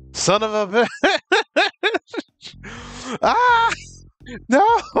 Son of a bitch. Ah! No!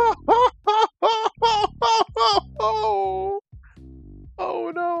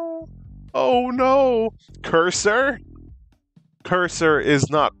 Oh no! Oh no! Cursor? Cursor is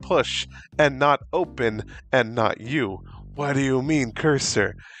not push, and not open, and not you. What do you mean,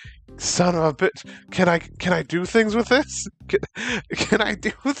 cursor? Son of a bitch! Can I do things with this? Can I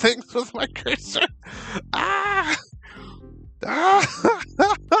do things with my cursor? Ah! Ah!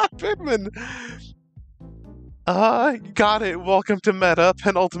 Pitman! Got it. Welcome to Meta,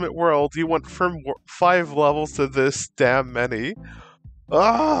 Penultimate World. You went from 5 levels to this damn many.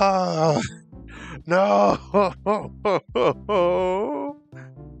 Ah! No!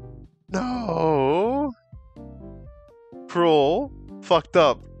 No! Cruel. Fucked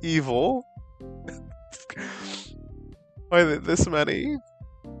up. Evil. Why are there this many?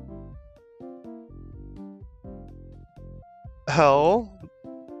 Hell.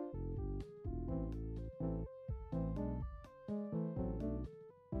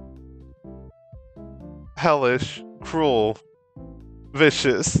 Hellish. Cruel.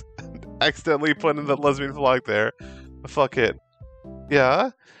 Vicious. Accidentally put in the lesbian flag there. Fuck it.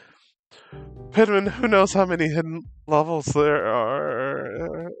 Yeah? Pitman, who knows how many hidden levels there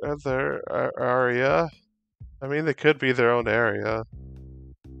are in their area? I mean, they could be their own area.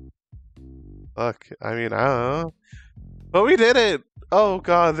 Fuck, I mean, I don't know. But we did it! Oh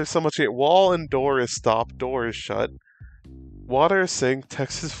god, there's so much here. Wall and door is stopped, door is shut. Water is sink,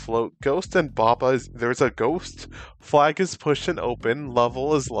 text is float, ghost and Baba is... There's a ghost, flag is push and open,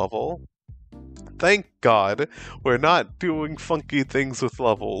 level is level. Thank God we're not doing funky things with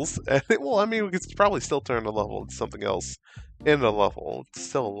levels. And well, I mean, we could probably still turn a level into something else in a level. It's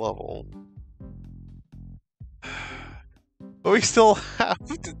still a level. But we still have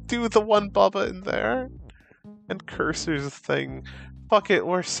to do the one Bubba in there. And cursor's thing. Fuck it,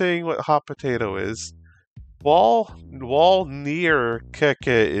 we're saying what hot potato is. Wall near Keke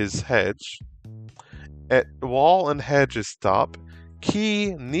is hedge. At wall and hedge is stop.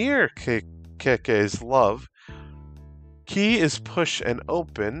 Key near Keke is love. Key is push and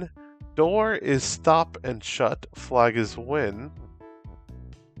open. Door is stop and shut. Flag is win.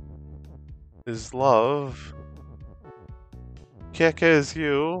 Is love. Keke is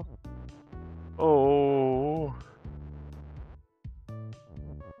you. Oh.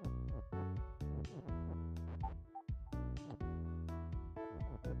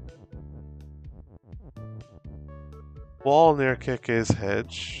 Wall near Keke is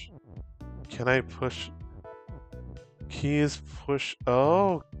hedge. Can I push? Key is push.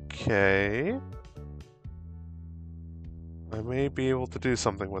 Okay. I may be able to do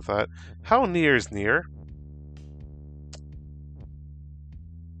something with that. How near is near?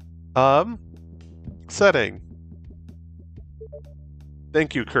 Setting.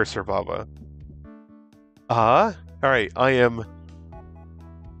 Thank you, Cursor Baba. Alright, I am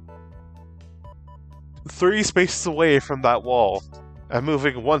 3 spaces away from that wall. I'm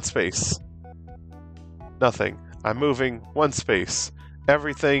moving 1 space. Nothing. I'm moving 1 space.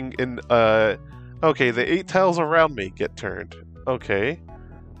 Everything in, okay, the 8 tiles around me get turned. Okay.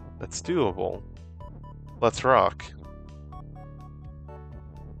 That's doable. Let's rock.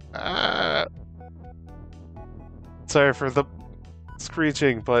 Sorry for the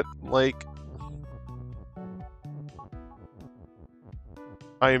screeching, but, like...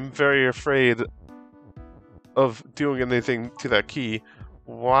 I'm very afraid of doing anything to that key.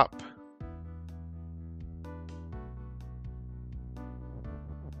 Whop.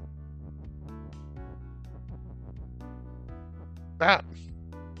 Ah.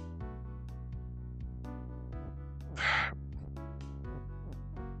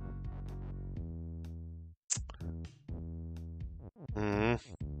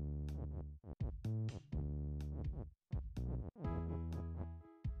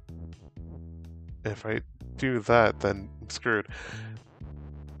 If I do that, then I'm screwed.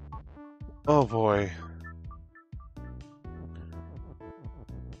 Oh boy.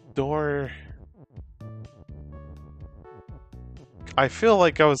 Door... I feel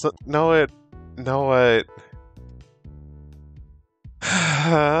like I was... No, it...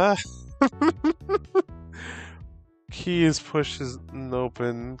 Key is pushes and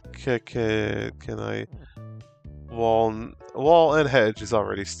open. Can I... Wall and hedge is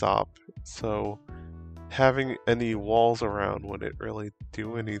already stopped, so... Having any walls around wouldn't really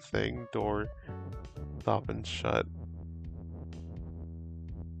do anything. Door, stop and shut.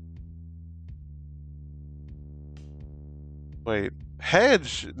 Wait,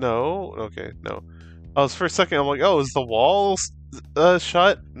 hedge? No. Okay, no. I was for a second. I'm like, oh, is the wall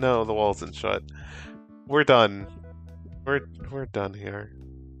shut? No, the wall isn't shut. We're done. We're done here.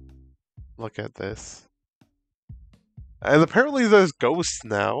 Look at this. And apparently there's ghosts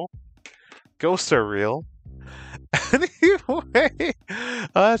now. Ghosts are real. Anyway,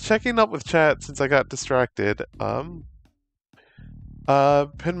 checking up with chat since I got distracted.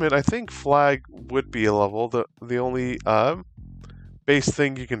 Pinman, I think flag would be a level. The only base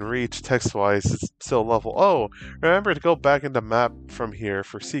thing you can reach text-wise is still level. Oh, remember to go back into map from here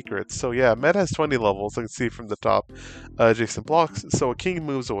for secrets. So yeah, Med has 20 levels. I can see from the top adjacent blocks. So a king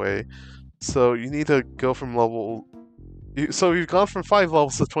moves away. So you need to go from level. So you've gone from 5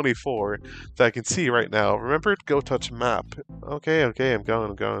 levels to 24 that I can see right now. Remember to go touch map. Okay, I'm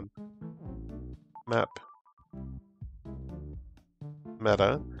going. Map.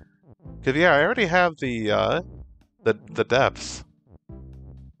 Meta. Cause yeah, I already have the depths.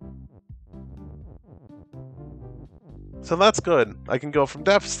 So that's good. I can go from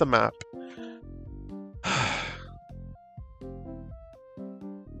depths to map.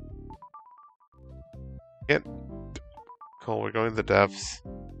 Cool, we're going to the depths.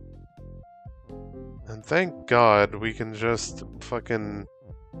 And thank God we can just fucking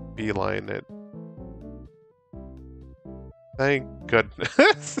beeline it. Thank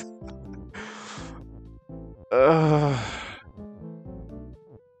goodness.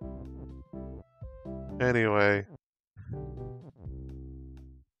 Anyway.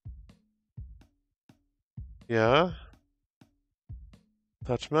 Yeah.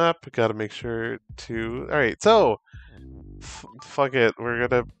 Touch map, gotta make sure to... Alright, so... fuck it, we're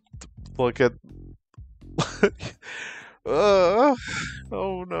gonna look at... oh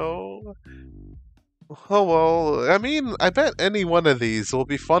no. Oh well, I mean, I bet any one of these will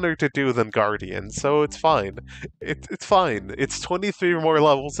be funner to do than Guardian, so it's fine. It's fine. It's 23 more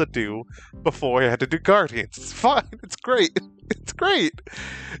levels to do before I had to do Guardians. It's fine. It's great. It's great.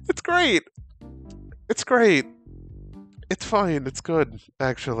 It's great. It's great. It's fine. It's good,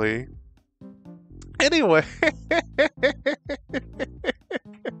 actually. Anyway.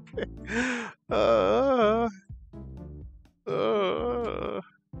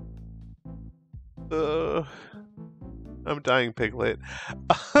 I'm dying, Piglet.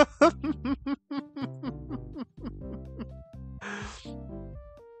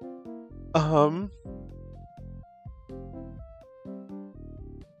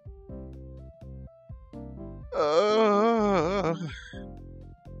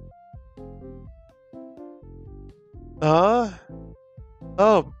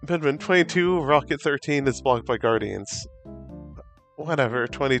 Oh, Pinman, 22, Rocket 13 is blocked by Guardians. Whatever,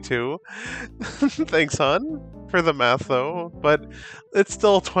 22. Thanks, hon, for the math, though. But it's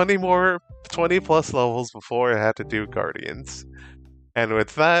still 20 plus levels before I had to do Guardians. And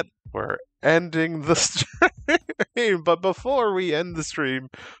with that, we're ending the stream. But before we end the stream,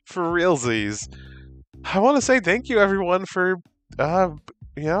 for realsies, I want to say thank you, everyone, for,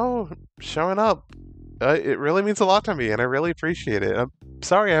 showing up. It really means a lot to me, and I really appreciate it. I'm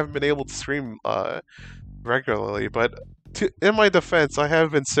sorry I haven't been able to stream regularly, but in my defense, I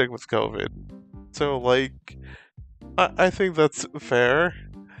have been sick with COVID. So, like, I think that's fair.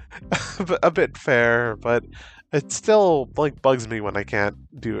 A bit fair, but it still, like, bugs me when I can't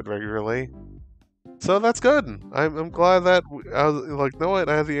do it regularly. So that's good. I'm glad that I was like, no, what?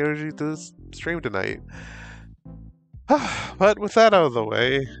 I have the energy to stream tonight. But with that out of the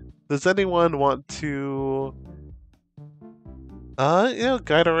way, does anyone want to,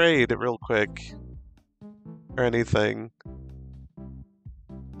 guide a raid real quick? Or anything?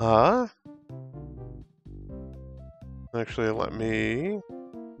 Actually, let me...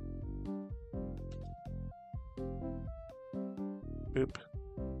 Boop.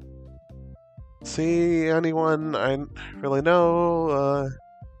 See anyone I really know,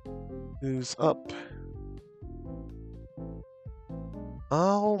 who's up?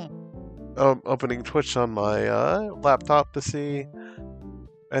 I'm opening Twitch on my laptop to see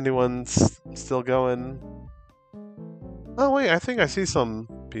anyone's still going. Oh wait, I think I see some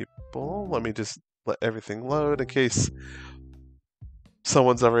people. Let me just let everything load in case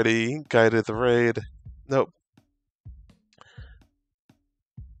someone's already guided the raid. Nope.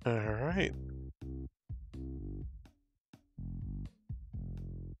 Alright.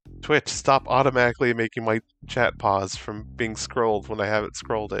 Twitch, stop automatically making my chat pause from being scrolled when I haven't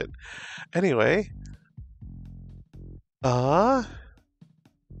scrolled it. Anyway. God,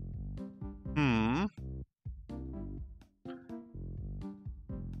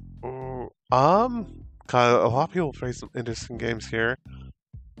 a lot of people play some interesting games here.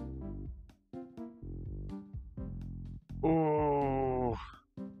 Ooh.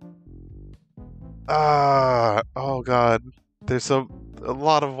 Oh god. There's a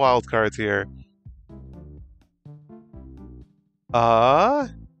lot of wild cards here.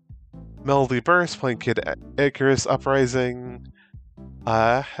 Melody Burst playing Kid Icarus Uprising.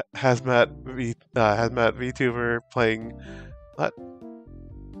 Hazmat VTuber playing what?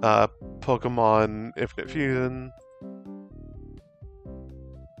 Pokemon Infinite Fusion.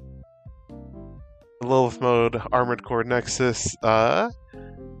 Lilith Mode, Armored Core Nexus. God,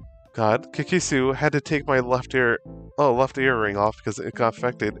 Kikisu had to take my left earring off because it got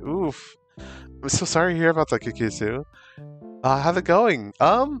affected. Oof. I'm so sorry to hear about that, Kikisu. How's it going?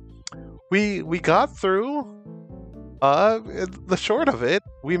 We got through. The short of it,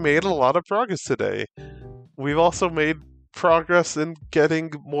 we made a lot of progress today. We've also made progress in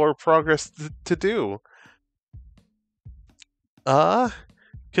getting more progress to do.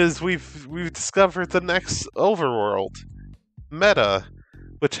 Because we've discovered the next overworld, Meta,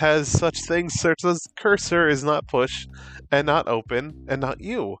 which has such things such as cursor is not push, and not open, and not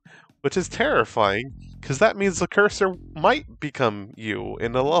you, which is terrifying, because that means the cursor might become you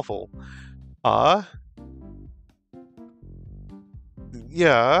in a level.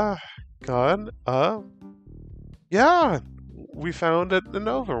 Yeah, God, yeah, we found an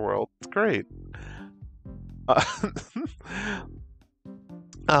overworld. It's great.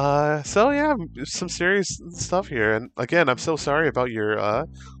 So yeah, some serious stuff here, and again, I'm so sorry about your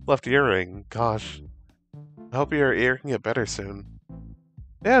left earring. Gosh, I hope your ear can get better soon.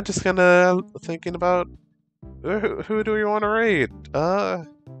 Yeah, just kind of thinking about who do we want to raid?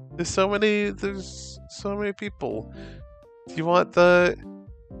 There's so many people. Do you want the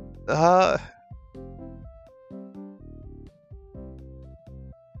God?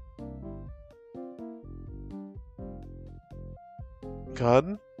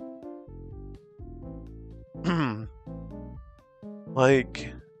 Like,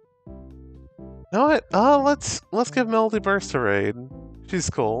 you know what? Let's give Melody Burst a raid. She's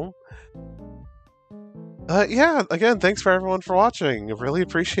cool. Yeah, again, thanks for everyone for watching. I really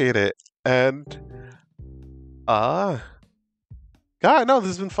appreciate it. And God, no, this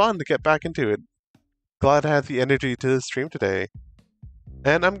has been fun to get back into it. Glad I had the energy to stream today.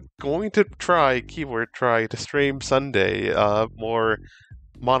 And I'm going to try, keyword try, to stream Sunday, more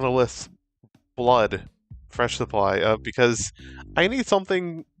Monolith Blood fresh supply, because I need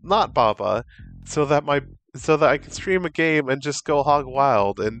something not Baba, so that I can stream a game and just go hog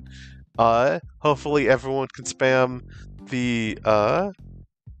wild, and hopefully everyone can spam the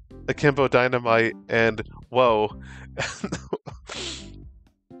Akimbo Dynamite and whoa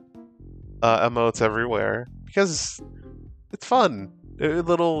emotes everywhere, because it's fun.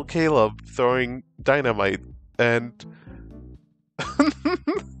 Little Caleb throwing dynamite and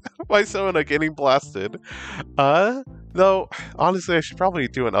my Sona getting blasted. Though honestly, I should probably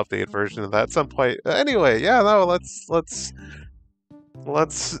do an updated version of that at some point. Anyway, yeah, no, let's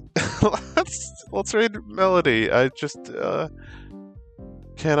raid Melody. I just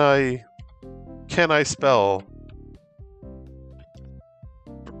can I spell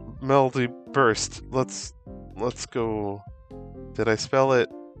Melody Burst? Let's go. Did I spell it?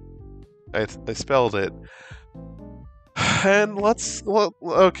 I spelled it. And let's make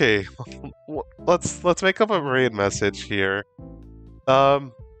up a raid message here.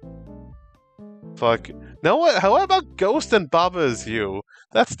 Fuck. No, what? How about Ghost and Baba is you?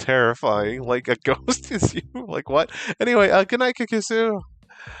 That's terrifying. Like a ghost is you? Like what? Anyway, good night, Kikisu.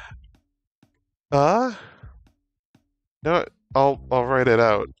 No, I'll write it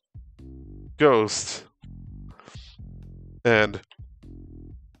out. Ghost. And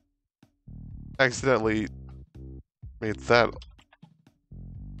accidentally made that.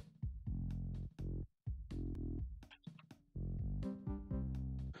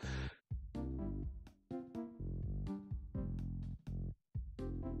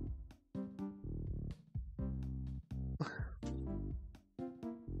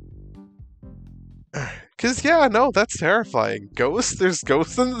 Cause yeah, no, that's terrifying. Ghosts? There's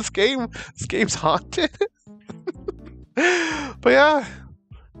ghosts in this game? This game's haunted? But yeah.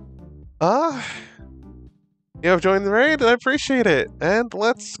 You have joined the raid, and I appreciate it. And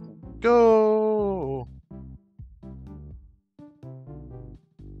let's go.